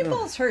sleep.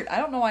 Paintballs hurt. I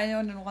don't know why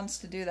anyone wants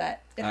to do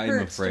that. It I'm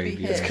hurts afraid, to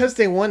be yeah. hit. It's because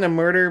they want to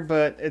murder,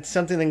 but it's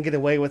something they can get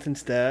away with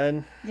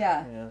instead.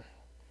 Yeah. Yeah.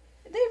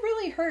 They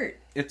really hurt.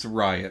 It's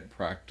riot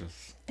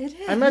practice. It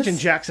is. I imagine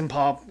Jackson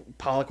Pollock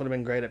would have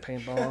been great at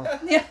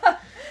paintball. Yeah.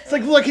 It's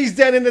like, look, he's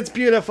dead and it's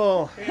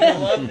beautiful. He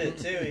loved it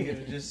too. He could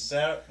have just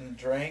sat up and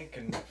drank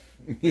and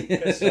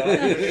pissed off. He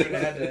wouldn't even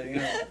had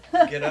to,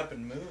 get up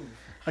and move.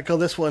 I call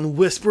this one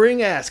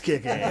whispering ass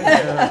kicking.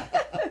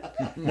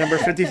 Number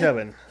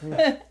 57.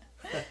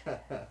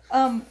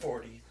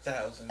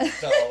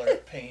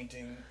 $40,000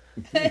 painting.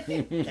 Give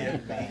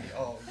me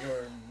all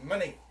your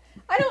money.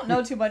 I don't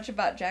know too much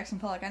about Jackson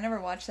Pollock. I never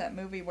watched that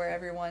movie where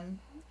everyone,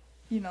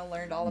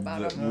 learned all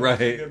about him.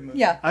 Right.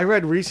 Yeah. I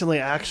read recently,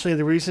 actually,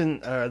 the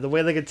reason, the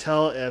way they could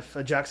tell if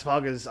a Jackson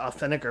Pollock is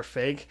authentic or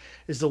fake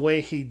is the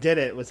way he did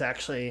it was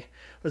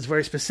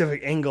very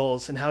specific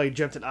angles and how he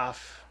drifted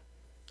off,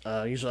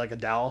 usually like a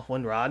dowel,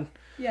 one rod.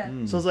 Yeah.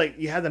 So it's like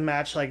you had to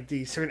match like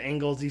these certain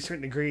angles, these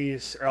certain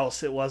degrees, or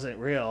else it wasn't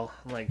real.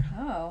 I'm like,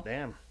 Oh.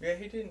 damn. Yeah,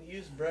 he didn't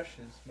use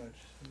brushes much.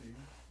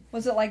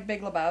 Was it like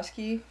Big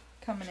Lebowski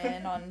coming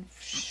in on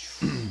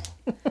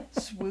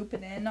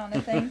swooping in on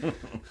a thing?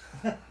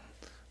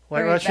 White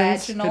Very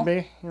Russians vaginal. could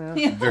be.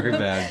 Yeah. Very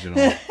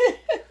vaginal.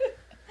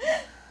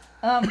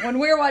 When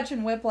we were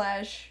watching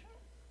Whiplash,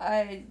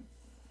 it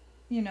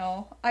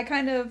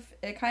kind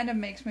of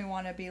makes me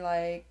want to be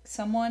like,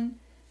 someone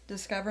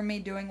discover me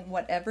doing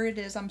whatever it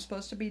is I'm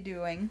supposed to be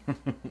doing,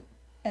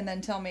 and then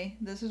tell me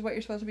this is what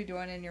you're supposed to be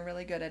doing, and you're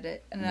really good at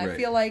it. And I Right.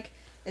 feel like,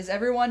 is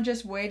everyone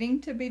just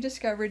waiting to be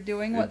discovered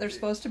doing what they're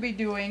supposed to be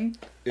doing,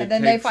 It and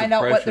then they takes the find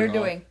out what pressure they're off.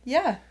 doing?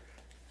 Yeah.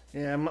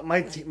 Yeah,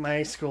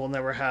 my school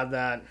never had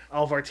that.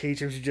 All of our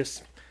teachers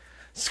just...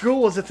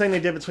 School was the thing they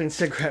did between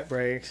cigarette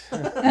breaks.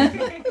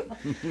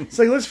 It's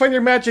like, let's find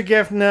your magic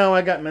gift. No,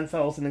 I got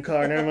menthols in the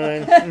car. Never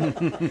mind.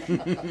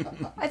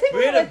 I think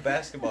We had a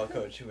basketball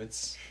coach who would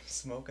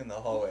smoke in the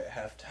hallway at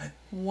halftime.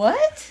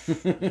 What?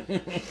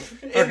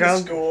 In the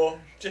school.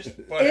 Just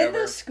whatever. In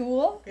the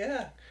school?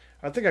 Yeah.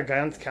 I think our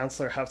guidance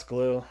counselor huffed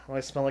glue. I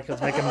smelled like he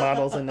was making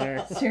models in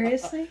there.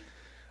 Seriously?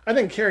 I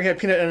didn't care. He had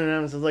peanut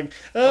M&Ms. I was like,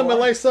 oh, my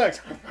life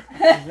sucks.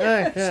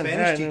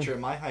 Spanish teacher at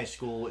my high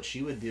school, what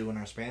she would do in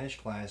our Spanish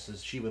class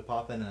is she would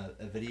pop in a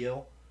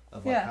video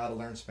of like Yeah. how to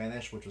learn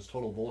Spanish, which was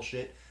total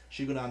bullshit.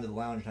 She'd go down to the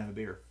lounge and have a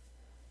beer.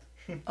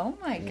 Oh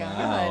my god.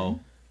 Wow.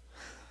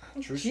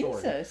 True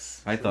story.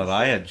 Jesus. I thought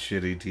I had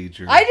shitty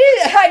teachers.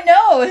 I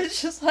know. It's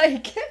just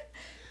like,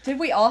 did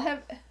we all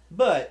have?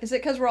 But Is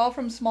it because we're all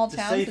from small to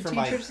towns? say The for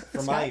teachers.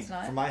 my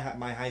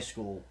high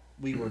school,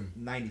 we were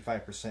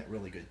 95%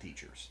 really good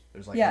teachers.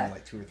 There's like Yeah. only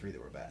like 2 or 3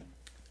 that were bad.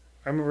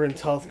 I remember in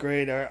 12th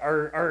grade,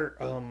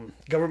 our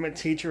government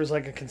teacher was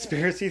like a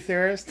conspiracy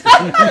theorist.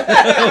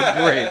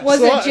 Great. Was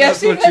So it Jesse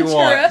that's what you Ventura?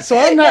 want. So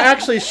I'm not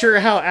actually sure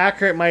how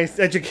accurate my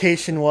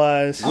education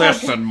was.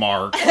 Listen,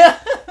 Mark.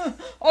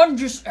 I'm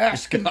just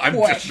asking I'm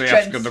questions.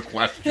 just asking the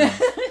question.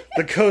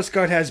 The Coast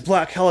Guard has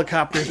black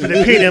helicopters, but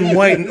they paint them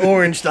white and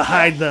orange to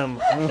hide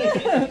them.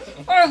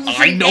 I'm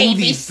I know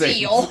these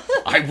things.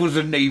 I was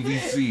a Navy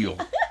SEAL.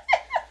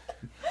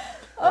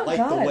 I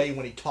like the way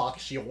when he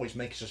talks, he always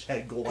makes his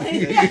head go like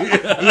this. He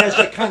has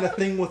that kind of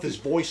thing with his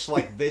voice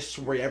like this,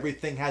 where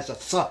everything has a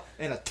th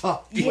and a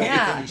tuh to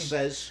everything he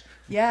says.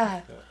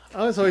 Yeah.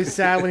 I was always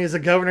sad when he was a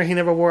governor. He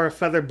never wore a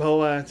feather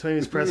boa to any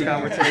of his press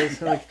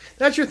conferences. Like,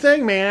 that's your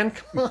thing, man.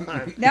 Come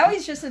on. Now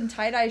he's just in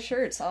tie-dye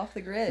shirts off the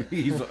grid.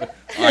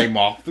 I'm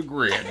off the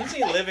grid. Doesn't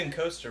he live in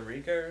Costa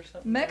Rica or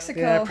something?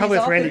 Mexico. Yeah, probably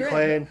he's with off Randy the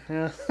grid.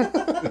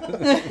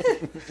 Quaid.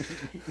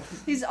 Yeah.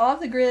 He's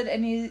off the grid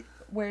and he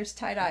wears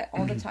tie-dye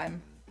all the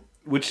time.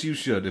 Which you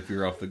should if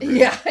you're off the grid.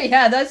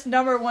 Yeah, that's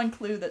number one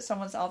clue that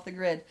someone's off the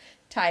grid.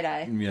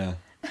 Tie-dye. Yeah.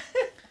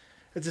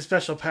 It's a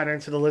special pattern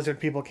so the lizard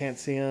people can't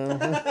see him.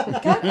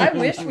 God, I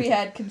wish we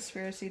had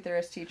conspiracy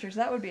theorist teachers.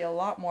 That would be a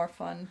lot more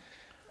fun.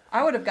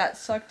 I would have got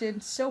sucked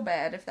in so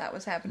bad if that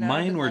was happening.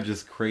 Mine were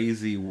just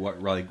crazy,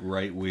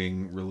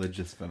 right-wing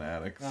religious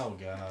fanatics. Oh,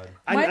 God.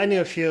 I knew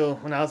a few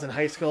when I was in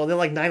high school. Then,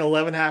 like,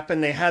 9/11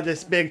 happened. They had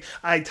this big,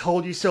 I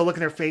told you so look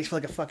in their face for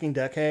like a fucking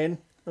decade.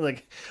 I'm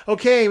like,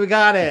 okay, we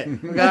got it.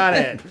 We got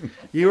it.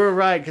 You were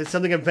right, because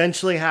something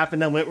eventually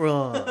happened that went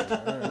wrong.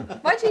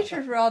 My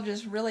teachers were all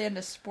just really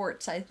into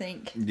sports, I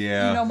think.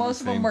 Yeah. You know,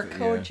 most of them were yeah.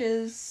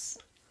 coaches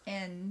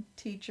and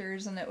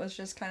teachers, and it was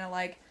just kind of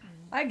like,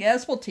 I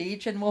guess we'll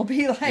teach and we'll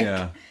be like,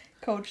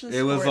 coach the sports.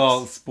 It was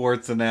all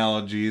sports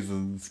analogies,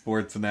 and,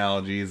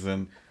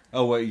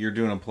 oh, what, you're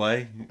doing a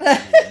play?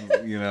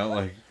 You know,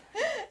 like,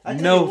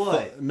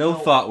 no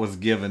thought was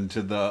given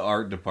to the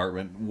art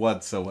department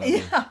whatsoever.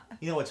 Yeah.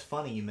 You know, it's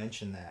funny you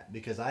mentioned that,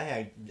 because I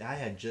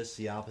had just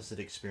the opposite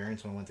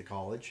experience when I went to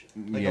college.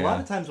 Like, a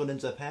lot of times what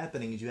ends up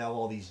happening is you have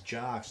all these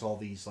jocks, all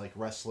these, like,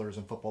 wrestlers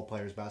and football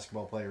players,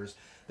 basketball players,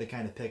 that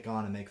kind of pick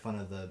on and make fun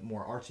of the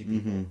more artsy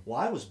people. Mm-hmm. Well,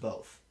 I was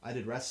both. I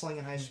did wrestling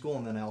in high school,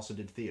 and then I also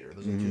did theater.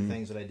 Those are two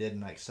things that I did,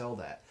 and I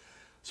excelled at.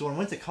 So when I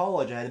went to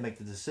college, I had to make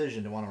the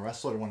decision to want to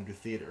wrestle or want to do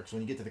theater. Because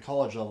when you get to the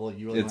college level,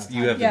 you really don't have time.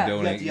 You have to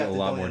donate you have a to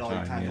lot donate more all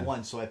your time. to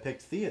one. So I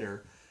picked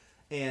theater,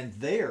 and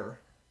there,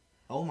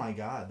 oh my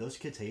God, those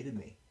kids hated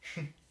me.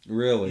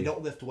 Really? You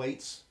don't lift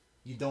weights.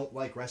 You don't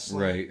like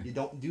wrestling. Right. You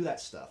don't do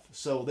that stuff.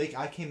 So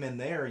I came in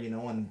there, you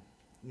know, and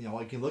you know,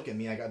 like you look at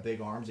me, I got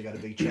big arms, I got a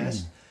big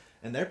chest,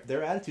 and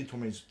their attitude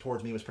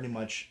towards me was pretty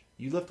much,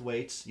 you lift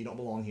weights, you don't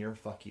belong here,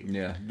 fuck you.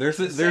 Yeah, there's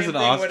an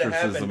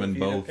ostracism in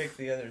both. Pick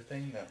the other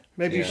thing though.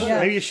 Maybe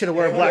you should have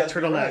worn a black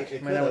turtleneck.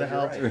 Right. That would have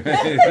helped.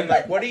 Right.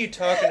 Like, what are you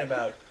talking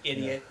about,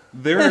 idiot?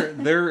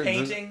 They're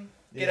Painting?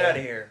 Get out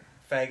of here,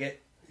 faggot.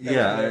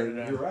 Yeah,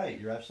 You're right.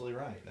 You're absolutely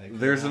right.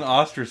 There's an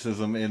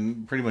ostracism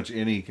in pretty much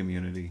any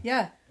community.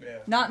 Yeah. Yeah.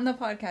 Not in the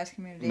podcast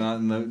community.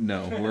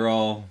 No, we're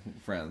all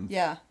friends.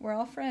 Yeah, we're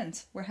all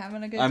friends. We're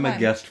having a good I'm time. a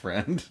guest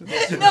friend.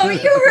 No,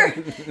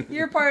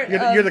 you're part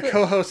You're the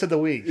co-host of the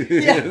week.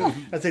 Yeah.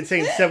 As they say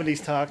in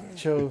 70s talk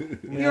show.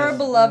 You're a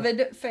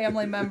beloved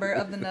family member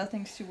of the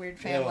Nothing's Too Weird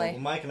family. Yeah,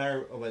 when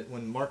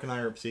Mark and I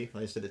are, see,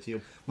 I said it to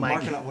you.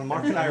 Mike. When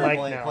Mark and I are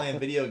Mike playing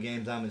video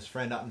games, I'm his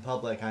friend out in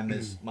public. I'm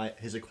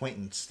his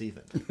acquaintance,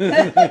 Steven.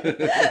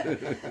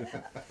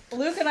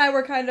 Luke and I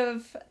were kind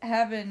of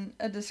having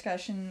a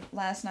discussion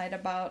last night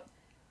about,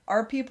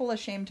 are people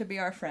ashamed to be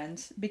our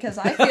friends? Because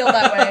I feel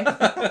that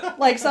way.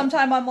 Like,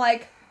 sometime I'm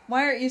like,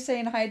 why aren't you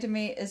saying hi to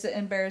me? Is it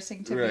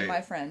embarrassing to be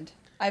my friend?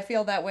 I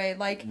feel that way.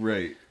 Like,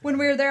 when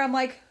we were there, I'm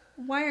like,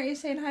 why aren't you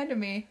saying hi to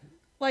me?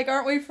 Like,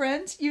 aren't we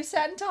friends? You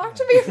sat and talked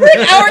to me for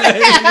an hour and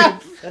a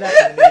half.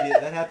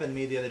 That happened to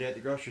me the other day at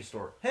the grocery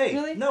store. Hey,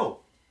 Really? no.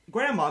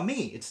 Grandma,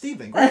 me. It's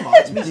Steven. Grandma,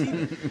 it's me,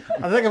 Steven.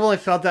 I think I've only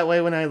felt that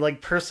way when I like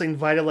personally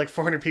invited like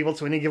 400 people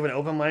to any given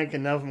open mic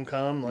and none of them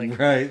come. Like,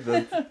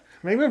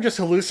 maybe I'm just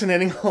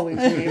hallucinating all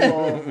these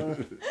people.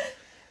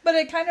 But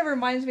it kind of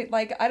reminds me,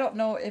 like, I don't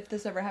know if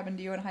this ever happened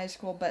to you in high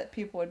school, but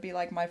people would be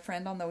like my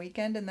friend on the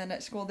weekend, and then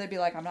at school they'd be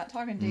like, I'm not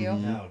talking to you.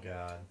 Oh,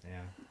 God,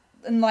 yeah.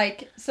 And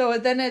like, so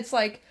then it's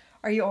like,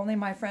 are you only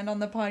my friend on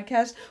the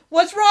podcast?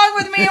 What's wrong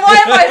with me?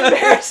 Why am I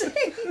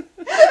embarrassing?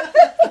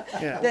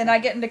 Then I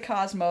get into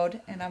cos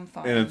mode, and I'm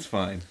fine. And it's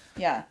fine.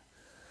 Yeah.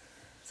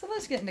 So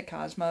let's get into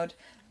cos mode.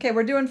 Okay,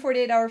 we're doing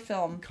 48-hour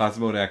film. Cos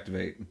mode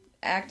activate.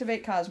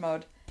 Activate cos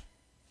mode.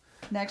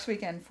 Next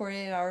weekend,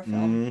 48-hour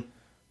film.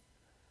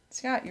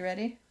 Scott, you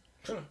ready?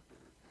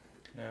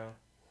 No.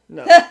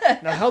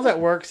 Now, how that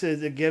works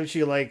is it gives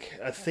you like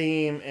a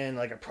theme and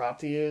like a prop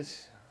to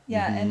use.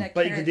 Yeah, and a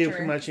But you character. can do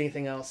pretty much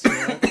anything else. You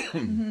know?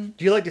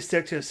 Do you like to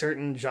stick to a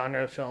certain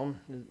genre of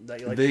film that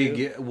you like to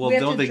do?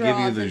 Don't they give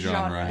you the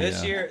genre?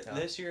 This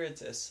year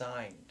it's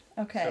assigned.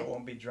 Okay. So it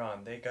won't be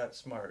drawn. They got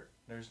smart.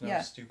 There's no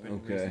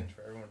stupid reason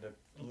for everyone to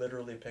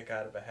literally pick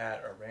out of a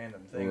hat a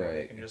random thing. Right.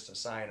 They can just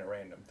assign a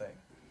random thing.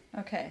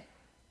 Okay.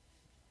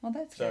 Well,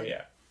 that's so good.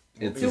 yeah.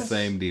 It's the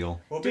same deal.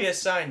 We'll be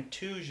assigned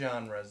 2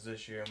 genres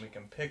this year, and we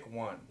can pick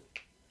one.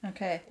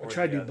 Okay. Or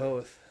try to do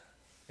both.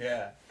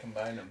 Yeah,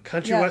 combine them.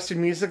 Country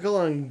western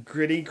musical and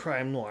gritty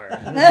crime noir.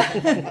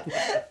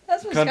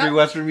 That's what Country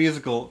western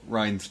musical,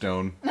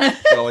 Rhinestone.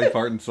 Dolly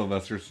Parton,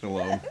 Sylvester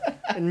Stallone.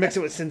 And mix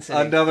it with Sin City.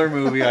 Another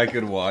movie I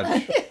could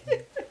watch.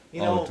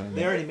 You all know, the time.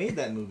 they already made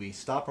that movie.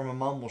 Stop or my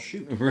mom will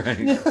shoot.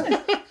 Right.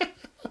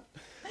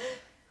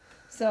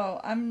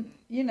 So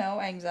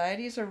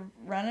anxieties are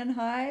running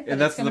high, but And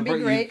that's it's going the to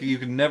be great. you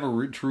can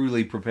never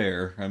truly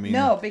prepare. I mean,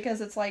 No,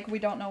 because it's like we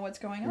don't know what's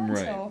going on. Right.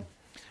 So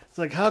It's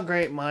like how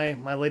great my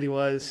lady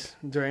was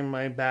during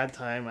my bad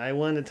time. I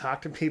wanted to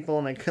talk to people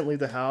and I couldn't leave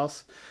the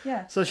house.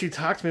 yeah, So she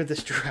talked to me with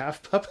this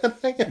giraffe puppet.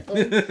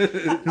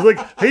 He's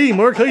like, "Hey,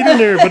 Mark, how you doing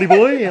there, buddy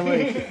boy?" I'm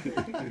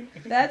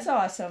like, that's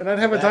awesome. and I'd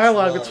have a That's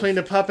dialogue love. between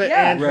the puppet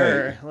Yeah. and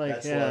her. Like,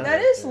 That's yeah. love.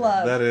 That is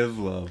love. that is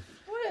love.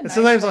 What a And nice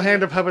sometimes I'll lady.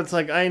 hand the puppets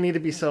like, "I need to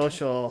be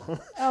social."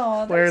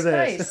 Oh, Wear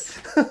that's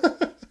this.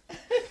 nice.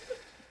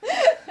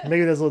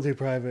 Maybe that's a little too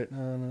private. I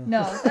don't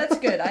know. No, that's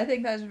good. I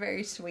think that's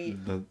very sweet.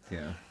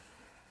 Yeah.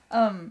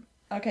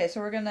 Okay,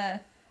 so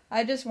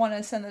I just want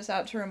to send this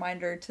out to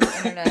reminder to the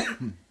internet.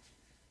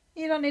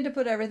 You don't need to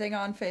put everything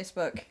on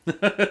Facebook.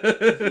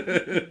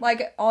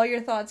 Like, all your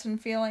thoughts and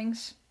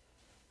feelings.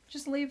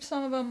 Just leave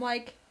some of them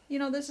like,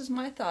 this is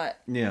my thought.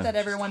 Yeah. That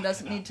everyone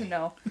doesn't need to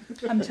know.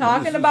 I'm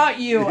talking about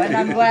you, and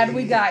I'm glad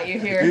we got you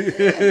here.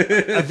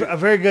 A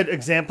very good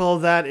example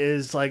of that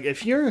is like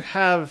if you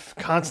have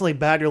constantly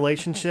bad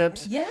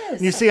relationships, Yes.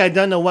 and you see I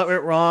don't know what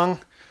went wrong,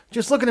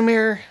 just look in the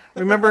mirror,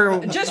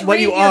 remember Just what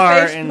read you your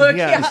are, Facebook, and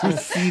yeah. yeah.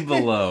 See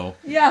below.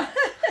 Yeah.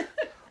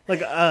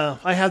 Like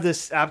I have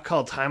this app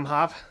called Time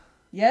Hop.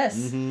 Yes.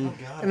 Mm-hmm. Oh,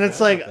 God, And I it's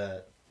forgot like- about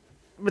that.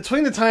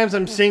 Between the times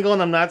I'm single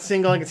and I'm not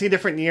single, I can see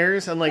different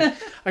years. I'm like,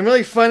 I'm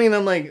really funny, and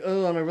I'm like,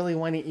 oh, I'm a really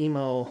whiny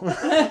emo.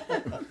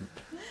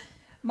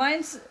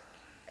 Mine's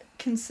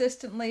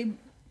consistently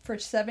for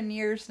 7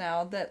 years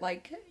now that,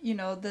 like,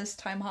 this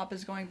time hop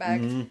is going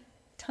back.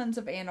 Tons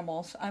of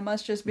animals. I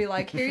must just be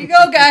like, here you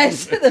go,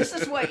 guys. This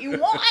is what you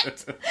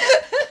want.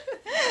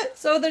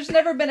 So there's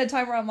never been a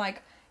time where I'm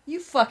like, you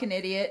fucking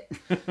idiot.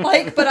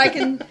 Like, but I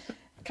can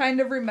kind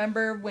of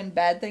remember when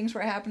bad things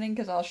were happening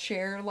because I'll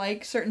share,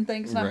 like, certain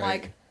things. And I'm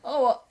Right. like,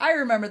 oh, well, I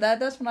remember that.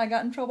 That's when I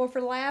got in trouble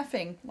for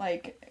laughing.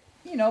 Like,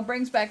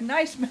 brings back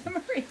nice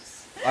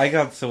memories. I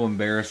got so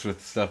embarrassed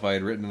with stuff I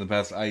had written in the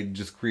past, I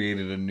just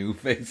created a new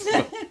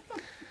Facebook.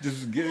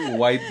 Just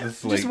wipe the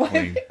slate Just wipe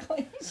clean. it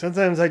clean.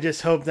 Sometimes I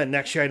just hope that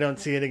next year I don't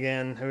see it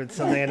again. If it's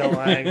something I don't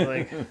like.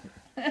 Like,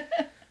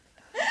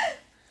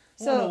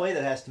 Well, in So- a way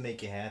that has to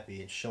make you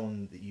happy. It's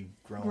shown that you've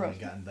grown Growth.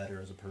 and gotten better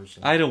as a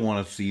person. I don't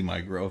want to see my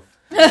growth.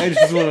 I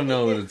just want to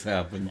know that it's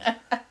happened.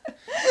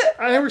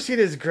 I never see it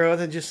as growth.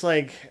 I just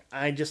like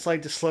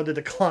to slow the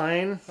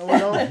decline a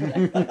little.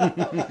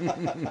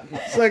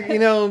 It's like,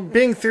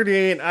 being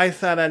 38, I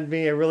thought I'd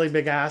be a really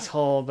big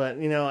asshole, but,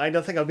 I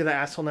don't think I'll be the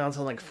asshole now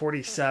until like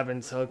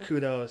 47, so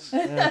kudos.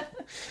 Yeah.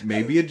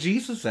 Maybe a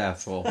Jesus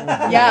asshole.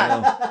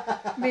 Yeah.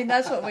 I mean,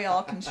 that's what we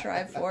all can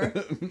strive for.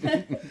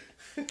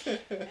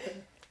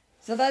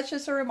 So that's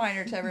just a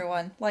reminder to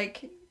everyone.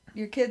 Like,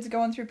 your kid's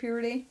going through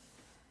puberty,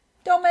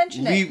 don't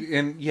mention it. Leave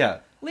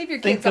Leave your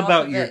think kids off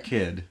about of your it.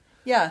 kid.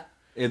 Yeah.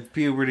 If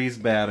puberty's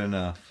bad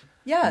enough,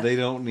 Yeah. they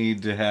don't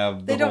need to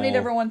have. They don't need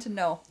everyone to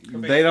know.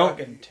 It'd be They don't.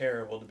 fucking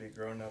terrible to be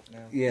grown up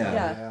now. Yeah.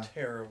 Yeah.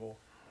 Terrible.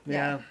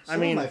 Yeah. Some I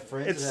mean, of my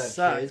friends it that have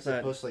sucks, kids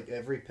that but post like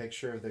every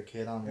picture of their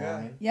kid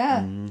online.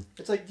 Yeah.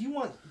 It's like,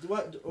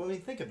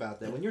 think about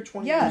that. When you're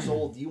 20 Yeah. years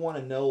old, do you want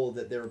to know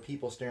that there were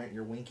people staring at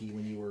your winky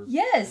when you were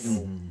Yes.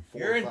 4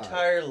 Your or 5?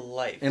 entire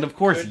life. And of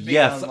course, could be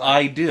yes, online.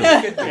 I do.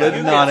 could- But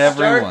you not could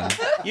start- everyone.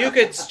 You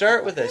could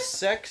start with a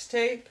sex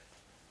tape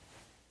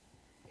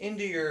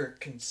into your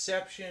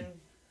conception,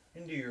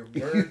 into your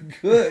birth,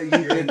 Good.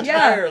 your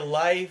entire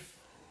life,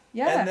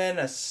 Yeah. and then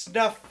a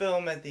snuff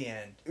film at the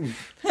end.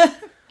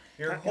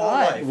 Your whole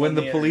God. life. When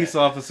on the police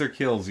internet. officer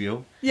kills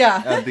you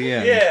Yeah. at the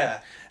end. Yeah.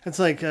 it's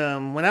like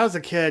when I was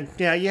a kid,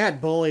 yeah, you had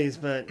bullies,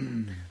 but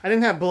I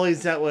didn't have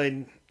bullies that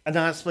would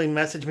anonymously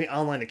message me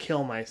online to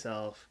kill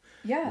myself.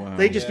 Yeah. Wow.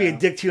 They'd just be Yeah. a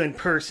dick to you in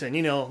person,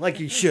 like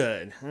you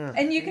should.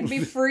 And you can be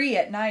free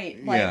at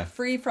night. Like, Yeah.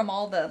 free from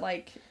all the,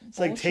 like, It's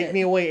like, take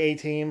me away,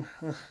 A-Team.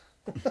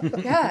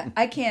 Yeah,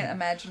 I can't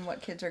imagine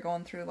what kids are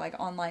going through, like,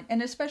 online.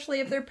 And especially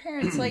if their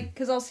parents, like,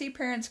 because I'll see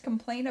parents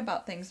complain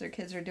about things their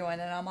kids are doing,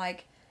 and I'm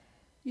like,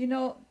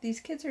 these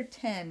kids are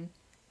 10.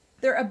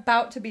 They're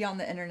about to be on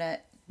the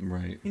internet.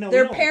 Right.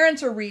 Their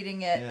parents are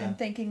reading it Yeah. and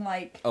thinking,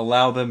 like,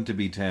 Allow them to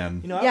be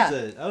 10.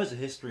 I was a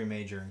history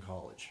major in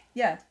college.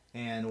 yeah,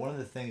 And one of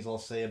the things I'll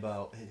say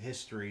about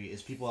history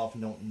is people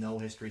often don't know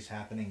history's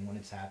happening when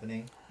it's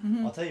happening.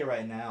 Mm-hmm. I'll tell you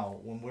right now,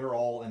 when we're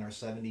all in our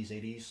 70s,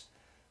 80s,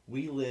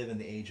 we live in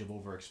the age of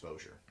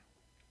overexposure.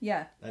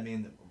 yeah, I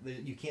mean,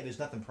 there's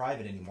nothing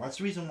private anymore. That's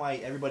the reason why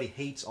everybody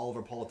hates all of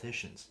our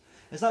politicians.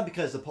 It's not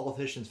because the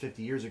politicians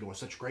 50 years ago were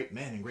such great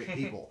men and great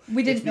people.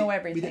 We didn't It's know we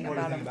everything didn't know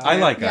about everything them. I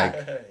like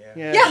Yeah. Ike.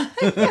 Yeah.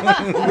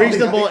 Yeah.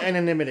 Reasonable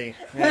anonymity.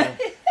 Yeah.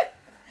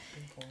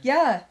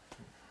 yeah.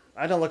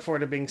 I don't look forward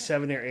to being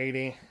 70 or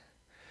 80.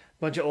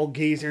 Bunch of old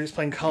geezers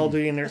playing Call of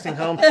Duty in nursing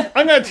home.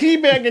 I'm gonna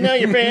teabag you now,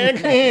 you bag.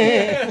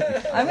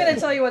 I'm going to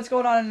tell you what's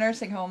going on in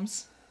nursing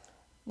homes.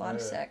 A lot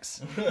of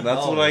sex. That's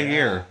Oh, what I yeah,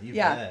 hear. You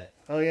Yeah. bet.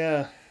 Oh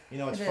yeah. It's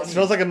It funny. is.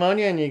 Smells like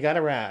ammonia and you got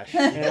a rash. You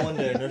go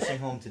into a nursing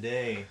home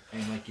today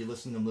and like you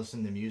listen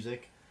to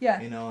music. Yeah.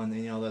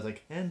 And that's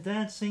like, and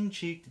dancing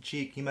cheek to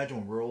cheek. Can you imagine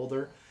when we're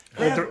older?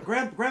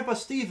 Grandpa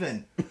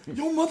Stephen,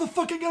 you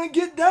motherfucker gonna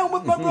get down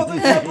with my brother,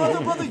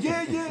 brother,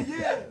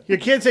 yeah. Your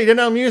kid said you didn't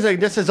know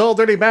music, just this old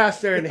dirty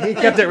bastard. He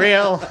kept it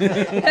real.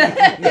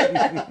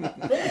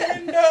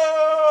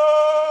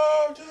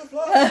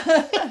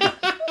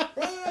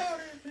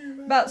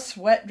 About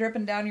sweat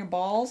dripping down your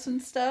balls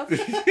and stuff.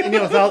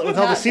 With all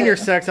the senior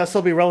sex, that'll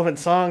still be a relevant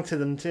song to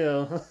them,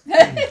 too.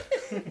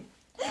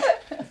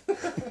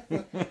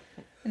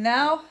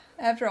 Now,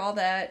 after all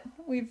that,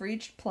 we've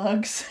reached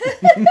plugs.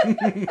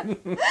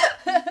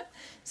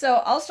 So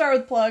I'll start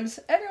with plugs.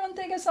 Everyone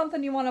think of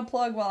something you want to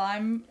plug while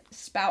I'm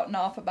spouting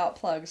off about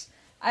plugs.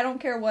 I don't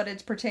care what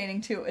it's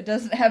pertaining to. It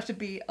doesn't have to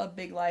be a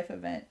big life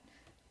event.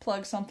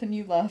 Plug something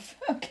you love.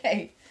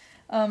 Okay.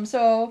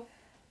 So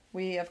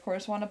we, of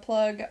course, want to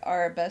plug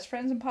our best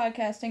friends in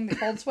podcasting, the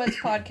Cold Sweats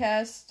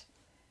podcast.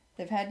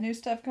 They've had new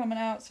stuff coming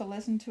out, so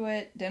listen to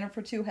it. Dinner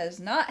for Two has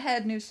not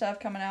had new stuff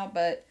coming out,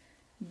 but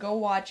go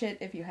watch it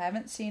if you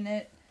haven't seen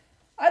it.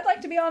 I'd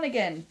like to be on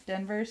again,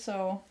 Denver,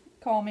 so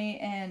call me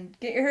and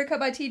get your haircut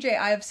by TJ.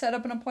 I have set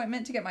up an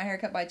appointment to get my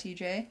haircut by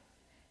TJ.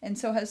 And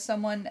so has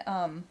someone,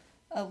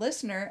 a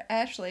listener,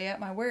 Ashley, at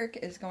my work,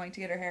 is going to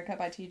get her haircut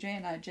by TJ,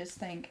 and I just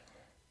think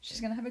she's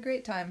going to have a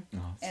great time.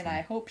 Awesome. And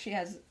I hope she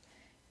has...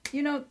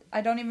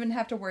 I don't even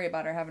have to worry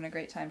about her having a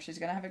great time. She's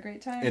going to have a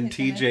great time. And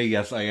TJ,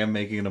 yes, I am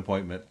making an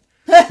appointment.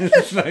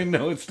 I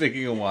know it's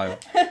taking a while.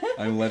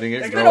 I'm letting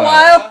it grow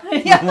out.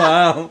 It's been a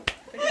while. Wow.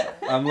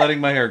 I'm letting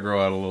my hair grow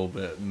out a little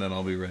bit, and then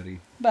I'll be ready.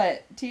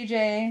 But,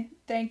 TJ,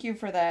 thank you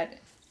for that.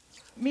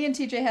 Me and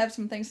TJ have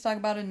some things to talk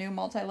about in new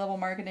multi-level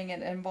marketing.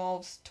 It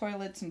involves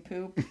toilets and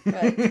poop,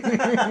 but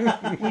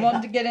we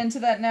wanted to get into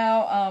that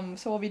now.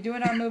 So we'll be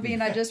doing our movie,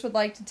 and I just would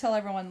like to tell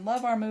everyone,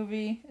 love our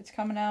movie. It's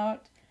coming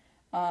out.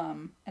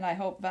 And I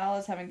hope Val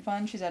is having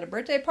fun. She's at a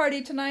birthday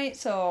party tonight,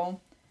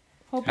 so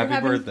hope happy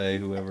birthday,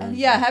 whoever.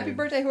 Yeah, happy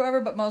birthday, whoever,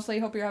 but mostly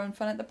hope you're having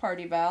fun at the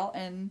party, Val.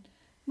 And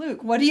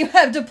Luke, what do you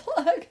have to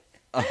plug?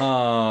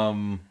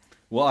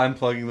 Well, I'm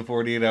plugging the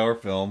 48-hour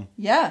film.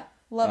 Yeah,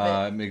 love it.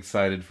 I'm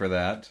excited for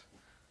that.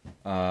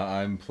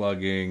 I'm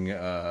plugging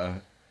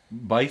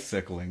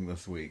bicycling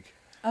this week.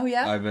 Oh,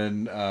 yeah? I've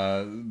been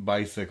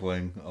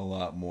bicycling a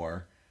lot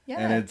more. Yeah.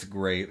 And it's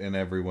great, and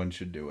everyone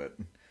should do it.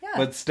 Yeah.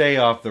 But stay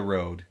off the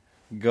road.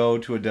 Go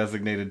to a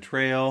designated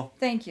trail.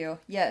 Thank you.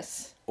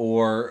 Yes.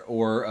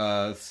 Or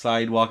a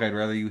sidewalk. I'd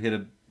rather you hit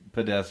a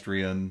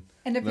pedestrian.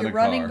 And if you're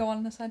running, go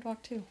on the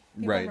sidewalk too.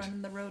 People right. run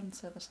in the road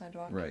instead of the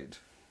sidewalk. Right.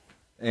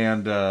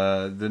 And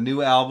the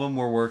new album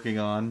we're working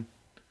on.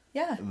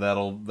 Yeah.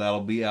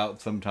 That'll be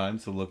out sometime,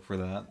 so look for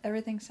that.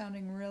 Everything's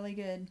sounding really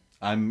good.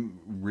 I'm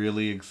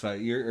really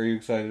excited. Are you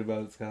excited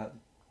about it, Scott?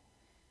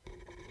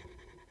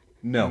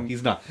 No,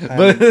 he's not.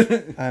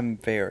 I'm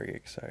very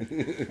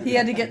excited. He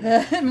had to get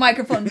the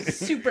microphone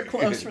super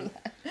close for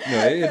that.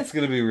 No, it's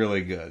going to be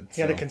really good.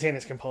 He had to contain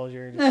his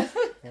composure.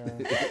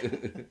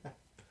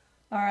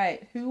 All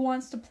right, who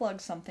wants to plug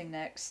something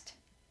next?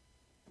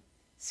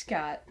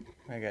 Scott.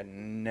 I got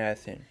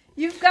nothing.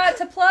 You've got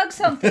to plug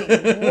something.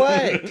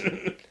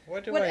 What?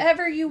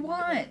 Whatever you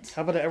want.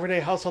 How about an everyday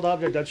household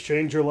object that's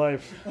changed your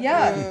life?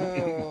 Yeah.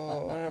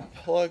 Oh, I want to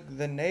plug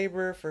the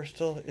neighbor for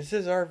still... Is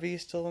his RV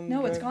still in the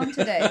No, it's gone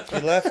today. He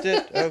left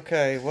it?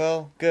 Okay,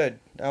 well, good.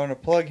 I want to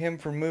plug him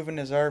for moving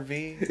his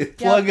RV.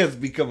 Plug has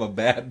become a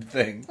bad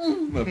thing.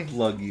 I'm going to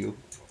plug you.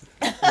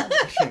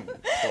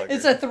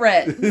 It's a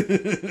threat.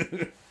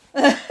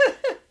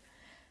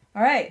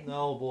 All right.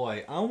 No,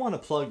 boy. I want to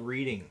plug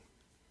reading.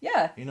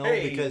 Yeah.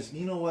 Because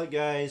you know what,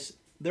 guys?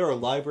 There are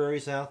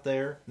libraries out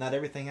there. Not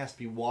everything has to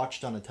be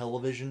watched on a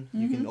television.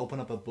 Mm-hmm. You can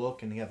open up a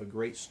book and you have a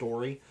great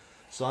story.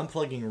 So I'm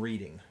plugging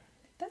reading.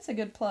 That's a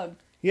good plug.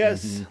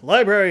 Yes,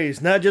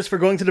 libraries, not just for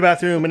going to the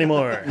bathroom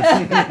anymore.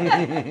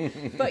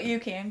 But you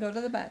can go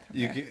to the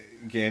bathroom.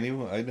 Can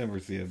you? I never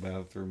see a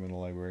bathroom in a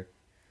library.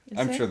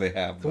 I'm sure they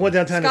have. The one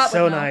downtown is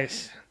so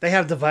nice. They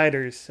have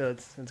dividers, so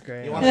it's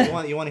great. You want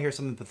to hear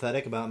something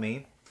pathetic about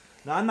me?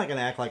 Now, I'm not going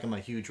to act like I'm a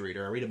huge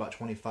reader. I read about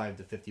 25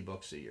 to 50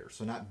 books a year.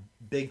 So not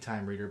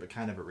big-time reader, but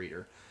kind of a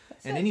reader.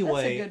 Anyway,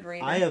 that's a good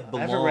reader. I have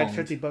belonged... I haven't read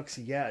 50 books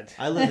yet.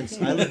 I live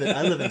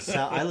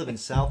in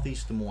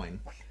Southeast Des Moines.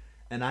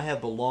 And I have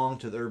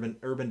belonged to the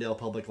Urbandale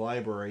Public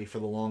Library for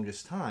the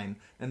longest time.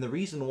 And the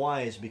reason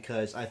why is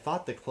because I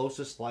thought the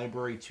closest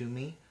library to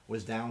me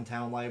was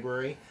Downtown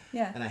Library.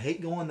 Yeah. And I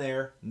hate going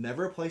there.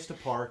 Never a place to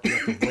park. You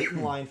have to wait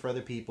in line for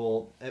other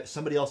people.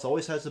 Somebody else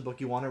always has the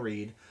book you want to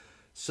read.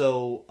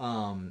 So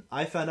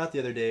I found out the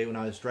other day when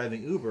I was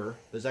driving Uber,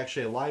 there's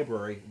actually a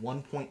library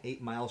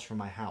 1.8 miles from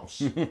my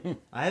house.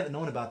 I haven't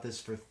known about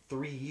this for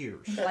 3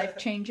 years.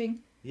 Life-changing?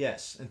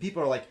 Yes. And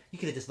people are like, you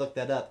could have just looked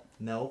that up.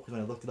 No, because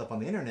when I looked it up on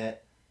the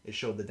internet, it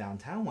showed the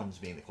downtown one as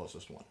being the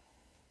closest one.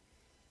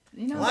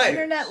 The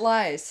internet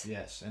lies.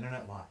 Yes,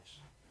 internet lies.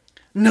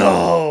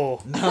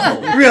 No.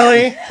 No.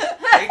 Really?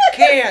 It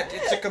can't.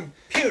 It's a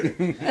computer.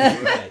 dude.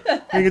 Right.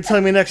 You can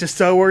tell me next, a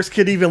Star Wars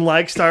kid even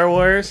likes Star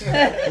Wars? You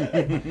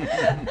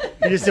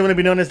just didn't want to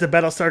be known as the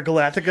Battlestar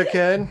Galactica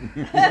kid?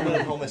 Someone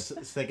at home is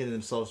thinking to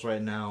themselves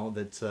right now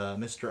that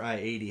Mr.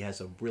 I-80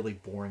 has a really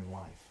boring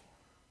life.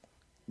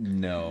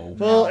 No.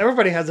 Well,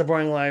 everybody has a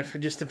boring life. It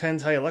just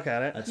depends how you look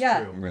at it. That's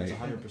Yeah. true. Right. That's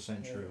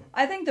 100% true.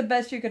 I think the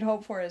best you could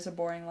hope for is a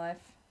boring life.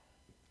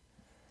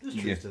 There's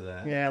truth to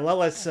that. Yeah, a lot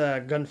less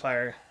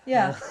gunfire.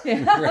 Yeah.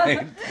 Yeah.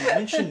 Right. You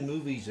mentioned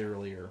movies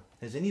earlier.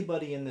 Has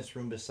anybody in this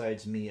room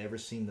besides me ever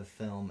seen the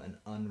film An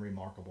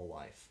Unremarkable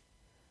Life?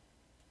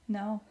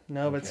 No.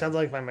 No, but it sounds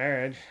like my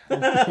marriage.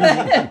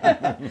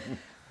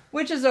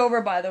 Which is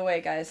over, by the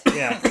way, guys.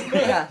 Yeah.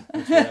 Yeah.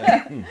 That's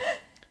right.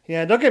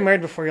 Yeah, don't get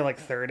married before you're like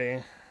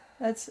 30.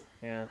 That's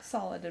Yeah.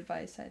 solid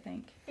advice, I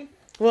think.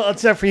 Well,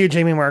 except for you,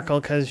 Jamie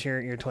Markle, because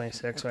you're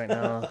 26 right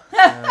now.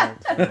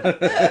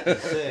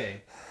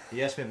 Say,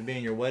 you asked me to be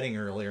in your wedding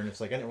earlier, and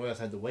it's like I didn't realize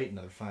I had to wait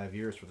another 5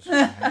 years for this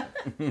to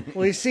happen.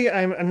 Well, you see,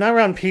 I'm not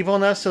around people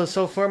enough,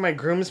 so far my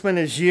groomsman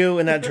is you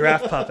and that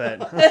giraffe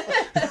puppet.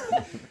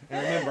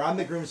 And remember, I'm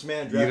the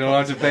groomsman. You don't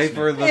have to pay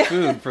for the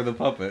food for the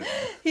puppet.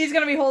 He's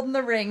going to be holding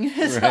the ring.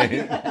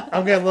 Right.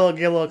 I'm gonna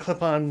get a little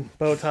clip-on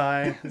bow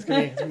tie. It's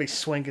gonna be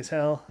swank as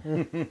hell.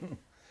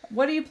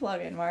 What are you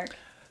plugging, Mark?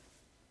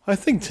 I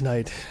think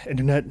tonight,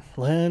 Internet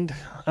Land,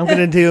 I'm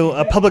gonna do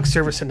a public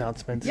service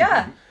announcement.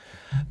 Yeah.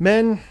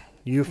 Men,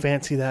 you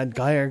fancy that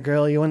guy or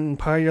girl you want in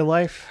part of your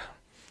life?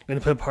 I'm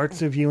gonna put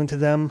parts of you into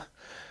them.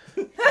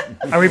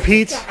 I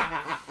repeat,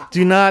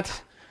 do not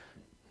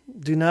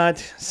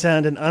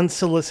send an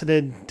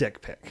unsolicited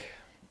dick pic.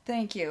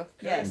 Thank you.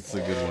 Yes. It's a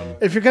good one.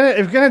 If you're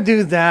gonna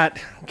do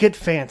that, get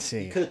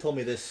fancy. You could have told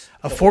me this.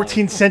 A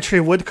 14th century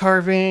wood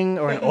carving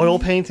or an oil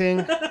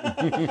painting.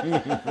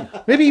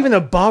 Maybe even a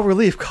bas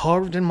relief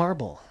carved in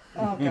marble.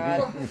 Oh,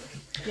 God.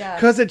 Yeah.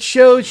 Because it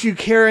shows you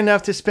care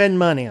enough to spend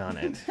money on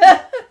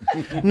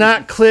it.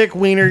 Not click,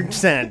 wiener,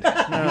 send.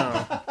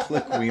 No.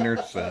 Click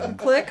Wiener Send.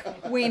 Click,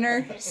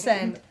 wiener,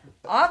 send.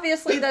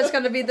 Obviously, that's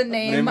going to be the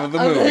name of the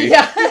movie.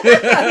 Yeah.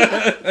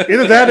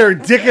 Either that or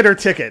dick it or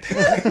ticket.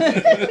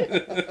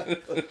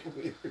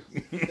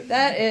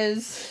 That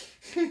is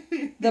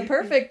the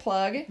perfect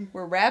plug.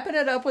 We're wrapping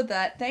it up with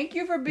that. Thank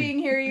you for being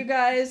here, you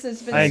guys.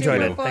 It's been I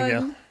enjoyed super it. fun.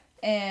 Thank you.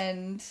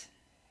 And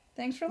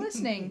thanks for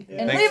listening.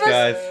 And Thanks,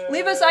 guys.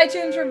 leave us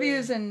iTunes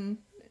reviews and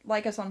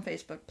like us on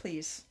Facebook,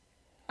 please.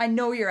 I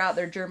know you're out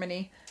there,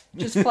 Germany.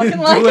 Just fucking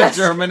like Do it, us.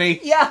 Germany.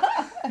 Yeah.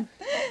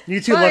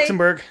 You too, Bye.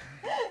 Luxembourg.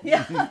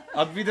 Yeah.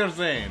 Auf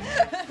Wiedersehen.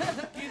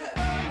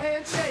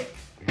 Handshake.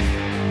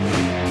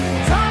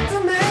 Talk to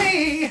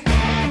me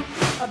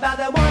about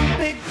that one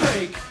big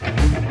break.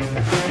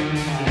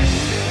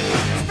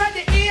 Spread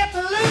the air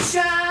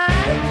pollution.